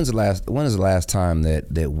 Well, when is the last time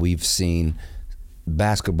that we've seen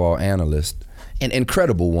basketball analysts, and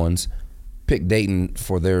credible ones, pick Dayton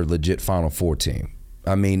for their legit Final Four team?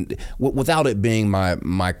 I mean, without it being my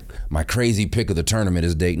crazy pick of the tournament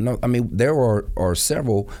is Dayton. No, there are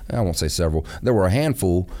several. I won't say several. There were a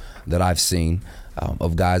handful that I've seen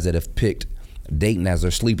of guys that have picked Dayton as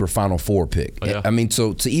their sleeper Final Four pick. Oh, yeah.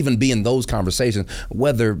 So to even be in those conversations,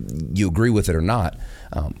 whether you agree with it or not,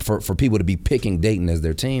 for people to be picking Dayton as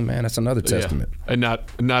their team, man, that's another testament. Yeah.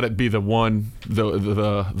 And not it be the one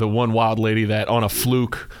wild lady that on a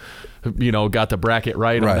fluke, got the bracket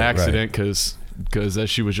right on accident because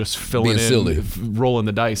she was just filling rolling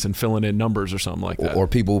the dice and filling in numbers or something like that. Or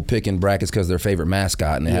people picking brackets because their favorite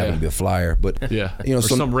mascot and they happen to be a Flyer. But or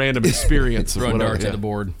some random experience throwing darts at the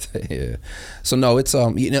board. Yeah. So no, it's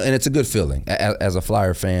and it's a good feeling as a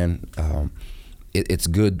Flyer fan. It's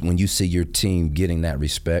good when you see your team getting that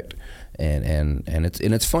respect. And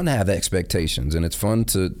it's fun to have expectations, and it's fun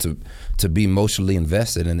to be emotionally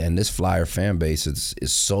invested. And this Flyer fan base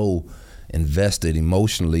is so invested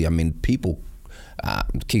emotionally. People,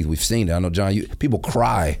 Keith, we've seen it. I know, John, people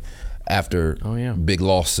cry after big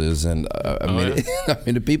losses, and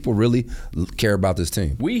the people really care about this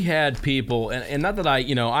team. We had people, and not that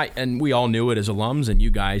and we all knew it as alums, and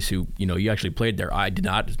you guys who you actually played there. I did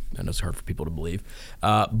not. I know it's hard for people to believe,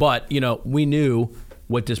 but we knew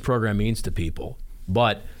what this program means to people.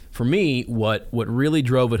 But for me, what really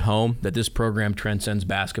drove it home that this program transcends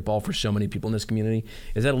basketball for so many people in this community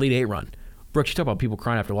is that Elite 8 run. Brooks, you talk about people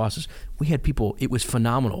crying after losses. We had people, it was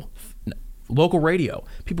phenomenal. Local radio,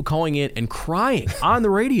 people calling in and crying on the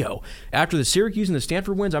radio after the Syracuse and the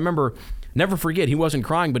Stanford wins. I remember, never forget, he wasn't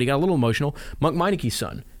crying, but he got a little emotional. Monk Meineke's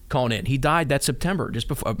son calling in. He died that September, just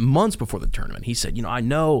before, months before the tournament. He said, I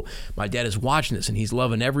know my dad is watching this and he's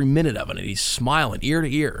loving every minute of it, and he's smiling ear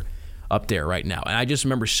to ear up there right now. And I just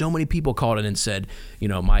remember so many people called in and said,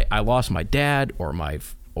 I lost my dad, or my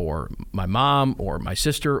or my mom or my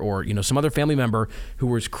sister or some other family member who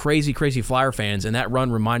was crazy Flyer fans, and that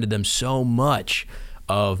run reminded them so much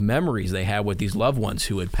of memories they had with these loved ones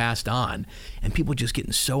who had passed on, and people just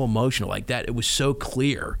getting so emotional like that. It was so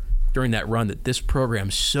clear during that run that this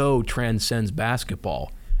program so transcends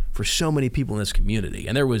basketball for so many people in this community.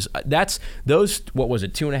 And what was it,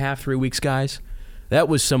 2.5, 3 weeks, guys? That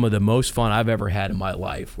was some of the most fun I've ever had in my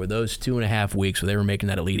life, were those 2.5 weeks where they were making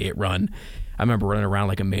that Elite Eight run. I remember running around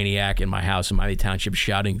like a maniac in my house in Miami Township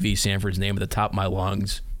shouting V. Sanford's name at the top of my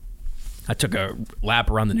lungs. I took a lap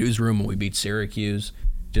around the newsroom when we beat Syracuse,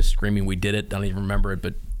 just screaming we did it. I don't even remember it,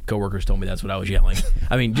 but coworkers told me that's what I was yelling.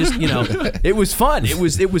 I mean, just, it was fun. It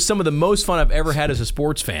was some of the most fun I've ever had as a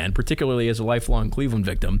sports fan, particularly as a lifelong Cleveland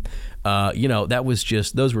victim. That was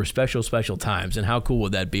just, those were special times. And how cool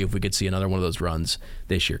would that be if we could see another one of those runs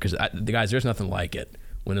this year? Because, guys, there's nothing like it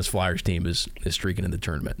when this Flyers team is streaking in the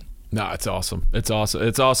tournament. No, it's awesome. It's awesome.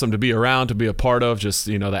 It's awesome to be around, to be a part of. Just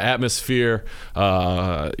the atmosphere,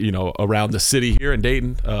 around the city here in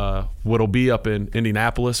Dayton. What'll be up in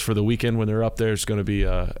Indianapolis for the weekend when they're up there is going to be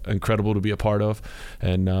incredible to be a part of.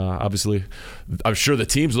 And obviously, I'm sure the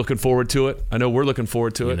team's looking forward to it. I know we're looking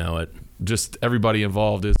forward to it. You know it. Just everybody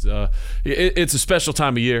involved is. It's a special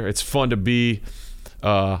time of year. It's fun to be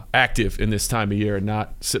active in this time of year and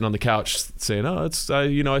not sitting on the couch saying, I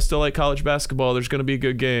still like college basketball. There's going to be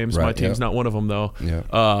good games. Right, my team's not one of them though. Yeah.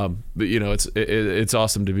 But it's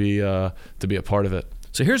awesome to be a part of it.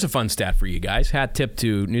 So here's a fun stat for you guys. Hat tip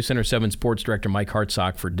to News Center 7 Sports Director Mike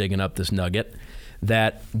Hartsock for digging up this nugget,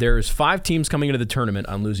 that there's 5 teams coming into the tournament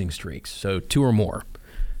on losing streaks. So 2 or more.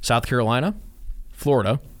 South Carolina,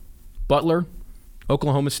 Florida, Butler,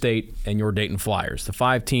 Oklahoma State, and your Dayton Flyers. The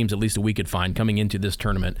 5 teams, at least that we could find, coming into this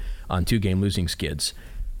tournament on 2-game losing skids.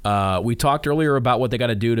 We talked earlier about what they got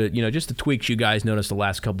to do to, just the tweaks you guys noticed the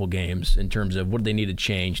last couple games in terms of what do they need to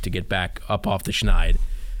change to get back up off the schneid.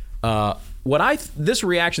 This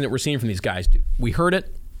reaction that we're seeing from these guys, we heard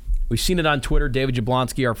it. We've seen it on Twitter. David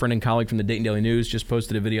Jablonski, our friend and colleague from the Dayton Daily News, just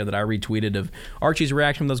posted a video that I retweeted of Archie's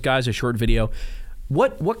reaction from those guys, a short video.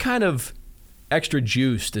 What kind of extra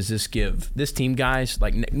juice does this give this team, guys,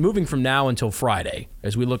 like moving from now until Friday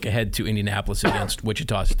as we look ahead to Indianapolis against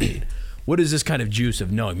Wichita State? What is this kind of juice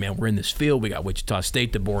of knowing, man, we're in this field, we got Wichita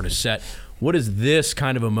State, the board is set? What does this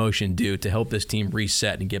kind of emotion do to help this team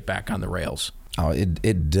reset and get back on the rails? Oh,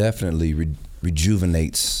 it definitely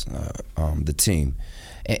rejuvenates the team.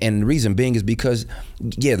 And the reason being is because,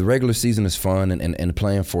 the regular season is fun and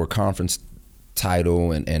playing for a conference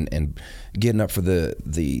title and getting up for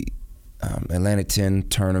the Atlantic 10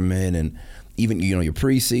 tournament and even your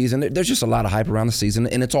preseason. There's just a lot of hype around the season,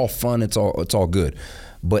 and it's all fun. It's all good.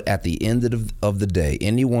 But at the end of the day,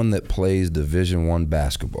 anyone that plays Division I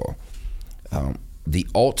basketball, the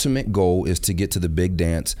ultimate goal is to get to the big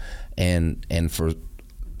dance, and for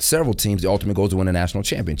several teams, the ultimate goal is to win a national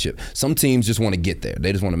championship. Some teams just want to get there.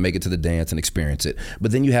 They just want to make it to the dance and experience it.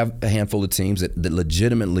 But then you have a handful of teams that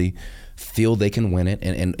legitimately feel they can win it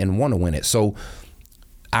and want to win it. So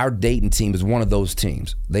our Dayton team is one of those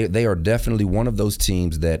teams. They are definitely one of those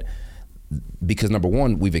teams that, because number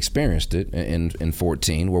one, we've experienced it in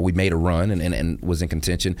 14 where we made a run and was in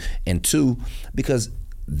contention, and 2, because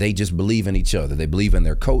they just believe in each other. They believe in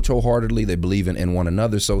their coach wholeheartedly. They believe in one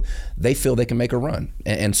another. So they feel they can make a run.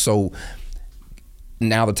 And so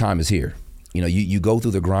now the time is here. You go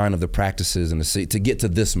through the grind of the practices and to get to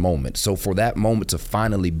this moment. So for that moment to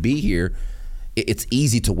finally be here, it's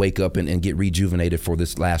easy to wake up and get rejuvenated for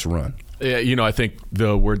this last run. Yeah, I think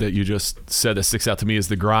the word that you just said that sticks out to me is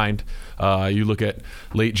the grind. You look at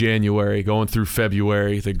late January, going through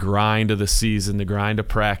February, the grind of the season, the grind of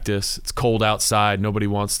practice. It's cold outside. Nobody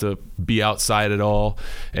wants to be outside at all.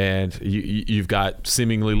 And you've got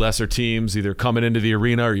seemingly lesser teams either coming into the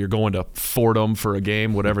arena or you're going to Fordham for a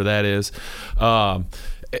game, whatever that is.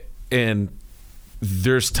 And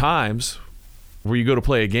there's times where you go to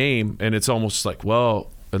play a game and it's almost like,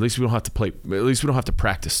 well, at least we don't have to play. At least we don't have to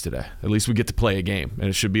practice today. At least we get to play a game, and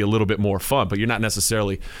it should be a little bit more fun. But you're not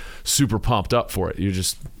necessarily super pumped up for it. You're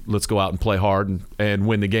just, let's go out and play hard and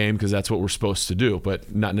win the game because that's what we're supposed to do.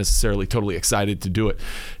 But not necessarily totally excited to do it.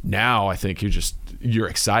 Now I think you're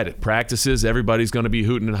excited. Practices, everybody's going to be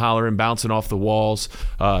hooting and hollering, bouncing off the walls.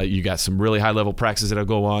 You got some really high level practices that'll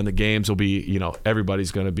go on. The games will be,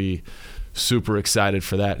 everybody's going to be super excited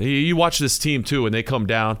for that. You watch this team too, and they come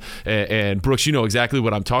down, and Brooks, you know exactly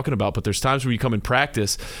what I'm talking about, but there's times where you come in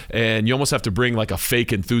practice and you almost have to bring like a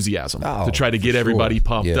fake enthusiasm to try to get everybody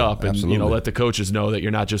pumped up and let the coaches know that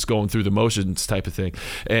you're not just going through the motions type of thing.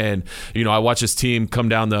 And I watch this team come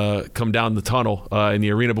down the tunnel in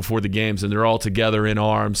the arena before the games, and they're all together in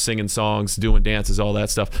arms, singing songs, doing dances, all that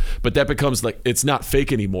stuff. But that becomes like, it's not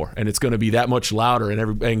fake anymore, and it's going to be that much louder,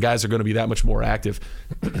 and guys are going to be that much more active.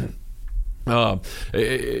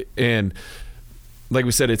 And like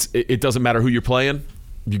we said, it doesn't matter who you're playing,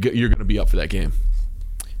 you're going to be up for that game.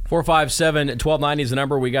 457-1290 is the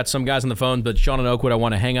number. We got some guys on the phone, but Sean and Oakwood, I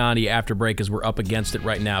want to hang on to you after break because we're up against it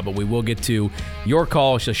right now, but we will get to your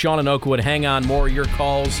calls. So Sean and Oakwood, hang on, more of your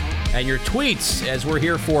calls and your tweets as we're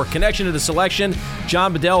here for Connection to the Selection.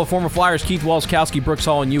 John Bedell, former Flyers, Keith Walskowski, Brooks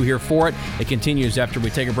Hall, and you here for it. It continues after we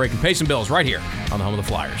take a break and pay some bills right here on the home of the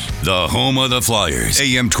Flyers. The home of the Flyers,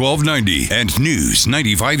 AM 1290 and News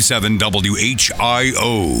 95.7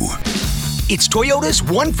 WHIO. It's Toyota's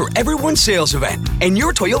One for Everyone sales event, and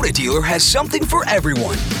your Toyota dealer has something for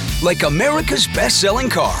everyone. Like America's best-selling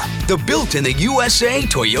car, the built-in-the-USA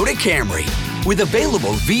Toyota Camry. With available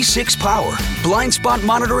V6 power, blind spot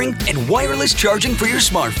monitoring, and wireless charging for your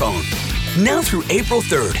smartphone. Now through April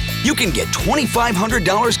 3rd, you can get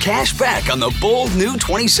 $2,500 cash back on the bold new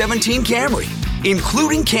 2017 Camry,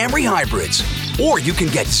 including Camry hybrids. Or you can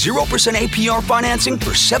get 0% APR financing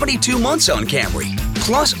for 72 months on Camry,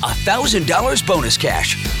 plus $1,000 bonus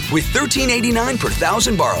cash with $1,389 per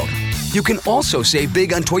thousand borrowed. You can also save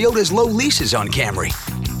big on Toyota's low leases on Camry.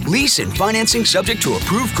 Lease and financing subject to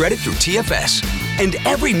approved credit through TFS. And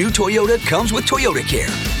every new Toyota comes with Toyota Care,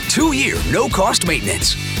 2-year no-cost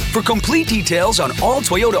maintenance. For complete details on all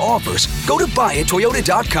Toyota offers, go to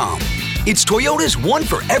buyatoyota.com. It's Toyota's One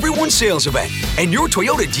for Everyone sales event, and your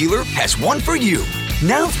Toyota dealer has one for you.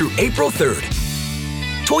 Now through April 3rd.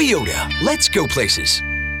 Toyota, let's go places.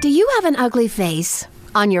 Do you have an ugly face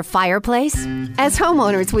on your fireplace? As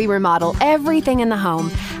homeowners, we remodel everything in the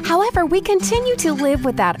home. However, we continue to live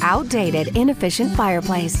with that outdated, inefficient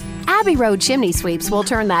fireplace. Abbey Road Chimney Sweeps will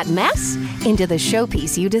turn that mess into the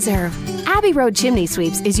showpiece you deserve. Abbey Road Chimney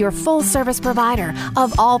Sweeps is your full-service provider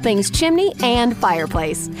of all things chimney and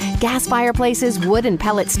fireplace. Gas fireplaces, wood and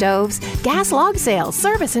pellet stoves, gas log sales,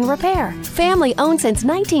 service and repair. Family owned since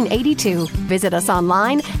 1982. Visit us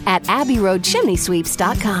online at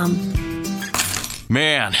abbeyroadchimneysweeps.com.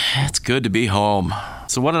 Man, it's good to be home.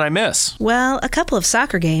 So what did I miss? Well, a couple of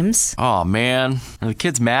soccer games. Oh, man. Are the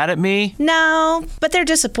kids mad at me? No, but they're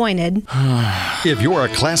disappointed. If you're a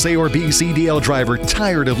Class A or B CDL driver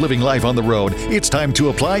tired of living life on the road, it's time to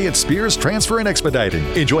apply at Spears Transfer and Expediting.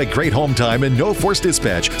 Enjoy great home time and no forced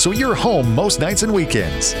dispatch, so you're home most nights and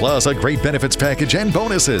weekends. Plus a great benefits package and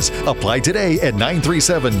bonuses. Apply today at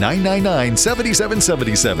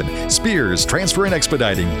 937-999-7777. Spears Transfer and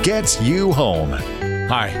Expediting gets you home.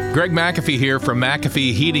 Hi, Greg McAfee here from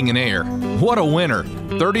McAfee Heating and Air. What a winter.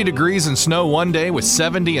 30 degrees and snow one day with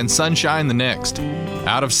 70 and sunshine the next.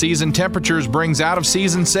 Out-of-season temperatures brings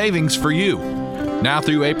out-of-season savings for you. Now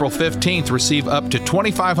through April 15th, receive up to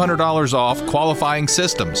 $2,500 off qualifying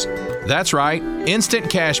systems. That's right, instant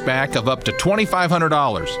cash back of up to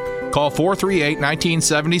 $2,500. Call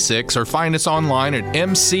 438-1976 or find us online at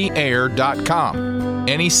mcair.com.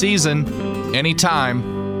 Any season, anytime,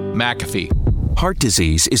 McAfee. Heart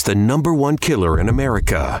disease is the #1 killer in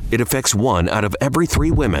America. It affects 1 out of every 3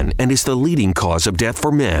 women and is the leading cause of death for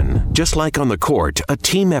men. Just like on the court, a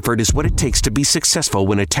team effort is what it takes to be successful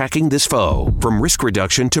when attacking this foe. From risk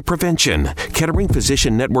reduction to prevention, Kettering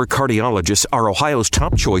Physician Network cardiologists are Ohio's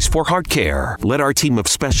top choice for heart care. Let our team of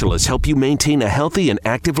specialists help you maintain a healthy and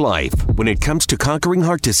active life. When it comes to conquering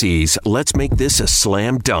heart disease, let's make this a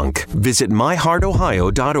slam dunk. Visit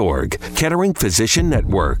myheartohio.org. Kettering Physician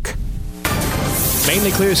Network.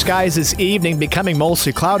 Mainly clear skies this evening, becoming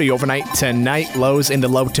mostly cloudy overnight tonight. Lows in the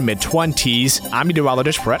low to mid-20s. I'm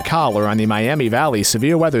meteorologist Brett Collar on the Miami Valley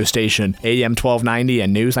Severe Weather Station, AM 1290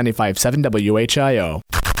 and News 95.7 WHIO.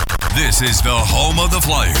 This is the home of the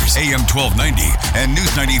Flyers, AM 1290 and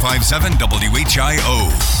News 95.7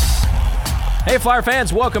 WHIO. Hey, Flyer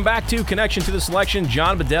fans, welcome back to Connection to the Selection.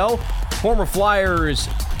 John Bedell, former Flyers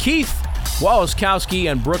Keith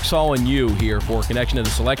Walskowski, and Brooks Hall and you here for Connection to the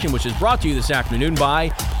Selection, which is brought to you this afternoon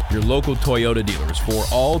by your local Toyota dealers. For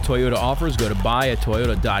all Toyota offers, go to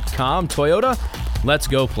buyatoyota.com. Toyota, Let's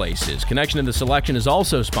go places. Connection to the Selection is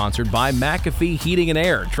also sponsored by McAfee Heating and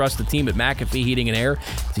Air. Trust the team at McAfee Heating and Air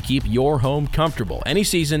to keep your home comfortable. Any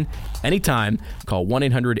season, anytime, call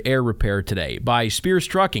 1-800-AIR-REPAIR today. By Spears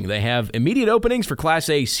Trucking, they have immediate openings for Class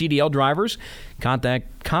A CDL drivers.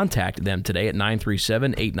 Contact them today at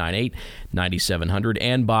 937-898-9700.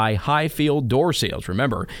 And by Highfield Door Sales.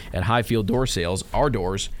 Remember, at Highfield Door Sales, our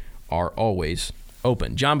doors are always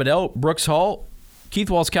open. John Bedell, Brooks Hall, Keith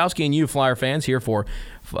Walskowski, and you, Flyer fans, here for,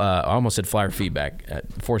 I almost said Flyer feedback,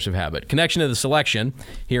 force of habit. Connection to the Selection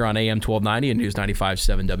here on AM 1290 and News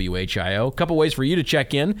 95.7 WHIO. A couple ways for you to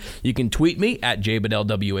check in. You can tweet me at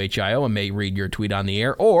JBedellWHIO and may read your tweet on the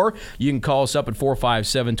air, or you can call us up at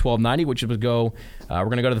 457-1290, which would go, we're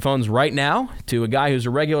going to go to the phones right now to a guy who's a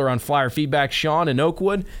regular on Flyer feedback, Sean in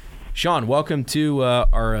Oakwood. Sean, welcome to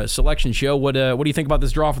our Selection show. What do you think about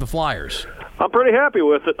this draw for the Flyers? I'm pretty happy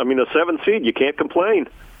with it. I mean, a 7th seed, you can't complain.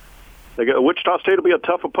 Wichita State will be a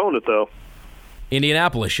tough opponent, though.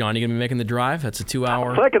 Indianapolis, Sean, you going to be making the drive? That's a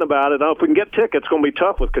 2-hour. I'm thinking about it. Now, if we can get tickets, it's going to be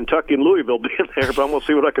tough with Kentucky and Louisville being there, but I'm going to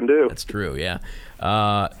see what I can do. That's true, yeah.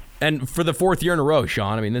 And for the 4th year in a row,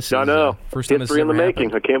 Sean, I mean, this is first time history in the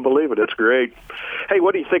making. I can't believe it. It's great. Hey,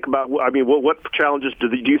 what do you think about, I mean, what challenges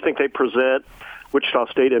do you think they present? Wichita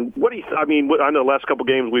State, and what do you? I know the last couple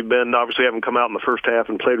games we've been obviously haven't come out in the first half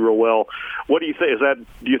and played real well. What do you think? Do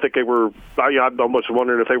you think they were? I'm almost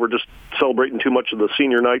wondering if they were just celebrating too much of the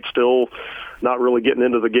senior night still, not really getting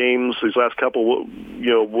into the games these last couple.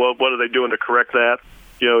 What are they doing to correct that?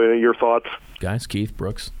 Your thoughts, guys. Keith,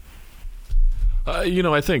 Brooks.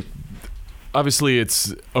 I think obviously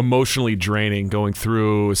it's emotionally draining going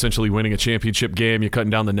through essentially winning a championship game. You're cutting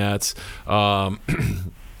down the nets.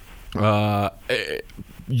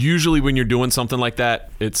 Usually when you're doing something like that,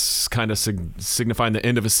 it's kind of signifying the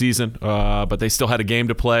end of a season, but they still had a game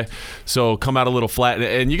to play, so come out a little flat.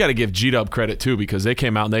 And you got to give G-Dub credit too, because they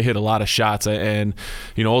came out and they hit a lot of shots, and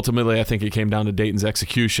ultimately I think it came down to Dayton's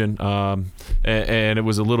execution, and it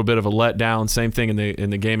was a little bit of a letdown. Same thing in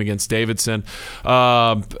the game against Davidson.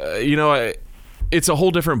 It's a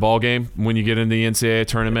whole different ballgame when you get in the NCAA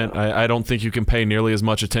tournament. I don't think you can pay nearly as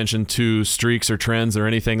much attention to streaks or trends or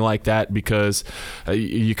anything like that, because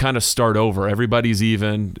you kind of start over. Everybody's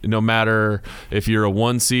even. No matter if you're a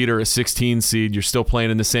 1 seed or a 16 seed, you're still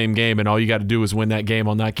playing in the same game, and all you got to do is win that game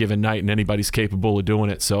on that given night, and anybody's capable of doing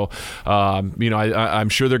it. So, I'm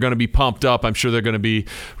sure they're going to be pumped up. I'm sure they're going to be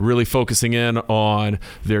really focusing in on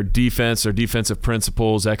their defense, their defensive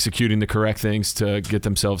principles, executing the correct things to get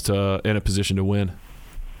themselves in a position to win.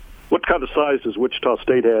 What kind of size does Wichita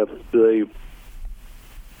State have? Do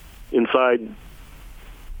they inside?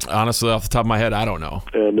 Honestly, off the top of my head, I don't know.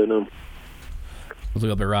 And then let's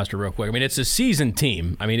look up their roster real quick. I mean, it's a seasoned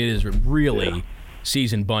team. I mean, it is a really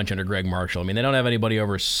seasoned bunch under Greg Marshall. I mean, they don't have anybody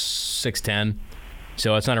over 6'10",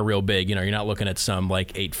 so it's not a real big. You're not looking at some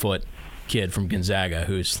 8-foot kid from Gonzaga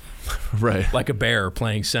who's like a bear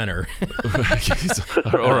playing center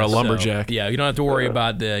or a lumberjack. So, you don't have to worry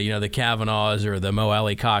about the the Kavanaughs or the Mo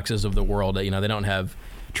Alley Coxes of the world. They don't have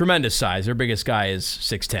tremendous size. Their biggest guy is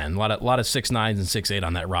 6'10". A lot of 6'9" and 6'8"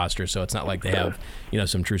 on that roster, so it's not like they have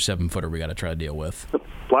some true 7-footer we got to try to deal with.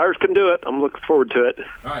 Flyers can do it. I'm looking forward to it.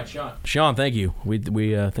 All right, Sean, thank you. We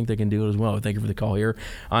think they can do it as well. Thank you for the call here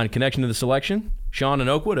on Connection to the Selection. Sean in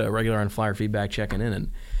Oakwood, a regular on Flyer feedback, checking in.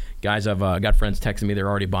 And guys, I've got friends texting me. They're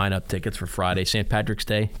already buying up tickets for Friday. St. Patrick's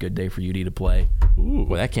Day, good day for UD to play. Ooh,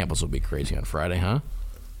 boy, that campus will be crazy on Friday, huh?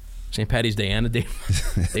 St. Patty's Day and a day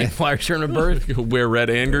Flyers tournament berth. Wear red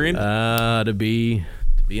and green? To be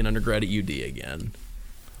an undergrad at UD again.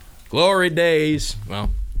 Glory days.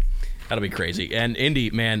 Well, that'll be crazy. And Indy,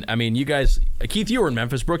 man, I mean, you guys, Keith, you were in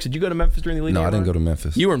Memphis. Brooks, did you go to Memphis during the league? No, I didn't go to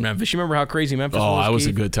Memphis. You were in Memphis. You remember how crazy Memphis was? Oh, that was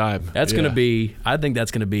Keith? a good time. That's going to be, I think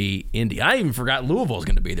that's going to be Indy. I even forgot Louisville's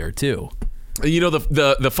going to be there too.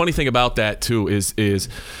 The funny thing about that too is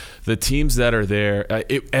the teams that are there,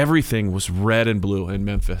 everything was red and blue in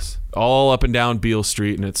Memphis, all up and down Beale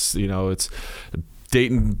Street, and it's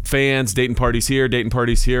Dayton fans, Dayton parties here,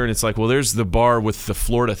 and it's like, well, there's the bar with the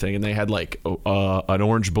Florida thing, and they had an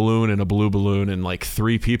orange balloon and a blue balloon and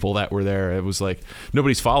 3 people that were there. It was like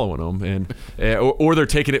nobody's following them, and or they're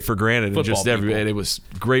taking it for granted. Football and it was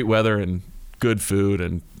great weather and good food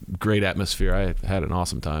and great atmosphere. I had an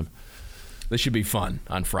awesome time. This should be fun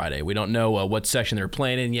on Friday. We don't know what session they're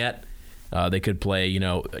playing in yet. They could play, I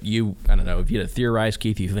don't know, if you had to theorize,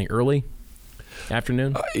 Keith, you think early?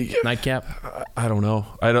 Afternoon? Nightcap? I don't know.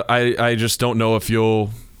 I just don't know if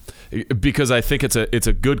because I think it's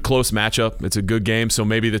a good close matchup. It's a good game. So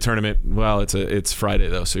maybe the tournament. Well, it's Friday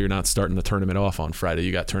though, so you're not starting the tournament off on Friday.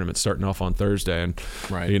 You got tournaments starting off on Thursday, and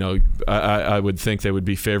I would think they would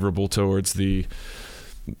be favorable towards the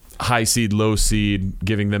high seed, low seed,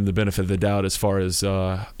 giving them the benefit of the doubt as far as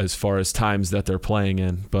times that they're playing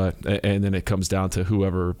in. And then it comes down to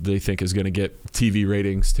whoever they think is going to get TV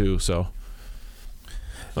ratings too. So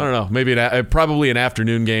I don't know. Maybe probably an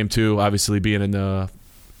afternoon game too. Obviously, being in the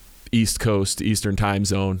East Coast, Eastern time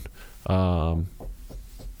zone, early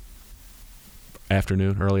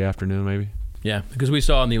afternoon maybe. Yeah, because we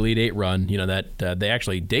saw in the Elite Eight run, that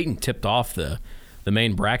Dayton tipped off the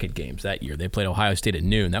main bracket games that year. They played Ohio State at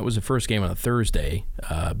noon. That was the first game on a Thursday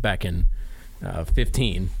back in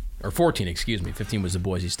 14, excuse me. 15 was the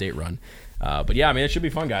Boise State run. But yeah, it should be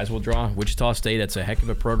fun, guys. We'll draw Wichita State. That's a heck of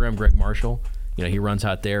a program. Greg Marshall, he runs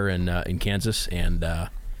out there in Kansas, and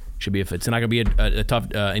should be. If it's not going to be a tough,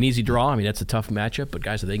 an easy draw. That's a tough matchup. But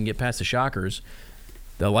guys, if they can get past the Shockers,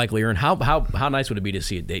 they'll likely earn. How nice would it be to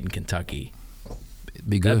see a Dayton, Kentucky? It'd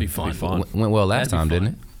be good. That'd be fun. Went well last time, didn't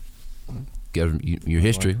it? Your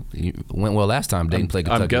history went well last time. Dayton played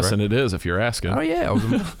Kentucky. I'm guessing right? It is if you're asking. Oh yeah,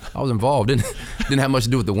 I was involved. Didn't have much to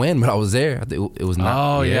do with the win, but I was there. It was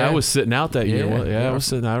not. Oh yeah, I was sitting out that year. I was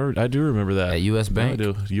sitting. I do remember that at U.S. Bank. I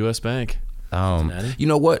do. U.S. Bank. You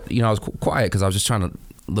know what? I was quiet because I was just trying to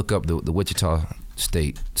look up the Wichita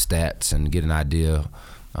State stats and get an idea,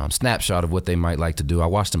 snapshot of what they might like to do. I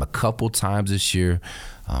watched them a couple times this year.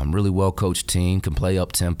 Really well coached team, can play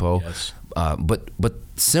up tempo. Yes. But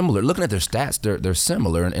similar. Looking at their stats, they're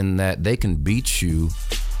similar in that they can beat you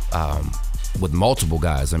with multiple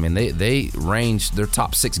guys. They range. Their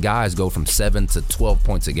top 6 guys go from 7 to 12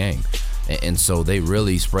 points a game, and so they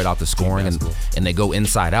really spread out the scoring and they go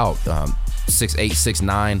inside out. 6'8",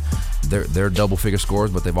 6'9", they're double figure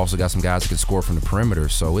scores, but they've also got some guys that can score from the perimeter.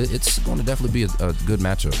 So it's going to definitely be a good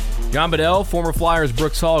matchup. John Bedell, former Flyers,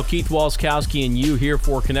 Brooks Hall, Keith Walskowski, and you here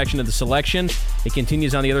for Connection to the Selection. It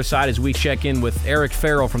continues on the other side as we check in with Eric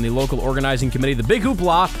Farrell from the local organizing committee. The Big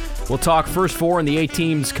Hoopla. We'll talk first 4 and the 8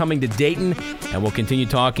 teams coming to Dayton, and we'll continue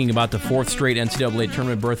talking about the 4th straight NCAA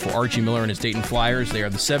tournament berth for Archie Miller and his Dayton Flyers. They are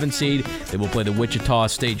the 7th seed. They will play the Wichita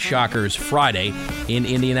State Shockers Friday in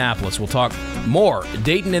Indianapolis. We'll talk more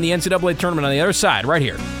Dayton and the NCAA tournament on the other side, right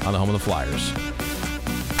here on the home of the Flyers.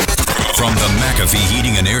 From the McAfee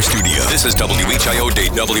Heating and Air Studio, this is WHIO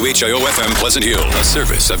Dayton, WHIO FM Pleasant Hill, a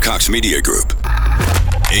service of Cox Media Group.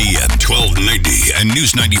 AM 1290 and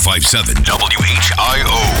News 95.7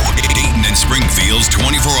 WHIO. Dayton and Springfield's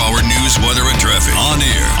 24-hour news, weather, and traffic. On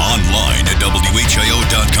air, online at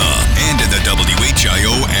WHIO.com and in the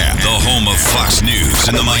WHIO app. The home of Fox News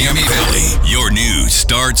in the Miami Valley. Your news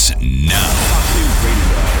starts now. Fox News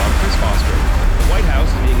Radio. I'm Chris Foster. The White House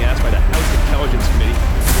is being asked by the House Intelligence Committee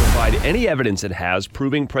to provide any evidence it has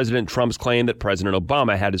proving President Trump's claim that President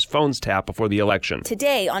Obama had his phones tapped before the election.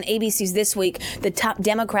 Today on ABC's This Week, the top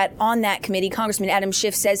Democrat on that committee, Congressman Adam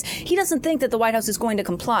Schiff, says he doesn't think that the White House is going to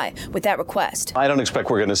comply with that request. I don't expect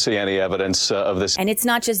we're going to see any evidence of this. And it's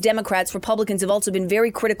not just Democrats. Republicans have also been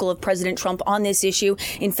very critical of President Trump on this issue.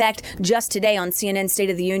 In fact, just today on CNN State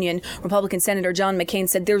of the Union, Republican Senator John McCain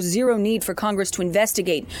said there's zero need for Congress to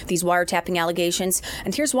investigate these wiretapping allegations.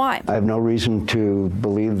 And here's why. I have no reason to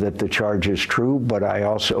believe that the charge is true, but I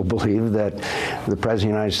also believe that the President of the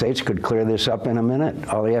United States could clear this up in a minute.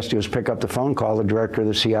 All he has to do is pick up the phone, call the director of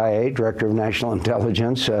the CIA, director of national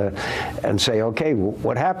intelligence, and say, okay,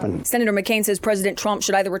 what happened? Senator McCain says President Trump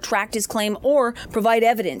should either retract his claim or provide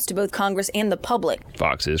evidence to both Congress and the public.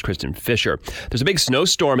 Fox's Kristen Fisher. There's a big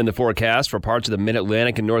snowstorm in the forecast for parts of the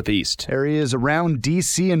Mid-Atlantic and Northeast. Areas around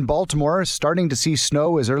D.C. and Baltimore are starting to see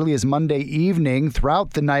snow as early as Monday evening.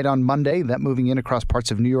 Throughout the night on Monday, that moving in across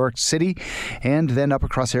parts of New York City and then up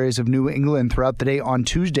across areas of New England throughout the day on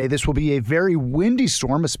Tuesday. This will be a very windy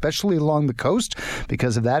storm, especially along the coast.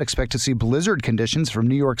 Because of that, expect to see blizzard conditions from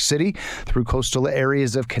New York City through coastal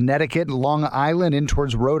areas of Connecticut, Long Island, in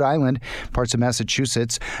towards Rhode Island, parts of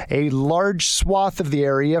Massachusetts. A large swath of the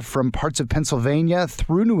area from parts of Pennsylvania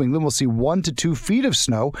through New England will see 1 to 2 feet of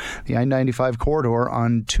snow. The I-95 corridor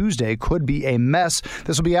on Tuesday could be a mess.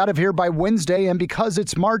 This will be out of here by Wednesday, and because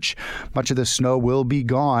it's March, much of the snow will be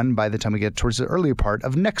gone by the time we get towards the earlier part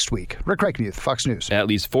of next week. Rick Reckmuth, Fox News. At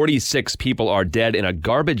least 46 people are dead in a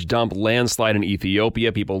garbage dump landslide in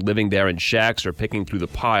Ethiopia. People living there in shacks are picking through the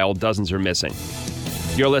pile. Dozens are missing.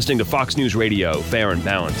 You're listening to Fox News Radio, fair and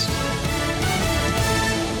balanced.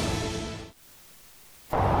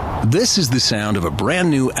 This is the sound of a brand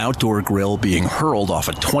new outdoor grill being hurled off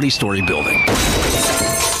a 20-story building.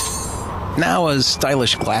 Now a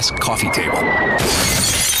stylish glass coffee table.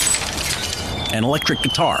 and electric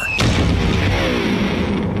guitar.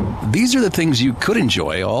 These are the things you could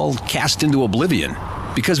enjoy, all cast into oblivion.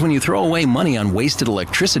 Because when you throw away money on wasted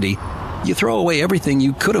electricity, you throw away everything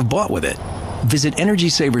you could have bought with it. Visit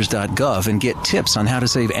EnergySavers.gov and get tips on how to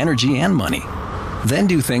save energy and money. Then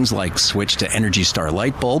do things like switch to Energy Star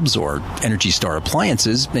light bulbs or Energy Star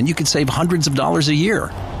appliances, and you could save hundreds of dollars a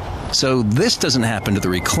year. So this doesn't happen to the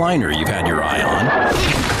recliner you've had your eye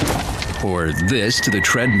on, or this to the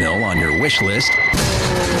treadmill on your wish list,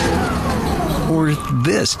 or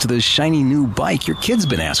this to the shiny new bike your kid's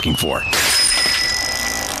been asking for.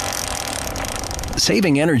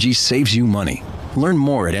 Saving energy saves you money. Learn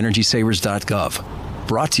more at EnergySavers.gov.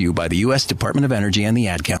 Brought to you by the U.S. Department of Energy and the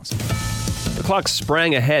Ad Council. The clock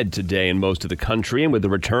sprang ahead today in most of the country, and with the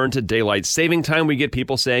return to daylight saving time, we get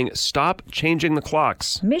people saying, stop changing the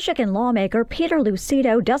clocks. Michigan lawmaker Peter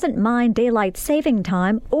Lucido doesn't mind daylight saving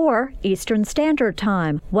time or Eastern Standard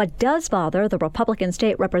Time. What does bother the Republican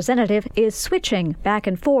state representative is switching back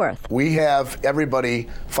and forth. We have everybody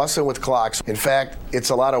fussing with clocks. In fact,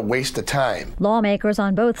 it's a lot of waste of time. Lawmakers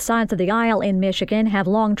on both sides of the aisle in Michigan have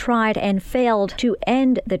long tried and failed to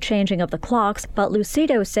end the changing of the clocks, but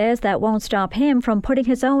Lucido says that won't stop him from putting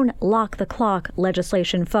his own lock the clock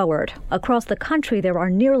legislation forward. Across the country, there are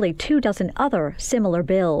nearly 24 other similar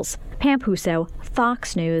bills. Pam Puso,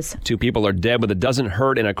 Fox News. 2 people are dead with a dozen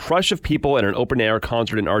hurt in a crush of people at an open-air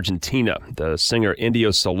concert in Argentina. The singer Indio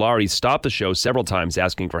Solari stopped the show several times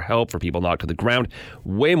asking for help for people knocked to the ground.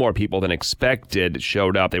 Way more people than expected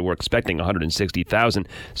showed up. They were expecting 160,000.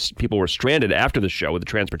 People were stranded after the show with the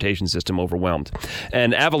transportation system overwhelmed.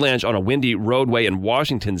 An avalanche on a windy roadway in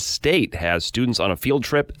Washington State has students on a field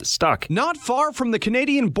trip stuck. Not far from the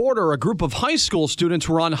Canadian border, a group of high school students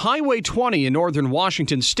were on Highway 20 in northern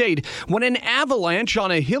Washington State when an avalanche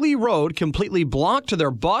on a hilly road completely blocked their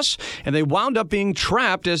bus, and they wound up being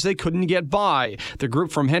trapped as they couldn't get by. The group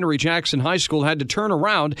from Henry Jackson High School had to turn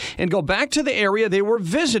around and go back to the area they were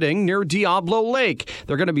visiting near Diablo Lake.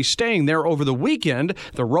 They're going to be staying there over the weekend.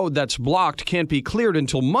 The road that's blocked can't be cleared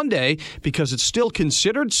until Monday because it's still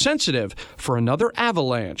considered sensitive for another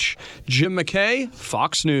avalanche. Jim McKay,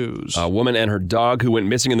 Fox News. A woman and her dog who went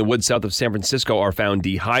missing in the woods south of San Francisco are found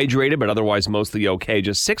dehydrated but otherwise mostly okay,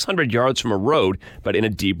 just 600 yards from a road, but in a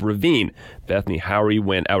deep ravine. Bethany Howry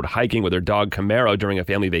went out hiking with her dog Camaro during a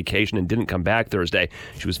family vacation and didn't come back Thursday.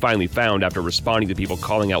 She was finally found after responding to people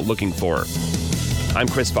calling out looking for her. I'm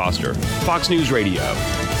Chris Foster, Fox News Radio.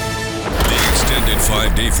 The extended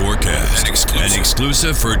 5-day forecast, an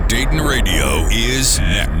exclusive for Dayton Radio, is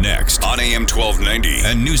next on AM 1290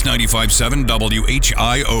 and News 95.7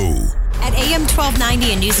 WHIO. At AM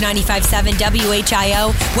 1290 and News 95.7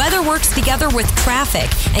 WHIO, weather works together with traffic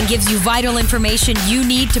and gives you vital information you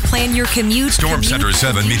need to plan your commute. Storm Center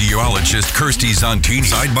 7 meteorologist Kirsty Zontini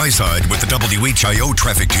side by side with the WHIO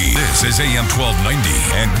traffic team. This is AM 1290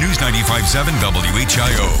 and News 95.7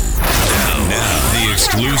 WHIO. Now, the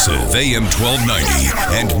exclusive AM 1290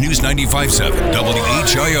 and News 95.7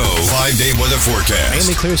 WHIO 5-day weather forecast.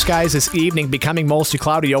 Mainly clear skies this evening, becoming mostly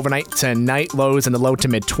cloudy overnight tonight. Lows in the low to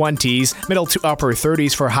mid-20s. Middle to upper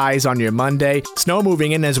 30s for highs on your Monday. Snow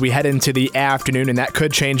moving in as we head into the afternoon, and that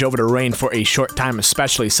could change over to rain for a short time,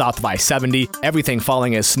 especially south of I-70. Everything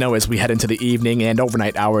falling as snow as we head into the evening and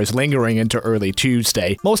overnight hours, lingering into early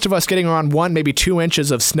Tuesday. Most of us getting around 1, maybe 2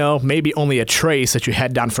 inches of snow, maybe only a trace as you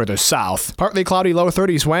head down further south. Partly cloudy low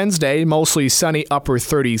 30s Wednesday, mostly sunny upper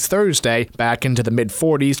 30s Thursday, back into the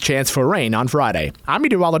mid-40s, chance for rain on Friday. I'm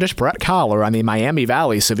meteorologist Brett Collar on the Miami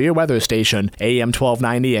Valley Severe Weather Station, AM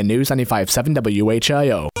 1290 and News 95.7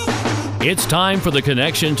 WHIO. It's time for the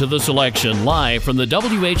Connection to the Selection, live from the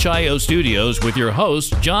WHIO studios with your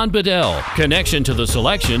host, John Bedell. Connection to the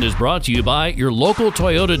Selection is brought to you by your local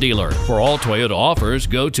Toyota dealer. For all Toyota offers,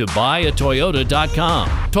 go to buyatoyota.com.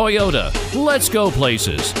 Toyota, let's go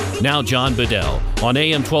places. Now John Bedell on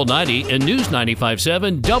AM 1290 and News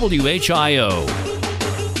 95.7 WHIO.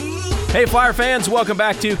 Hey, Flyer fans, welcome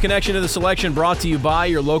back to Connection to the Selection, brought to you by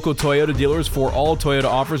your local Toyota dealers. For all Toyota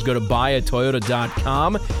offers, go to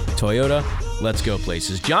buyatoyota.com. Toyota, let's go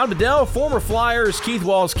places. John Bedell, former Flyers, Keith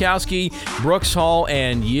Walskowski, Brooks Hall,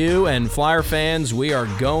 and you. And Flyer fans, we are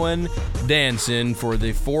going dancing for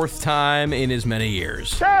the 4th time in as many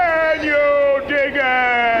years. Can you dig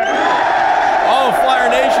it? Oh, Flyer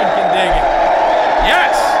Nation can dig it.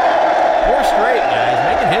 Yes! 4 straight,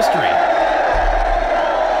 guys, making history.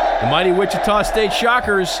 The mighty Wichita State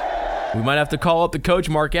Shockers. We might have to call up the coach,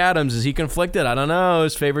 Mark Adams. Is he conflicted? I don't know.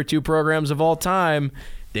 His favorite 2 programs of all time,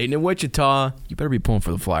 Dayton and Wichita. You better be pulling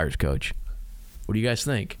for the Flyers, coach. What do you guys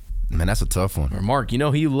think? Man, that's a tough one. Or Mark,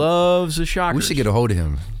 he loves the Shockers. We should get a hold of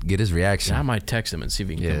him, get his reaction. Yeah, I might text him and see if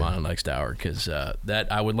he can come on next hour, because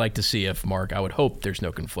that I would like to see if Mark, I would hope there's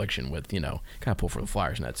no confliction with, kind of pull for the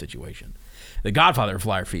Flyers in that situation. The godfather of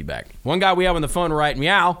Flyer feedback. One guy we have on the phone right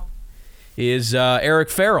meow is Eric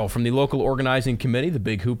Farrell from the local organizing committee, the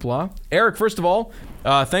Big Hoopla. Eric, first of all,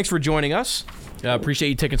 thanks for joining us. Appreciate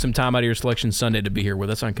you taking some time out of your Selection Sunday to be here with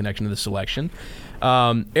us on Connection to the Selection.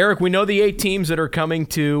 Eric, we know the 8 teams that are coming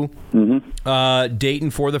to Dayton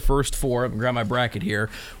for the first 4. I'm going to grab my bracket here.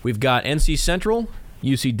 We've got NC Central,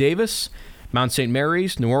 UC Davis, Mount St.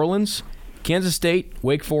 Mary's, New Orleans, Kansas State,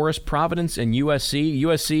 Wake Forest, Providence, and USC.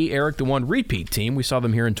 USC, Eric, the one repeat team. We saw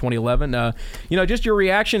them here in 2011. Just your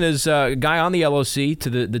reaction as a guy on the LOC to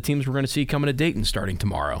the teams we're going to see coming to Dayton starting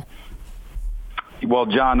tomorrow. Well,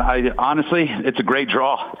 John, honestly, it's a great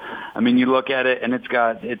draw. I mean, you look at it, and it's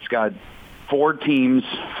got 4 teams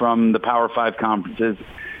from the Power 5 conferences.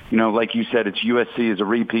 Like you said, it's USC as a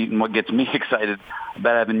repeat, and what gets me excited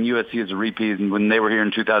about having USC as a repeat is when they were here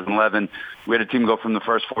in 2011, we had a team go from the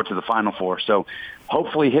first 4 to the final 4. So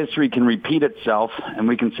hopefully history can repeat itself, and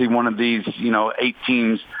we can see one of these, 8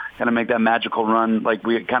 teams kind of make that magical run like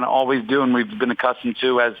we kind of always do, and we've been accustomed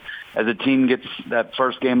to as a team gets that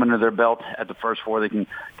first game under their belt at the first 4, they can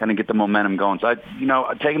kind of get the momentum going. So,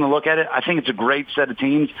 taking a look at it, I think it's a great set of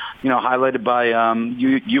teams, highlighted by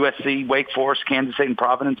USC, Wake Forest, Kansas State, and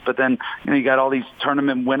Providence. But then, you got all these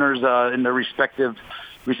tournament winners in their respective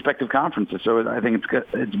conferences. So I think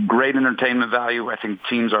it's great entertainment value. I think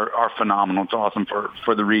teams are phenomenal. It's awesome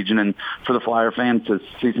for the region and for the Flyer fans to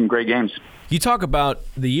see some great games. You talk about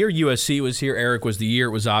the year USC was here, Eric, was the year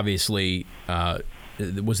it was obviously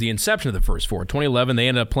it was the inception of the first 4. 2011, they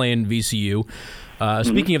ended up playing VCU.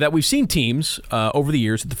 Speaking of that, we've seen teams over the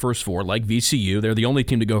years at the first 4, like VCU. They're the only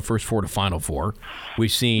team to go first 4 to Final 4.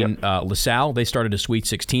 We've seen LaSalle. They started a Sweet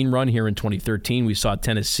 16 run here in 2013. We saw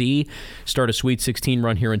Tennessee start a Sweet 16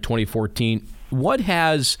 run here in 2014. What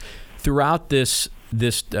has, throughout this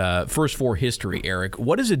first 4 history, Eric,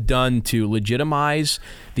 what has it done to legitimize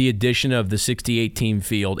the addition of the 68-team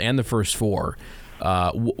field and the first 4?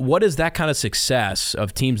 What is that kind of success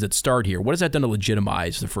of teams that start here? What has that done to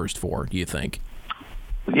legitimize the first 4, do you think?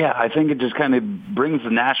 Yeah, I think it just kind of brings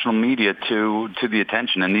the national media to the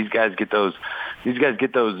attention, and these guys get those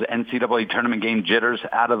NCAA tournament game jitters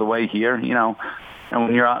out of the way here,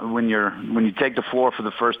 And when you take the floor for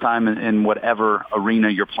the first time in whatever arena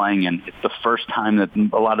you're playing in, it's the first time that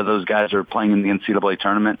a lot of those guys are playing in the NCAA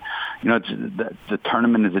tournament. The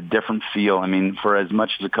tournament is a different feel. I mean, for as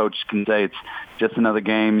much as the coach can say it's just another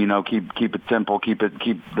game, keep it simple, keep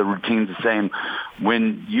the routines the same.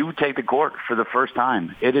 When you take the court for the first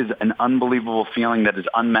time, it is an unbelievable feeling that is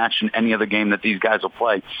unmatched in any other game that these guys will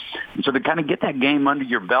play. And so to kind of get that game under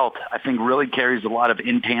your belt, I think really carries a lot of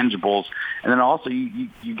intangibles. And then also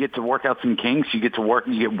you get to work out some kinks. You get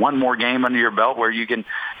one more game under your belt where you can,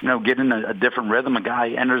 get in a different rhythm. A guy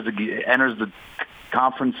enters the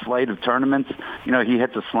conference slate of tournaments, he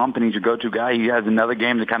hits a slump and he's your go-to guy. He has another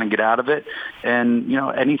game to kind of get out of it, and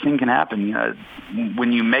anything can happen.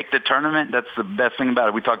 When you make the tournament, that's the best thing about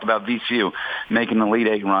it. We talked about VCU making the Elite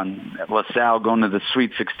 8 run, LaSalle going to the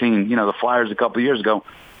Sweet 16. The Flyers a couple of years ago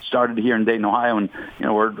started here in Dayton, Ohio, and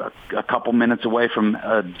we're a couple minutes away from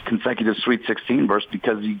a consecutive Sweet 16 burst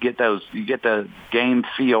because you get the game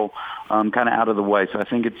feel kind of out of the way. So I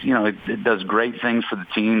think it's it does great things for the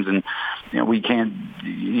teams, and we can't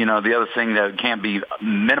the other thing that can't be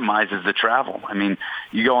minimized is the travel. I mean,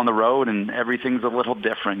 you go on the road and everything's a little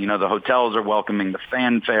different. The hotels are welcoming, the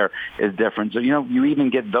fanfare is different. So you even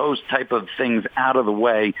get those type of things out of the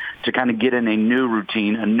way to kind of get in a new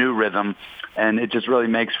routine, a new rhythm. And it just really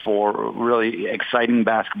makes for really exciting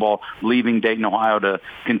basketball leaving Dayton, Ohio to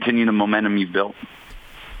continue the momentum you've built.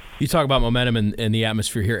 You talk about momentum and the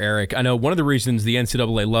atmosphere here, Eric. I know one of the reasons the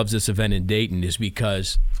NCAA loves this event in Dayton is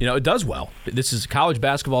because, it does well. This is a college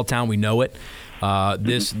basketball town. We know it.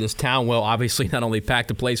 This town will obviously not only pack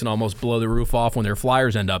the place and almost blow the roof off when their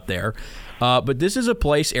Flyers end up there, but this is a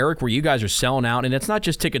place, Eric, where you guys are selling out, and it's not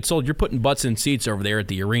just tickets sold. You're putting butts in seats over there at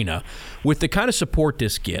the arena. With the kind of support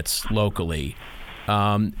this gets locally,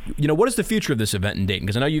 what is the future of this event in Dayton?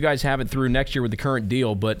 Because I know you guys have it through next year with the current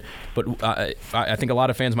deal, but I think a lot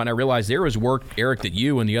of fans might not realize there is work, Eric, that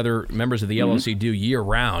you and the other members of the LOC do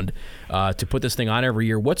year-round to put this thing on every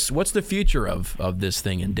year. What's the future of this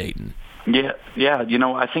thing in Dayton? Yeah.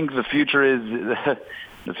 I think the future is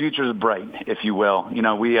the future is bright, if you will.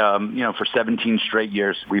 We for 17 straight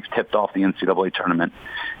years we've tipped off the NCAA tournament,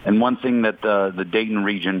 and one thing that the Dayton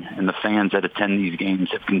region and the fans that attend these games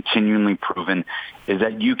have continually proven is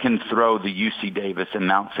that you can throw the UC Davis and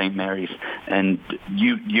Mount St. Mary's and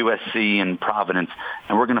USC and Providence,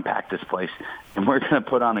 and we're going to pack this place, and we're going to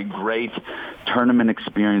put on a great tournament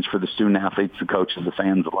experience for the student athletes, the coaches, the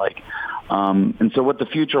fans alike. And so what the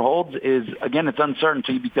future holds is, again, it's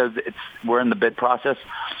uncertainty because we're in the bid process.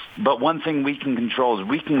 But one thing we can control is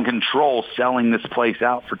we can control selling this place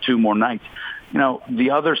out for 2 more nights.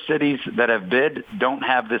 The other cities that have bid don't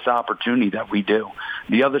have this opportunity that we do.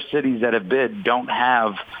 The other cities that have bid don't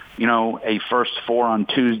have, a first 4 on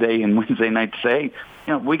Tuesday and Wednesday night to say,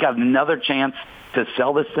 we got another chance to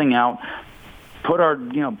sell this thing out, put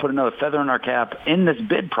another feather in our cap in this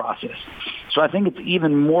bid process. So I think it's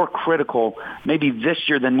even more critical maybe this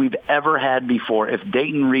year than we've ever had before. If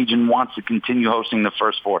Dayton Region wants to continue hosting the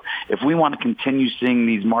first 4, if we want to continue seeing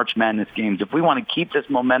these March Madness games, if we want to keep this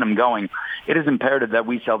momentum going, it is imperative that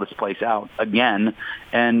we sell this place out again.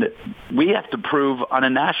 And we have to prove on a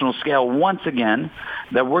national scale once again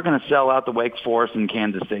that we're going to sell out the Wake Forest and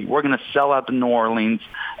Kansas State. We're going to sell out the New Orleans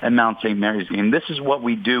and Mount St. Mary's game. This is what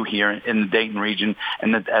we do here in the Dayton region.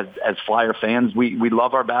 And as Flyer fans, we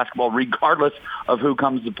love our basketball regardless of who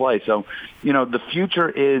comes to play. So, the future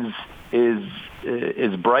is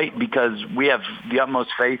bright because we have the utmost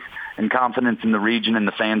faith and confidence in the region and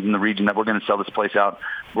the fans in the region that we're going to sell this place out.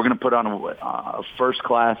 We're going to put on a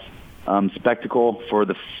first-class spectacle for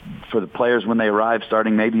the players when they arrive,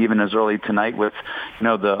 starting maybe even as early tonight with,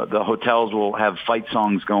 the hotels will have fight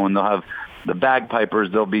songs going. They'll have the bagpipers.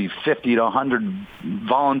 There'll be 50 to 100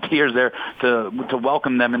 volunteers there to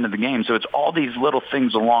welcome them into the game. So it's all these little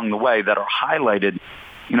things along the way that are highlighted,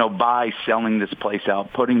 by selling this place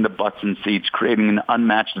out, putting the butts in seats, creating an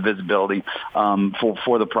unmatched visibility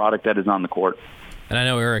for the product that is on the court. And I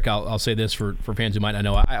know, Eric, I'll say this for fans who might not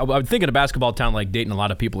know. I'm thinking a basketball town like Dayton, a lot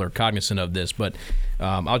of people are cognizant of this, but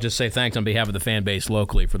I'll just say thanks on behalf of the fan base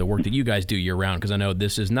locally for the work that you guys do year-round, because I know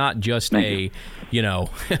this is not just January,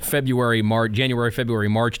 February,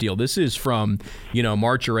 March deal. This is from,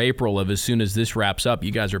 March or April of as soon as this wraps up,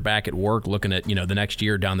 you guys are back at work looking at, the next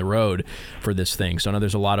year down the road for this thing. So I know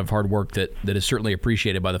there's a lot of hard work that is certainly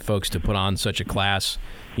appreciated by the folks to put on such a class,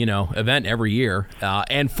 event every year.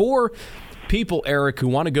 And for people, Eric, who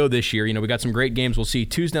want to go this year, we got some great games. We'll see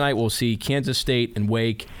Tuesday night, we'll see Kansas State and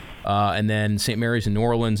Wake, and then St. Mary's and New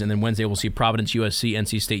Orleans, and then Wednesday we'll see Providence, USC,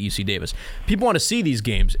 NC State, UC Davis. People want to see these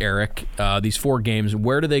games, Eric, these 4 games.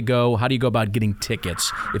 Where do they go? How do you go about getting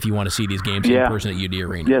tickets if you want to see these games in person at UD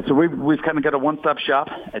Arena? Yeah, so we've kind of got a one-stop shop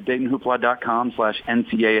at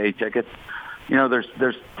DaytonHoopla.com/NCAA tickets.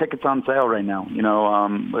 There's tickets on sale right now.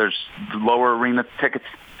 There's lower arena tickets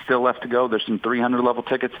still left to go. There's some 300-level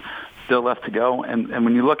tickets still left to go. And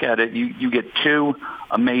when you look at it, you get 2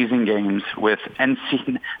 amazing games with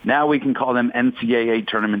now we can call them NCAA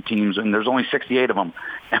tournament teams, and there's only 68 of them.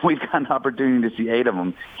 And we've got an opportunity to see 8 of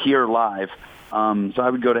them here live. So I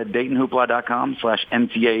would go to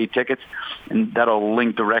DaytonHoopla.com/NCAA tickets, and that'll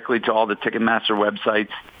link directly to all the Ticketmaster websites.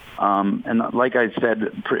 And like I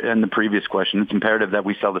said in the previous question, it's imperative that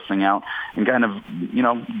we sell this thing out and kind of,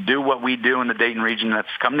 do what we do in the Dayton region. That's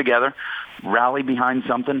come together, rally behind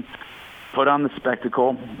something, put on the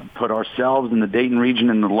spectacle, put ourselves in the Dayton region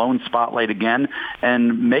in the lone spotlight again,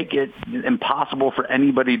 and make it impossible for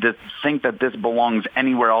anybody to think that this belongs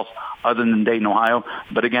anywhere else other than Dayton, Ohio.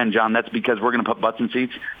 But again, John, that's because we're going to put butts in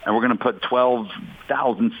seats, and we're going to put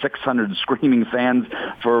 12,600 screaming fans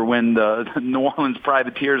for when the New Orleans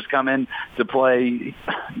Privateers come in to play.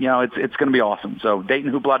 It's going to be awesome. So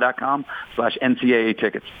DaytonHoopla.com/NCAA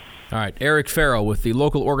tickets. All right, Eric Farrell with the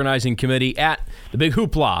local organizing committee at the Big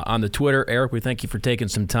Hoopla on the Twitter. Eric, we thank you for taking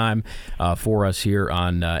some time for us here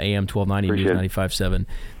on AM 1290 News 95.7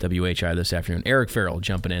 WHI this afternoon. Eric Farrell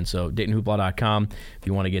jumping in. So DaytonHoopla.com if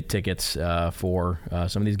you want to get tickets for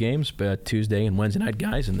some of these games, but Tuesday and Wednesday night,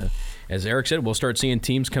 guys. And as Eric said, we'll start seeing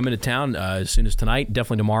teams come into town as soon as tonight,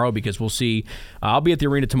 definitely tomorrow, because we'll see. I'll be at the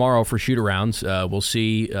arena tomorrow for shoot-arounds. We'll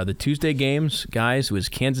see the Tuesday games, guys. It was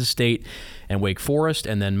Kansas State and Wake Forest,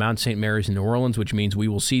 and then Mount St. Mary's in New Orleans, which means we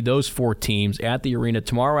will see those 4 teams at the arena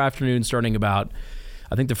tomorrow afternoon, starting about,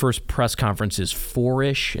 I think the first press conference is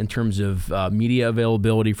 4-ish in terms of media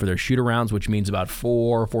availability for their shoot-arounds, which means about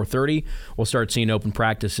 4:30, we'll start seeing open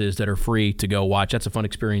practices that are free to go watch. That's a fun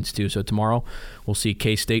experience, too. So tomorrow we'll see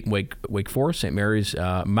K-State and Wake Forest, St. Mary's,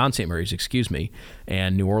 Mount St. Mary's,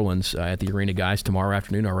 and New Orleans at the arena, guys, tomorrow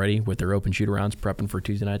afternoon already with their open shoot-arounds, prepping for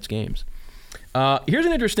Tuesday night's games. Here's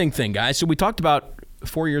an interesting thing, guys. So we talked about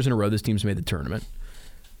 4 years in a row this team's made the tournament.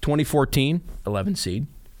 2014, 11 seed.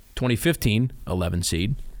 2015, 11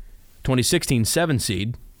 seed. 2016, 7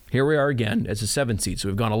 seed. Here we are again as a 7 seed. So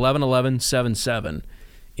we've gone 11-11, 7-7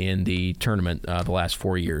 in the tournament the last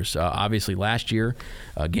 4 years. Obviously, last year,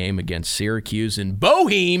 a game against Syracuse and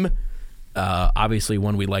Boeheim, obviously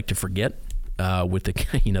one we like to forget. With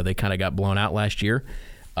the, they kind of got blown out last year.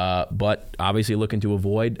 But obviously looking to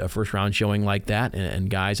avoid a first-round showing like that. And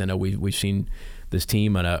guys, I know we've seen this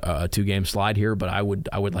team on a 2-game slide here, but I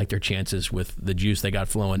would like their chances with the juice they got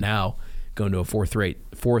flowing now, going to a fourth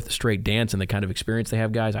straight dance and the kind of experience they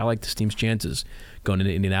have, guys. I like this team's chances going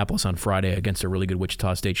into Indianapolis on Friday against a really good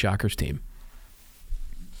Wichita State Shockers team.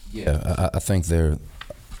 Yeah, I think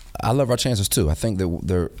I love our chances too. I think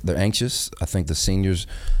that they're anxious. I think the seniors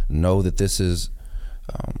know that this is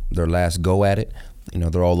their last go at it.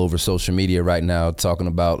 They're all over social media right now talking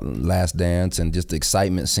about Last Dance, and just the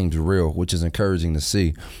excitement seems real, which is encouraging to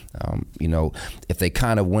see. If they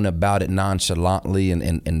kind of went about it nonchalantly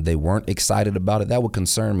and they weren't excited about it, that would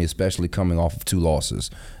concern me, especially coming off of 2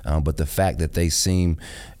 losses. But the fact that they seem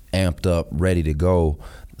amped up, ready to go,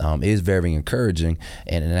 is very encouraging,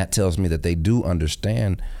 and that tells me that they do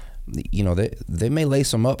understand. They may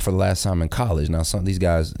lace them up for the last time in college. Now, some of these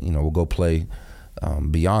guys, will go play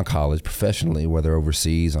beyond college professionally, whether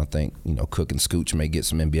overseas. I think Cook and Scooch may get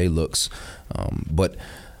some NBA looks, but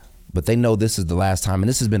they know this is the last time, and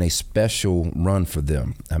this has been a special run for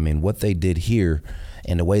them. I mean, what they did here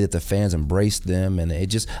and the way that the fans embraced them, and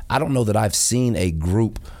I don't know that I've seen a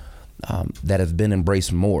group that have been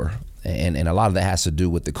embraced more. And a lot of that has to do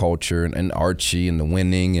with the culture and Archie and the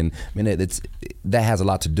winning, and that has a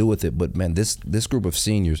lot to do with it. But man, this group of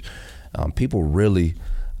seniors, people really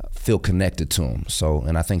feel connected to them. So,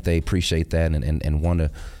 and I think they appreciate that and want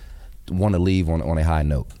to leave on a high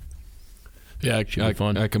note. Yeah,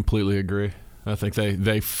 I completely agree. I think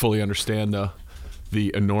they fully understand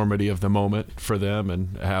the enormity of the moment for them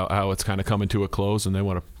and how it's kind of coming to a close, and they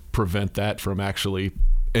want to prevent that from actually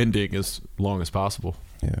ending as long as possible.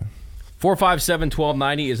 Yeah.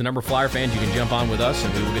 457-1290 is the number. Flyer fans, you can jump on with us,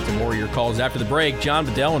 and we will get to more of your calls after the break. John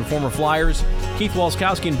Bedell and former Flyers Keith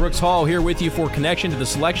Walskowski and Brooks Hall here with you for Connection to the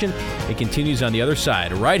Selection. It continues on the other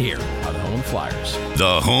side, right here on the home of the Flyers.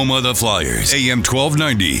 The home of the Flyers, AM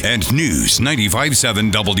 1290 and News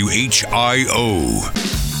 95.7 WHIO.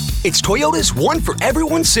 It's Toyota's One for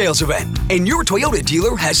Everyone sales event, and your Toyota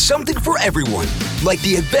dealer has something for everyone, like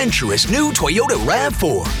the adventurous new Toyota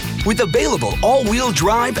RAV4. With available all-wheel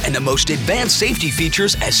drive and the most advanced safety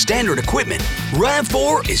features as standard equipment,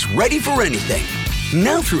 RAV4 is ready for anything.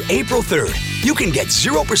 Now through April 3rd, you can get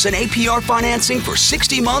 0% APR financing for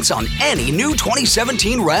 60 months on any new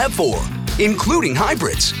 2017 RAV4, including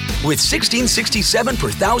hybrids, with $1,667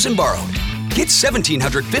 per thousand borrowed. Get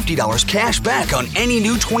 $1,750 cash back on any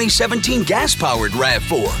new 2017 gas-powered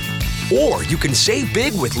RAV4. Or you can save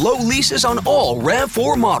big with low leases on all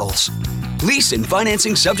RAV4 models. Lease and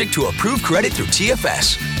financing subject to approved credit through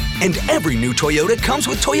TFS. And every new Toyota comes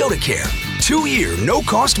with Toyota Care, 2-year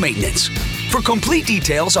no-cost maintenance. For complete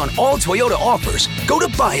details on all Toyota offers, go to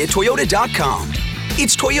buyatoyota.com.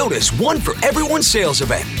 It's Toyota's One for Everyone sales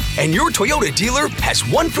event, and your Toyota dealer has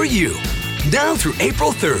one for you. Now through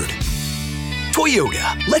April 3rd.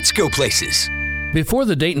 Toyota, let's go places. Before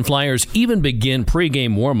the Dayton Flyers even begin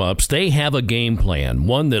pregame warm-ups, they have a game plan,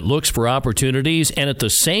 one that looks for opportunities and at the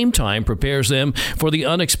same time prepares them for the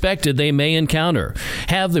unexpected they may encounter.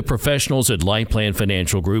 Have the professionals at Life Plan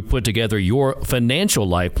Financial Group put together your financial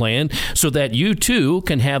life plan so that you too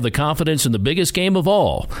can have the confidence in the biggest game of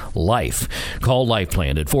all, life. Call Life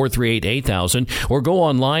Plan at 438-8000 or go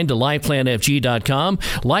online to lifeplanfg.com.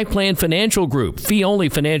 Life Plan Financial Group, fee-only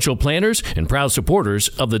financial planners and proud supporters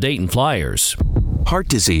of the Dayton Flyers. Heart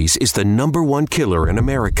disease is the #1 killer in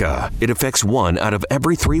America. It affects 1 out of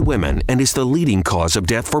every 3 women and is the leading cause of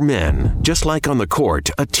death for men. Just like on the court,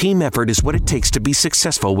 a team effort is what it takes to be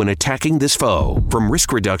successful when attacking this foe. From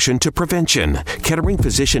risk reduction to prevention, Kettering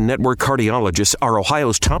Physician Network cardiologists are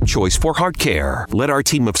Ohio's top choice for heart care. Let our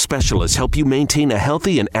team of specialists help you maintain a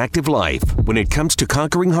healthy and active life. When it comes to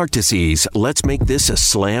conquering heart disease, let's make this a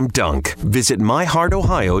slam dunk. Visit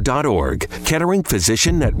myheartohio.org. Kettering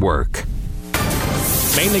Physician Network.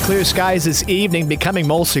 Mainly clear skies this evening, becoming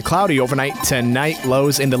mostly cloudy overnight tonight.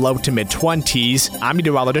 Lows in the low to mid-20s. I'm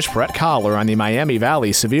meteorologist Brett Collar on the Miami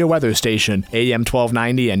Valley Severe Weather Station, AM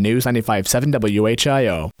 1290 and News 95.7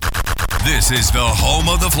 WHIO. This is the home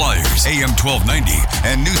of the Flyers, AM 1290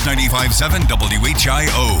 and News 95.7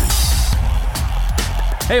 WHIO.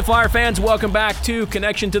 Hey, Flyer fans, welcome back to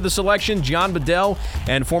Connection to the Selection. John Bedell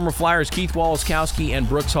and former Flyers Keith Waleskowski and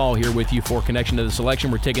Brooks Hall here with you for Connection to the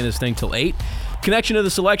Selection. We're taking this thing till 8. Connection to the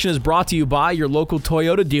Selection is brought to you by your local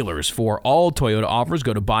Toyota dealers. For all Toyota offers,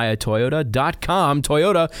 go to buyatoyota.com.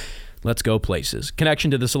 Toyota, let's go places. Connection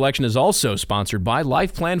to the Selection is also sponsored by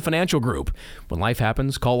Life Plan Financial Group. When life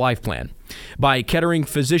happens, call Life Plan. By Kettering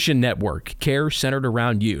Physician Network, care centered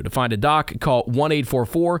around you. To find a doc, call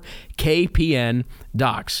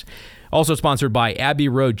 1-844-KPN-DOCS. Also sponsored by Abbey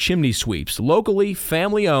Road Chimney Sweeps, locally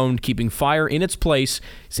family-owned, keeping fire in its place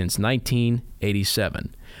since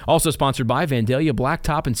 1987. Also sponsored by Vandalia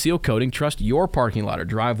Blacktop and Seal Coating. Trust your parking lot or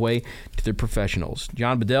driveway to the professionals.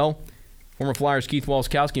 John Bedell, former Flyers Keith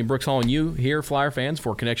Waleskowski, and Brooks Hall, and you here, Flyer fans,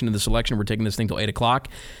 for Connection to the Selection. We're taking this thing till 8 o'clock.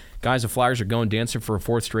 Guys, the Flyers are going dancing for a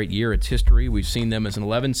 4th straight year. It's history. We've seen them as an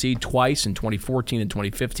 11 seed twice in 2014 and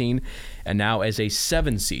 2015, and now as a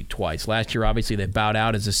 7 seed twice. Last year, obviously, they bowed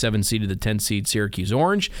out as a 7 seed to the 10 seed Syracuse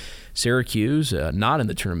Orange. Syracuse not in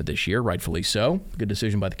the tournament this year, rightfully so. Good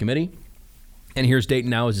decision by the committee. And here's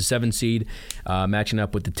Dayton now as a 7 seed, matching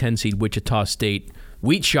up with the 10 seed Wichita State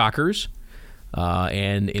Wheat Shockers.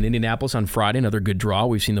 And in Indianapolis on Friday, another good draw.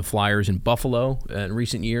 We've seen the Flyers in Buffalo in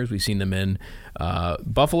recent years. We've seen them in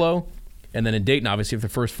Buffalo. And then in Dayton, obviously, for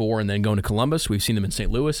the first 4, and then going to Columbus. We've seen them in St.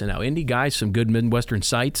 Louis. And now Indy, guys, some good Midwestern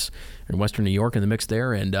sites in Western New York in the mix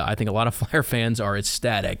there. And I think a lot of Flyer fans are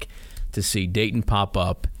ecstatic to see Dayton pop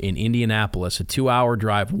up in Indianapolis, a 2-hour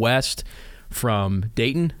drive west from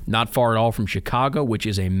Dayton, not far at all from Chicago, which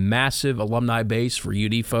is a massive alumni base for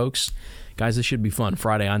UD folks. Guys, this should be fun.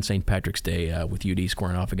 Friday on St. Patrick's Day with UD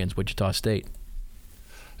squaring off against Wichita State.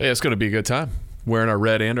 Hey, it's going to be a good time. Wearing our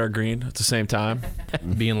red and our green at the same time.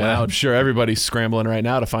 Being loud. I'm sure everybody's scrambling right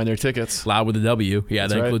now to find their tickets. Loud with a W. Yeah,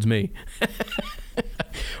 That's that right. includes me.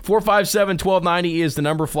 457-1290 is the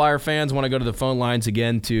number. Flyer fans want to go to the phone lines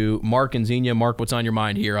again to Mark and Xenia. Mark, what's on your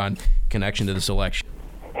mind here on Connection to the Selection?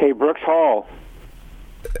 Hey, Brooks Hall.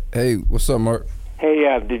 Hey, what's up, Mark?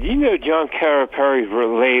 Hey, did you know John Calipari's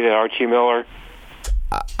related to Archie Miller?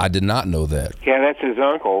 I did not know that. Yeah, that's his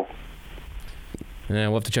uncle. Yeah,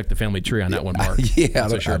 we'll have to check the family tree on that one, Mark. Yeah,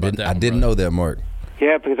 Not so sure about that I one, didn't know that, Mark.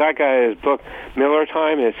 Yeah, because I got his book, Miller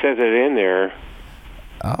Time, and it says it in there.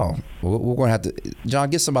 Oh, we're going to have to,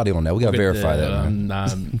 John, get somebody on that. We got to verify that,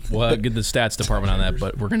 man. We'll get the stats department on that,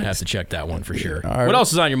 but we're going to have to check that one for sure. All right. What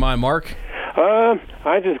else is on your mind, Mark?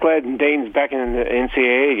 I'm just glad Dayton's back in the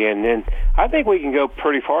NCAA again, and I think we can go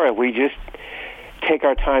pretty far if we just take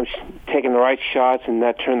our time taking the right shots and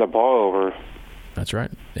not turn the ball over. That's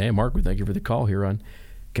right. Hey, Mark, we thank you for the call here on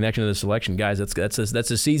Connection to the Selection. Guys,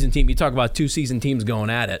 that's a season team. You talk about 2 season teams going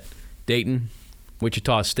at it. Dayton,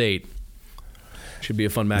 Wichita State. Should be a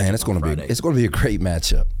fun matchup. Man, it's going to be a great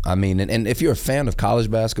matchup. I mean, and if you're a fan of college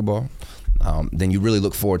basketball, then you really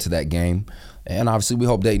look forward to that game. And obviously, we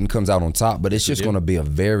hope Dayton comes out on top. But it's just going to be a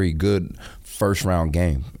very good first round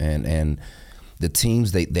game. And the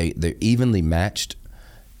teams they're evenly matched.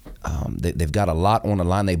 They've got a lot on the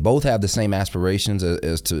line. They both have the same aspirations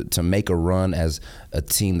as to make a run as a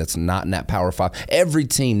team that's not in that Power 5. Every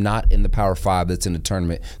team not in the Power 5 that's in the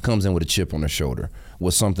tournament comes in with a chip on their shoulder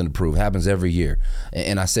with something to prove. It happens every year.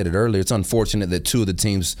 And I said it earlier, it's unfortunate that 2 of the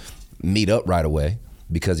teams meet up right away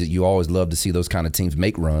because you always love to see those kind of teams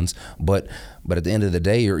make runs. But at the end of the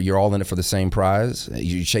day, you're all in it for the same prize.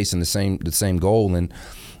 You're chasing the same goal. And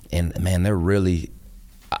man, they're really –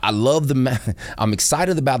 I love I'm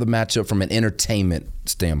excited about the matchup from an entertainment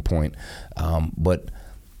standpoint, but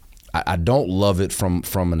I don't love it from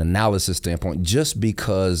an analysis standpoint just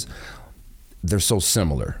because they're so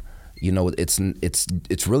similar. You know, it's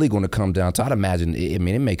really going to come down to, I'd imagine, it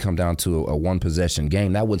may come down to a one-possession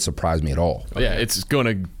game. That wouldn't surprise me at all. Yeah, it's going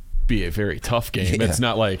to be a very tough game. Yeah. It's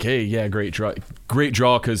not like, hey, yeah, great draw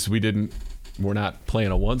because we're not playing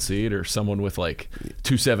a 1 seed or someone with like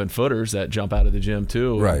 2 7-footers that jump out of the gym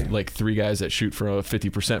too, right? Like 3 guys that shoot for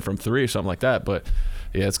 50% from 3 or something like that. But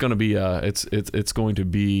yeah, it's going to be it's going to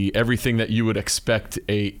be everything that you would expect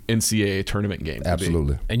a NCAA tournament game.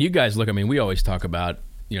 Absolutely. To be. And you guys look. I mean, we always talk about,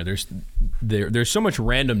 you know, there's so much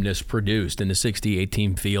randomness produced in the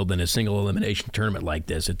 68-team field in a single elimination tournament like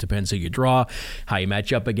this. It depends who you draw, how you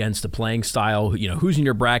match up against, the playing style, you know, who's in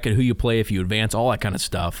your bracket, who you play if you advance, all that kind of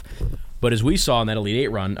stuff. But as we saw in that Elite 8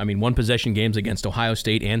 run, I mean, 1-possession games against Ohio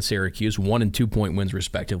State and Syracuse, 1- and 2-point wins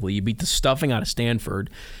respectively. You beat the stuffing out of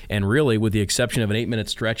Stanford, and really, with the exception of an 8-minute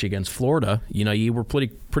stretch against Florida, you know, you were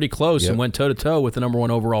pretty close and went toe-to-toe with the number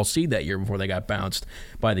 1 overall seed that year before they got bounced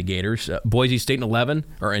by the Gators. Boise State in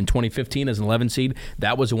 2015 as an 11 seed.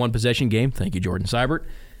 That was a 1-possession game. Thank you, Jordan Seibert.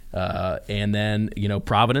 And then, you know,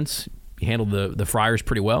 Providence handled the Friars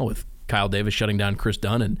pretty well with Kyle Davis shutting down Chris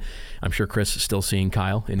Dunn, and I'm sure Chris is still seeing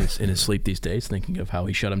Kyle in his sleep these days, thinking of how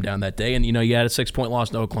he shut him down that day. And, you had a 6-point loss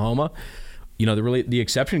to Oklahoma. The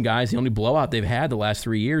exception guys, the only blowout they've had the last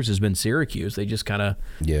 3 years has been Syracuse. They just kind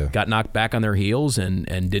of got knocked back on their heels and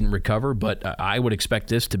didn't recover. But I would expect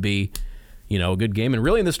this to be, a good game. And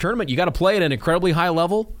really in this tournament, you got to play at an incredibly high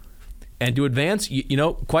level. And to advance,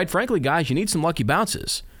 quite frankly, guys, you need some lucky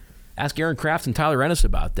bounces. Ask Aaron Kraft and Tyler Ennis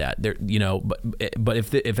about that. But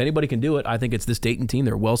if anybody can do it, I think it's this Dayton team.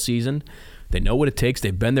 They're well seasoned. They know what it takes.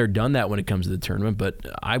 They've been there, done that when it comes to the tournament. But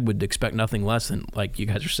I would expect nothing less than, like you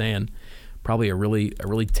guys are saying, probably a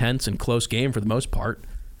really tense and close game for the most part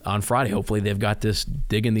on Friday. Hopefully they've got this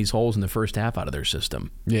digging these holes in the first half out of their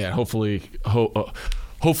system. Yeah, hopefully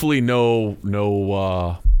no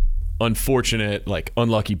unfortunate,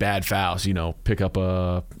 unlucky bad fouls. Pick up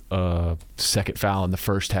a second foul in the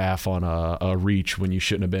first half on a reach when you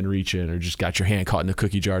shouldn't have been reaching, or just got your hand caught in the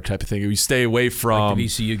cookie jar type of thing. You stay away from like the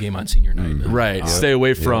VCU game on senior night. Right. Stay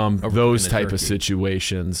away from those type of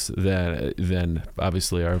situations. Then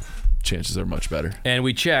obviously our chances are much better. And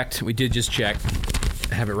we did just check.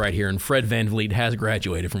 I have it right here, and Fred VanVleet has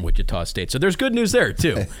graduated from Wichita State. So there's good news there,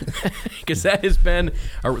 too. Because that has been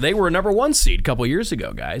they were a number 1 seed a couple years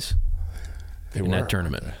ago, guys. In that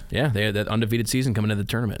tournament. Yeah, they had that undefeated season coming into the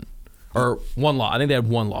tournament. Or one loss. I think they had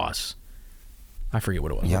one loss. I forget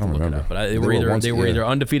what it was. Yeah, I don't remember. But they were either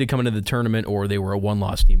undefeated coming into the tournament, or they were a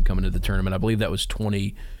one-loss team coming into the tournament. I believe that was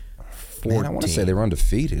 2014. Man, I want to say they were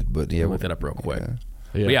undefeated, but yeah. I'll look that up real quick.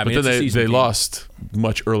 Yeah, but then they lost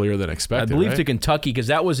much earlier than expected. I believe right? to Kentucky, because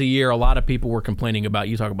that was a year a lot of people were complaining about.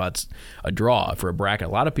 You talk about a draw for a bracket.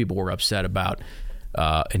 A lot of people were upset about.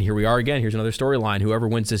 And here we are again. Here's another storyline. Whoever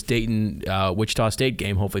wins this Dayton Wichita State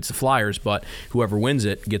game, hopefully it's the Flyers, but whoever wins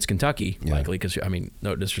it gets Kentucky likely. Because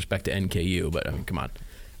no disrespect to NKU, but come on,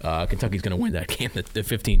 Kentucky's going to win that game. The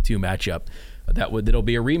 15-2 matchup. That'll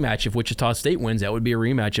be a rematch if Wichita State wins. That would be a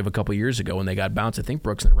rematch of a couple years ago when they got bounced. I think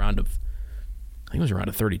Brooks in a round of. I think it was around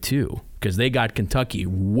a 32 because they got Kentucky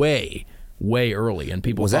way early, and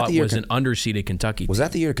people thought it was an underseeded Kentucky. Was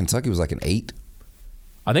that the year Kentucky was like an 8?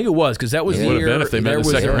 I think it was because that was the year if they there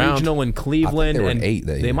was a regional in Cleveland, they were and an 8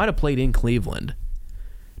 they might have played in Cleveland.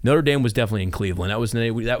 Notre Dame was definitely in Cleveland. That was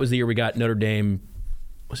the year we got Notre Dame.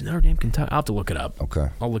 Was it Notre Dame, Kentucky? I'll have to look it up. Okay,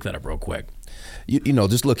 I'll look that up real quick.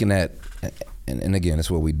 Just looking at, and again,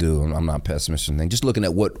 that's what we do. I'm not pessimistic or anything. Just looking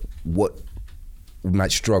at what we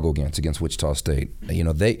might struggle against Wichita State.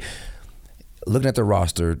 They looking at their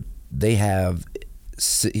roster,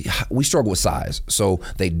 we struggle with size, so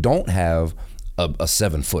they don't have a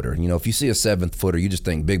 7-footer. If you see a 7-footer, you just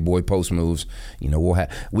think big boy post moves.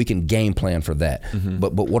 We can game plan for that. Mm-hmm.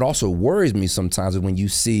 But what also worries me sometimes is when you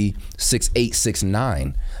see 6'8",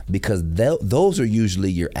 6'9", because those are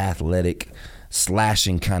usually your athletic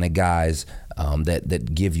slashing kind of guys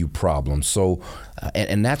that give you problems. So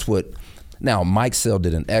and that's what. Now, Mike Sell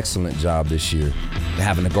did an excellent job this year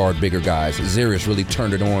having to guard bigger guys. Zarius really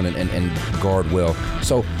turned it on and guard well.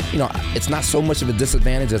 So, it's not so much of a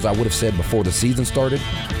disadvantage as I would have said before the season started,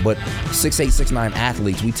 but 6'8", 6'9"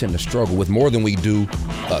 athletes we tend to struggle with more than we do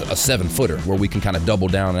a 7-footer where we can kind of double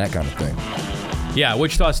down and that kind of thing. Yeah,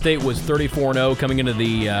 Wichita State was 34-0 coming into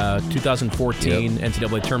the 2014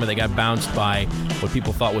 NCAA tournament. They got bounced by what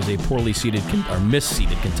people thought was a poorly seeded or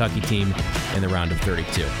misseeded Kentucky team in the round of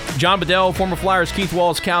 32. John Bedell, former Flyers Keith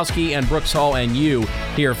Walskowski, and Brooks Hall, and you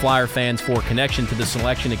here, Flyer fans, for Connection to the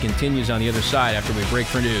Selection. It continues on the other side after we break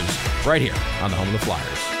for news right here on the home of the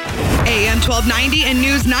Flyers. AM 1290 and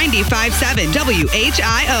News 95.7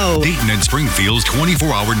 WHIO. Dayton and Springfield's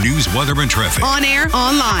 24-hour news, weather, and traffic. On air,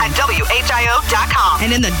 online, at WHIO.com,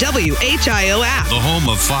 and in the WHIO app. The home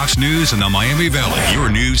of Fox News and the Miami Valley.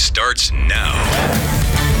 Your news starts now.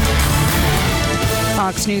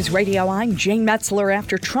 Fox News Radio, I'm Jane Metzler.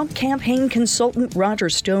 After Trump campaign consultant Roger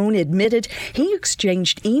Stone admitted he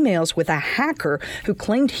exchanged emails with a hacker who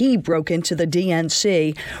claimed he broke into the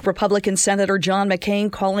DNC. Republican Senator John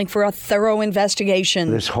McCain calling for a thorough investigation.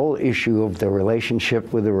 This whole issue of the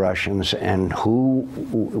relationship with the Russians and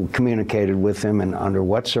who communicated with them and under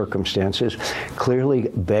what circumstances clearly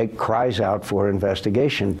cries out for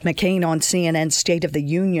investigation. McCain on CNN's State of the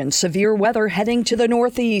Union. Severe weather heading to the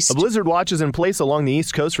Northeast. A blizzard watch is in place along the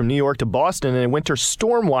East Coast from New York to Boston, and a winter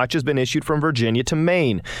storm watch has been issued from Virginia to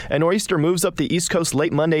Maine. A nor'easter moves up the East Coast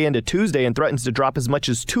late Monday into Tuesday and threatens to drop as much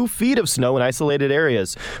as 2 feet of snow in isolated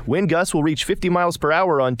areas. Wind gusts will reach 50 miles per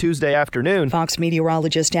hour on Tuesday afternoon. Fox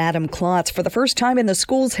meteorologist Adam Klotz. For the first time in the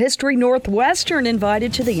school's history, Northwestern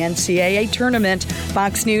invited to the NCAA tournament.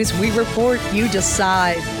 Fox News, we report, you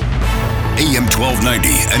decide. AM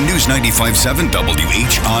 1290 and News 95.7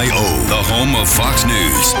 WHIO, the home of Fox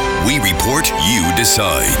News. We report, you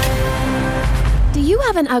decide. Do you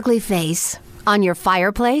have an ugly face on your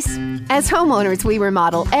fireplace? As homeowners, we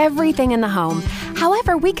remodel everything in the home.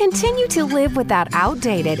 However, we continue to live with that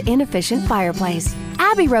outdated, inefficient fireplace.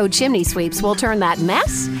 Abbey Road Chimney Sweeps will turn that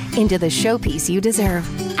mess into the showpiece you deserve.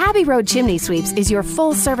 Abbey Road Chimney Sweeps is your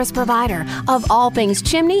full-service provider of all things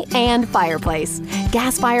chimney and fireplace.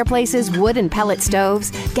 Gas fireplaces, wood and pellet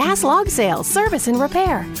stoves, gas log sales, service and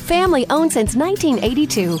repair. Family owned since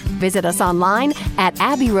 1982. Visit us online at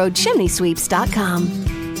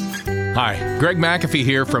abbeyroadchimneysweeps.com. Hi, Greg McAfee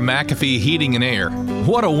here from McAfee Heating and Air.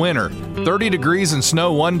 What a winter! 30 degrees and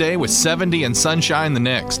snow one day with 70 and sunshine the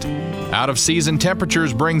next. Out-of-season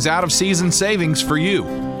temperatures brings out-of-season savings for you.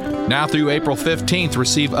 Now through April 15th,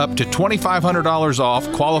 receive up to $2,500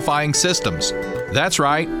 off qualifying systems. That's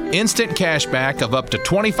right, instant cash back of up to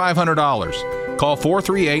 $2,500. Call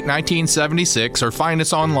 438-1976 or find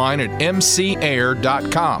us online at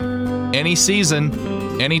mcair.com. Any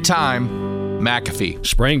season, anytime, McAfee.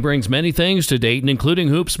 Spring brings many things to Dayton, including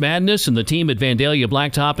Hoops Madness, and the team at Vandalia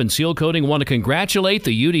Blacktop and Seal Coating want to congratulate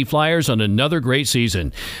the UD Flyers on another great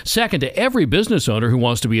season. Second, to every business owner who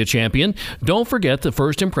wants to be a champion, don't forget the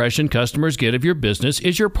first impression customers get of your business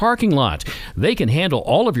is your parking lot. They can handle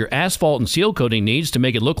all of your asphalt and seal coating needs to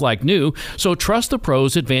make it look like new, so trust the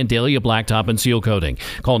pros at Vandalia Blacktop and Seal Coating.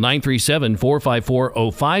 Call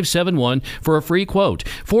 937-454-0571 for a free quote.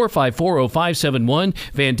 454-0571,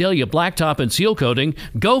 Vandalia Blacktop and Seal Coating.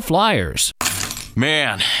 Go Flyers!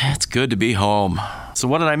 Man, it's good to be home. So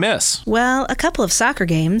what did I miss? Well, a couple of soccer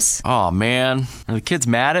games. Oh, man. Are the kids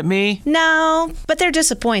mad at me? No, but they're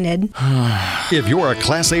disappointed. If you're a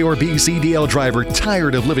Class A or B CDL driver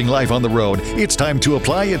tired of living life on the road, it's time to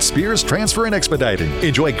apply at Spears Transfer and Expediting.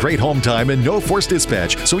 Enjoy great home time and no forced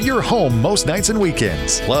dispatch, so you're home most nights and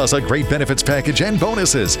weekends. Plus, a great benefits package and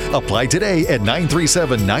bonuses. Apply today at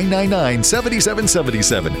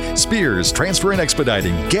 937-999-7777. Spears Transfer and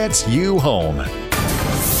Expediting gets you home.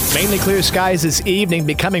 Mainly clear skies this evening,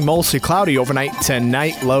 becoming mostly cloudy overnight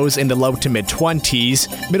tonight. Lows in the low to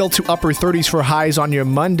mid-20s. Middle to upper 30s for highs on your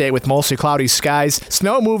Monday with mostly cloudy skies.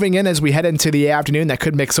 Snow moving in as we head into the afternoon. That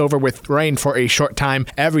could mix over with rain for a short time.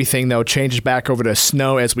 Everything, though, changes back over to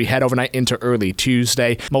snow as we head overnight into early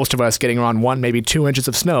Tuesday. Most of us getting around 1, maybe 2 inches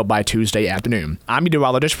of snow by Tuesday afternoon. I'm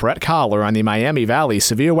meteorologist Brett Collar on the Miami Valley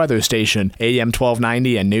Severe Weather Station, AM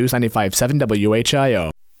 1290 and News 95.7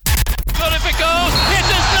 WHIO.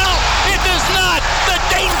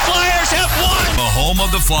 Home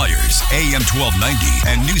of the Flyers, AM 1290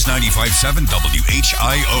 and News 95.7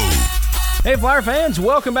 WHIO. Hey, Flyer fans,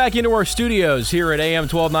 welcome back into our studios here at AM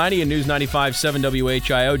 1290 and News 95.7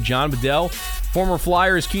 WHIO. John Bedell, former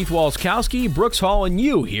Flyers Keith Walskowski, Brooks Hall, and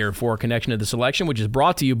you here for Connection to the Selection, which is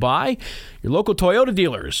brought to you by your local Toyota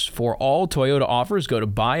dealers. For all Toyota offers, go to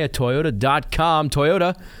buyatoyota.com.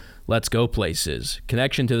 Toyota, let's go places.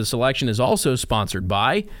 Connection to the Selection is also sponsored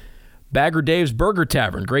by Bagger Dave's Burger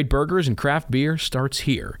Tavern. Great burgers and craft beer starts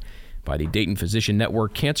here. By the Dayton Physician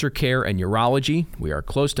Network, Cancer Care and Urology. We are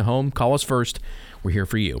close to home. Call us first. We're here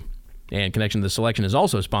for you. And Connection to the Selection is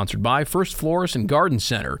also sponsored by First Florist and Garden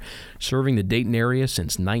Center, serving the Dayton area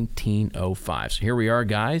since 1905. So here we are,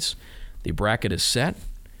 guys. The bracket is set,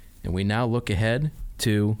 and we now look ahead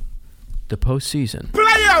to the postseason.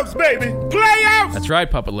 Playoffs, baby! Playoffs! That's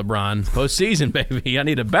right, Puppet LeBron. Postseason, baby. I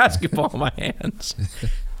need a basketball in my hands.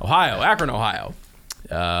 Ohio, Akron, Ohio.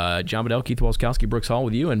 John Bedell, Keith Walskowski, Brooks Hall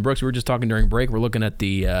with you. And Brooks, we were just talking during break. We're looking at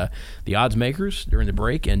the odds makers during the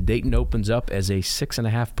break, and Dayton opens up as a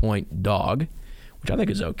 6.5-point dog, which I think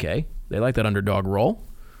is okay. They like that underdog roll.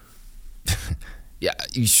 Yeah,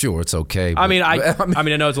 sure, it's okay. I mean, I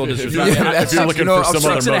know it's a little disrespectful. If you're looking for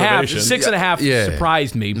some other motivation. 6.5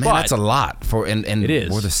 surprised me, Man, but that's a lot for and it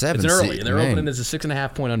is. We're the 7. It's early, and they're opening as a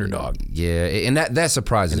 6.5-point underdog. Yeah, and that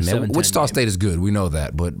surprises me. Wichita State is good, we know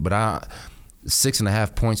that, but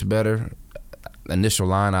 6.5 points better. Initial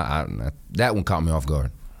line, that one caught me off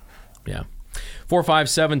guard. Yeah.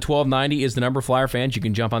 457-1290 is the number, Flyer fans. You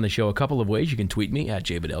can jump on the show a couple of ways. You can tweet me at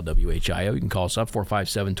JBedellWHIO. You can call us up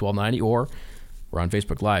 457-1290, or we're on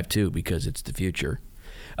Facebook Live, too, because it's the future.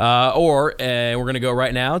 Or we're going to go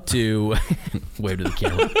right now to wave to the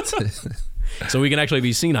camera so we can actually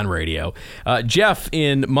be seen on radio. Jeff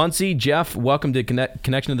in Muncie. Jeff, welcome to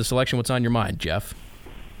Connection to the Selection. What's on your mind, Jeff?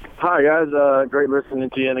 Hi, guys. Great listening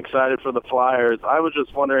to you and excited for the Flyers. I was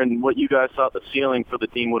just wondering what you guys thought the ceiling for the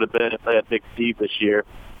team would have been if they had Big Steve this year.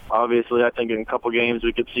 Obviously, I think in a couple games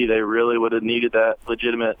we could see they really would have needed that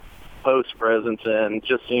legitimate post presence, and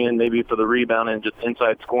just seeing maybe for the rebound and just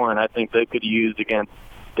inside scoring, I think they could use against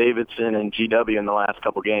Davidson and GW in the last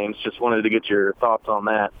couple games. Just wanted to get your thoughts on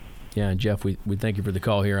that. Yeah, Jeff, we thank you for the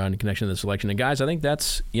call here on Connection to the Selection. And guys, I think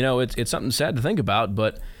that's, it's something sad to think about,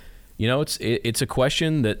 but it's a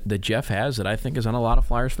question that Jeff has that I think is on a lot of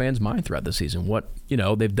Flyers fans' mind throughout the season. What,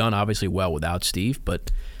 they've done obviously well without Steve,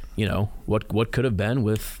 but what could have been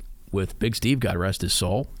with Big Steve, God rest his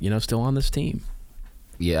soul, still on this team.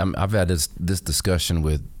 Yeah, I've had this discussion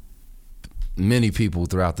with many people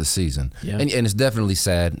throughout the season, and it's definitely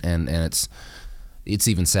sad, and it's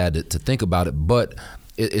even sad to think about it, but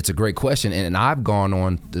it's a great question, and I've gone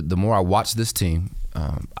on, the more I watch this team,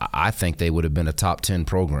 I think they would have been a top 10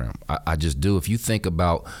 program. I just do. If you think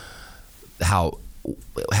about how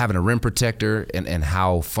having a rim protector and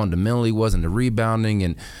how fundamental he was in the rebounding,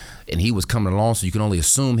 and he was coming along, so you can only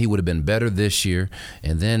assume he would have been better this year.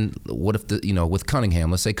 And then what if with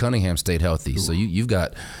Cunningham, let's say Cunningham stayed healthy. So you've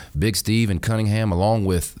got Big Steve and Cunningham along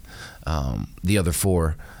with the other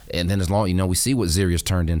four. And then as long, we see what Zarius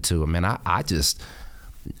turned into. I mean, I just,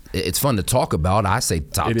 it's fun to talk about. I say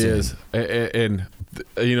top 10. It is. And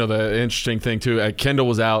the interesting thing too, Kendall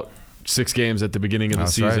was out 6 games at the beginning of the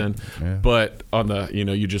season. Right. Yeah. But on the,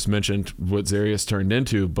 you just mentioned what Zarius turned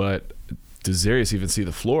into, but does Zarius even see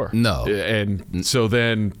the floor? No. And so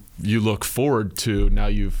then you look forward to now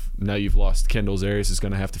you've lost Kendall. Zarius is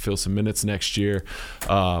going to have to fill some minutes next year.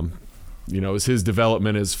 Is his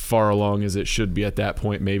development as far along as it should be at that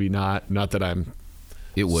point? Maybe not. Not that I'm.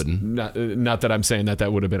 It wouldn't. Not that I'm saying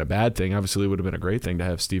that would have been a bad thing. Obviously, it would have been a great thing to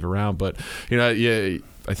have Steve around. But I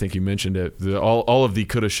think you mentioned it. All of the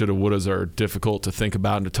coulda, shoulda, wouldas are difficult to think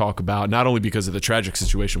about and to talk about. Not only because of the tragic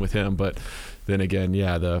situation with him, but then again,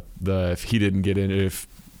 if he didn't get in, if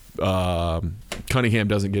Cunningham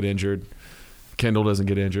doesn't get injured, Kendall doesn't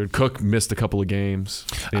get injured, Cook missed a couple of games.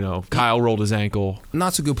 Kyle rolled his ankle. No,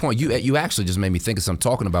 that's a good point. You actually just made me think of something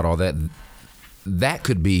talking about all that. That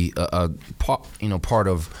could be a part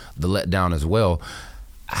of the letdown as well.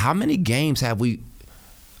 How many games have we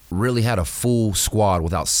really had a full squad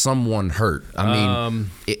without someone hurt? I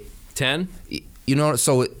mean, 10.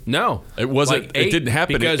 So no, it wasn't. Like 8, it didn't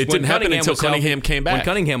happen. It didn't happen until Cunningham came back. When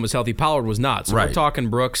Cunningham was healthy, Pollard was not. So right. We're talking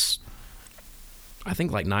Brooks. I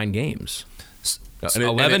think like 9 games.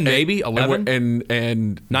 11 maybe 11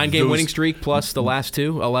 and 9-game winning streak plus the last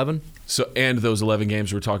 2, 11. So and those 11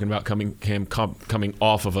 games we're talking about coming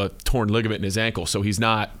off of a torn ligament in his ankle, so he's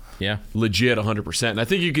not legit 100%. And I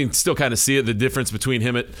think you can still kind of see it, the difference between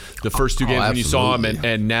him at the first 2 games when you saw him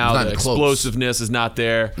and now the explosiveness is not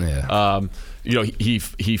there. Yeah.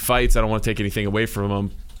 He fights. I don't want to take anything away from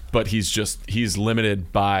him, but he's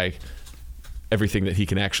limited by everything that he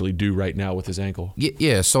can actually do right now with his ankle.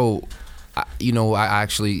 Yeah. So. I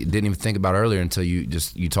actually didn't even think about it earlier until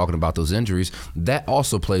you talking about those injuries. That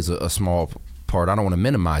also plays a small part. I don't want to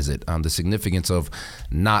minimize it. The significance of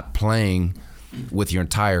not playing with your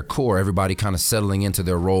entire core, everybody kind of settling into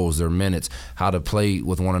their roles, their minutes, how to play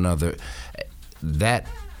with one another. That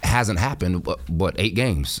hasn't happened, but 8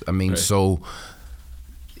 games. I mean, right. So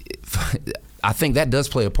I think that does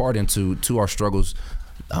play a part into our struggles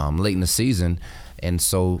late in the season, and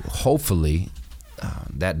so hopefully.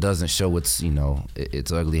 That doesn't show its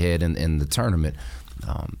ugly head in the tournament.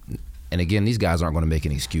 And again, these guys aren't going to make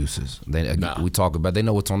any excuses. We talk about, they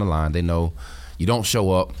know what's on the line. They know you don't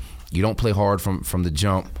show up, you don't play hard from the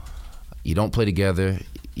jump, you don't play together,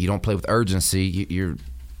 you don't play with urgency.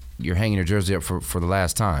 You're hanging your jersey up for the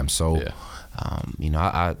last time. So,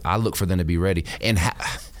 I look for them to be ready. And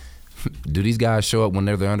do these guys show up when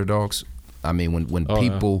they're the underdogs? I mean, when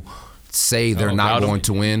people. Say they're not going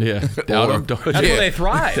to win. Yeah. That's where they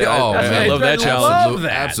thrive. I love that challenge.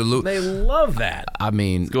 Absolutely. They love that. I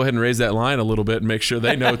mean, let's go ahead and raise that line a little bit and make sure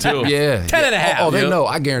they know too. Yeah. 10.5. Oh, they know.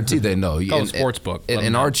 I guarantee they know. Call sports book.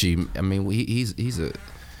 And Archie, I mean, he's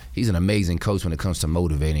an amazing coach when it comes to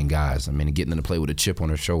motivating guys. I mean, getting them to play with a chip on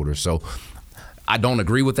their shoulder. So I don't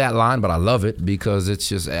agree with that line, but I love it because it's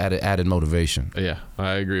just added motivation. Yeah,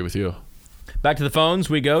 I agree with you. Back to the phones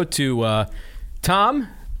we go to Tom.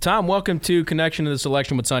 Tom, welcome to Connection to the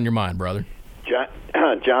Selection. What's on your mind, brother?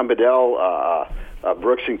 John Bedell,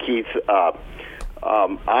 Brooks and Keith.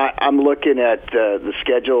 I'm looking at the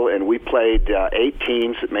schedule, and we played 8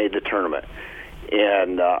 teams that made the tournament.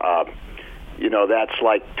 And, that's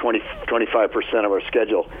like 25% of our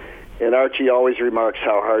schedule. And Archie always remarks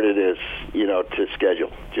how hard it is, to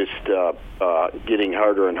schedule. Just getting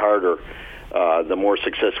harder and harder the more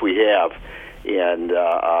success we have. And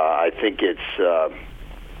I think it's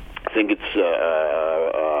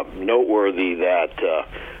noteworthy that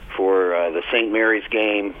for the St. Mary's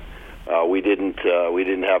game, we didn't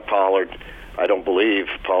have Pollard. I don't believe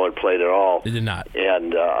Pollard played at all. He did not,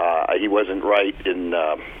 and he wasn't right in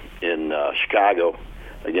Chicago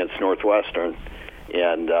against Northwestern,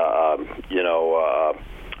 and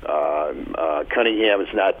Cunningham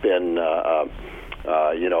has not been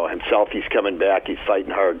himself. He's coming back. He's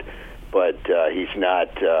fighting hard, but he's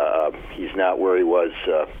not where he was.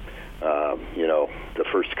 The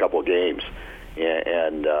first couple of games,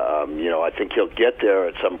 and I think he'll get there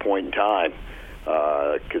at some point in time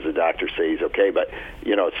because the doctors say he's okay. But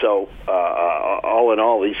so all in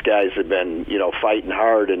all, these guys have been fighting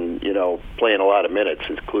hard and playing a lot of minutes,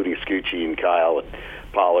 including Scucci and Kyle and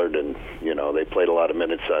Pollard, and they played a lot of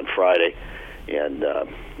minutes on Friday, and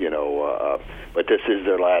but this is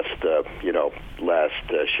their last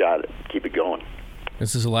shot at keep it going.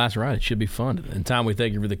 This is the last ride. It should be fun. And Tom, we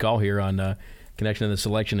thank you for the call here on Connection to the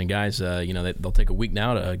Selection. And guys, they'll take a week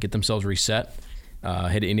now to get themselves reset.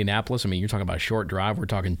 Head to Indianapolis. I mean, you're talking about a short drive. We're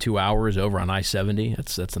talking 2 hours over on I-70.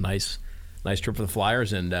 That's a nice trip for the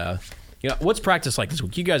Flyers. And what's practice like this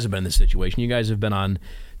week? You guys have been in this situation. You guys have been on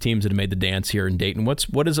teams that have made the dance here in Dayton.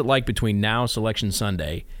 What is it like between now, Selection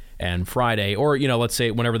Sunday, and Friday, or let's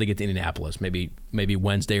say whenever they get to Indianapolis, maybe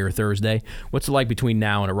Wednesday or Thursday? What's it like between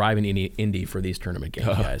now and arriving in Indy for these tournament games,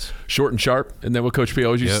 guys? Short and sharp, and then what Coach P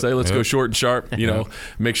always used to say, let's go short and sharp.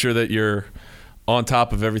 Make sure that you're on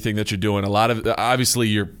top of everything that you're doing. Obviously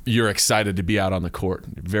you're excited to be out on the court,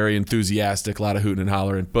 very enthusiastic, a lot of hooting and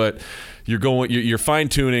hollering, but you're fine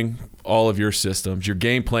tuning all of your systems. You're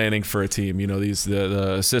game planning for a team.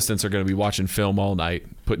 The assistants are going to be watching film all night,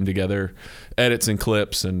 putting together edits and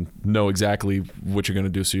clips, and know exactly what you're going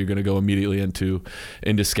to do. So you're going to go immediately into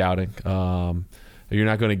scouting. You're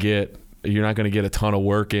not going to get a ton of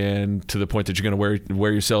work in to the point that you're going to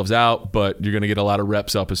wear yourselves out, but you're going to get a lot of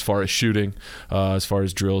reps up as far as shooting, as far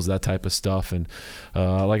as drills, that type of stuff. And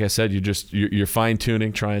like I said, you're fine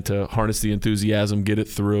tuning, trying to harness the enthusiasm, get it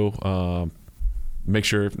through. Make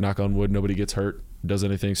sure, knock on wood, nobody gets hurt, does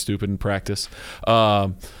anything stupid in practice.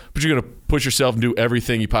 But you're going to push yourself and do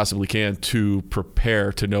everything you possibly can to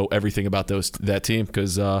prepare to know everything about that team,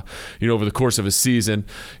 because over the course of a season,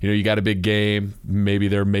 you got a big game. Maybe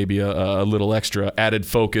there may be a little extra added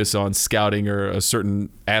focus on scouting or a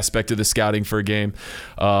certain aspect of the scouting for a game,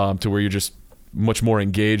 to where you're just much more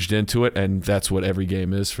engaged into it, and that's what every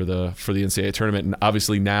game is for the NCAA tournament. And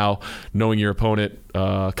obviously now, knowing your opponent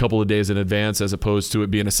a couple of days in advance, as opposed to it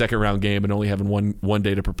being a second round game and only having one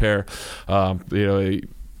day to prepare,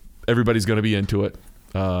 everybody's going to be into it.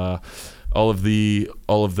 All of the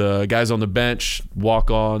guys on the bench,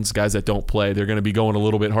 walk-ons, guys that don't play, they're going to be going a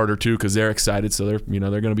little bit harder too, because they're excited. So they're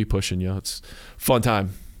going to be pushing you. It's a fun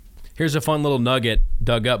time. Here's a fun little nugget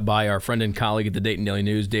dug up by our friend and colleague at the Dayton Daily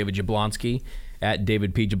News, David Jablonski, at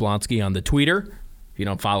David P. Jablonski on the Twitter. If you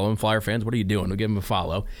don't follow him, Flyer fans, what are you doing? We'll give him a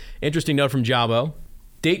follow. Interesting note from Jabo.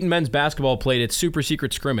 Dayton men's basketball played its super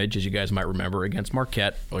secret scrimmage, as you guys might remember, against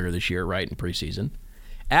Marquette earlier this year, right, in preseason,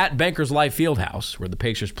 at Bankers Life Fieldhouse, where the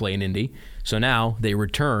Pacers play in Indy. So now they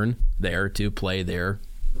return there to play their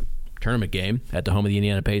tournament game at the home of the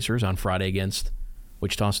Indiana Pacers on Friday against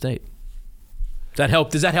Wichita State. Does that help?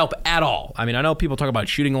 Does that help at all? I mean, I know people talk about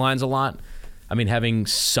shooting lines a lot. I mean, having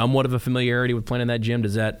somewhat of a familiarity with playing in that gym,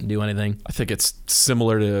 does that do anything? I think it's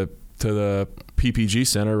similar to the PPG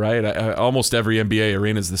Center, right? Almost every NBA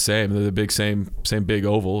arena is the same. They're the big same big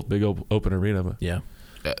oval, big open arena. Yeah.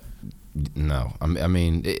 No, I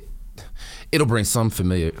mean, it'll bring some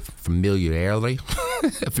familiarity. Familiarity.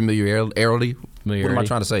 What am I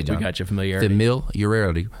trying to say, John? We got you, familiarity.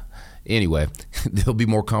 Familiarity. Anyway, they'll be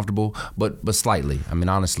more comfortable, but slightly. I mean,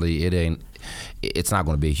 honestly, it's not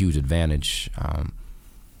going to be a huge advantage.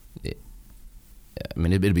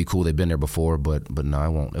 It'd be cool. They've been there before, but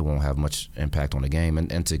no, it won't have much impact on the game.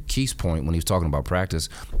 And to Keith's point, when he was talking about practice,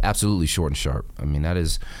 absolutely short and sharp. I mean, that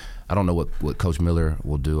is, I don't know what Coach Miller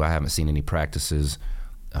will do. I haven't seen any practices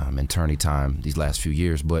in tourney time these last few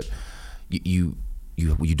years, but you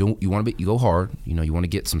want to go hard. You want to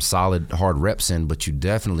get some solid hard reps in, but you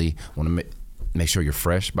definitely want to make sure you're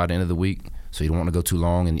fresh by the end of the week. So you don't want to go too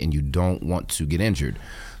long, and you don't want to get injured.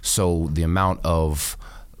 So the amount of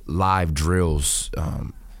live drills,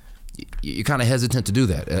 you're kind of hesitant to do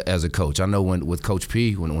that as a coach. I know with Coach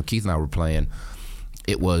P, when Keith and I were playing,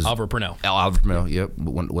 it was Oliver Purnell. Yep.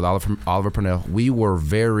 With Oliver Purnell, we were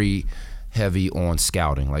very heavy on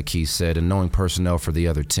scouting, like he said, and knowing personnel for the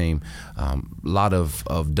other team. A lot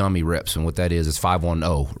of dummy reps, and what that is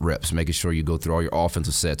 5-on-0 reps, making sure you go through all your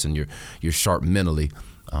offensive sets and you're sharp mentally.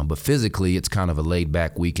 But physically, it's kind of a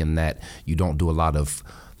laid-back week in that you don't do a lot of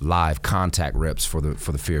live contact reps for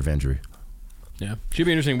the fear of injury. Yeah, should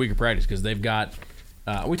be an interesting week of practice because they've got.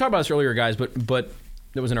 We talked about this earlier, guys, but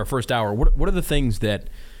that was in our first hour. What are the things that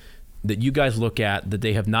you guys look at that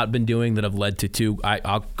they have not been doing that have led to two,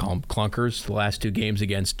 I'll call them clunkers, the last 2 games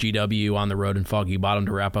against GW on the road in Foggy Bottom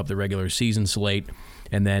to wrap up the regular season slate,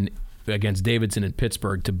 and then against Davidson in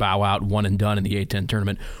Pittsburgh to bow out one and done in the A-10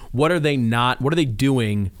 tournament. What are they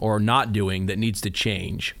doing or not doing that needs to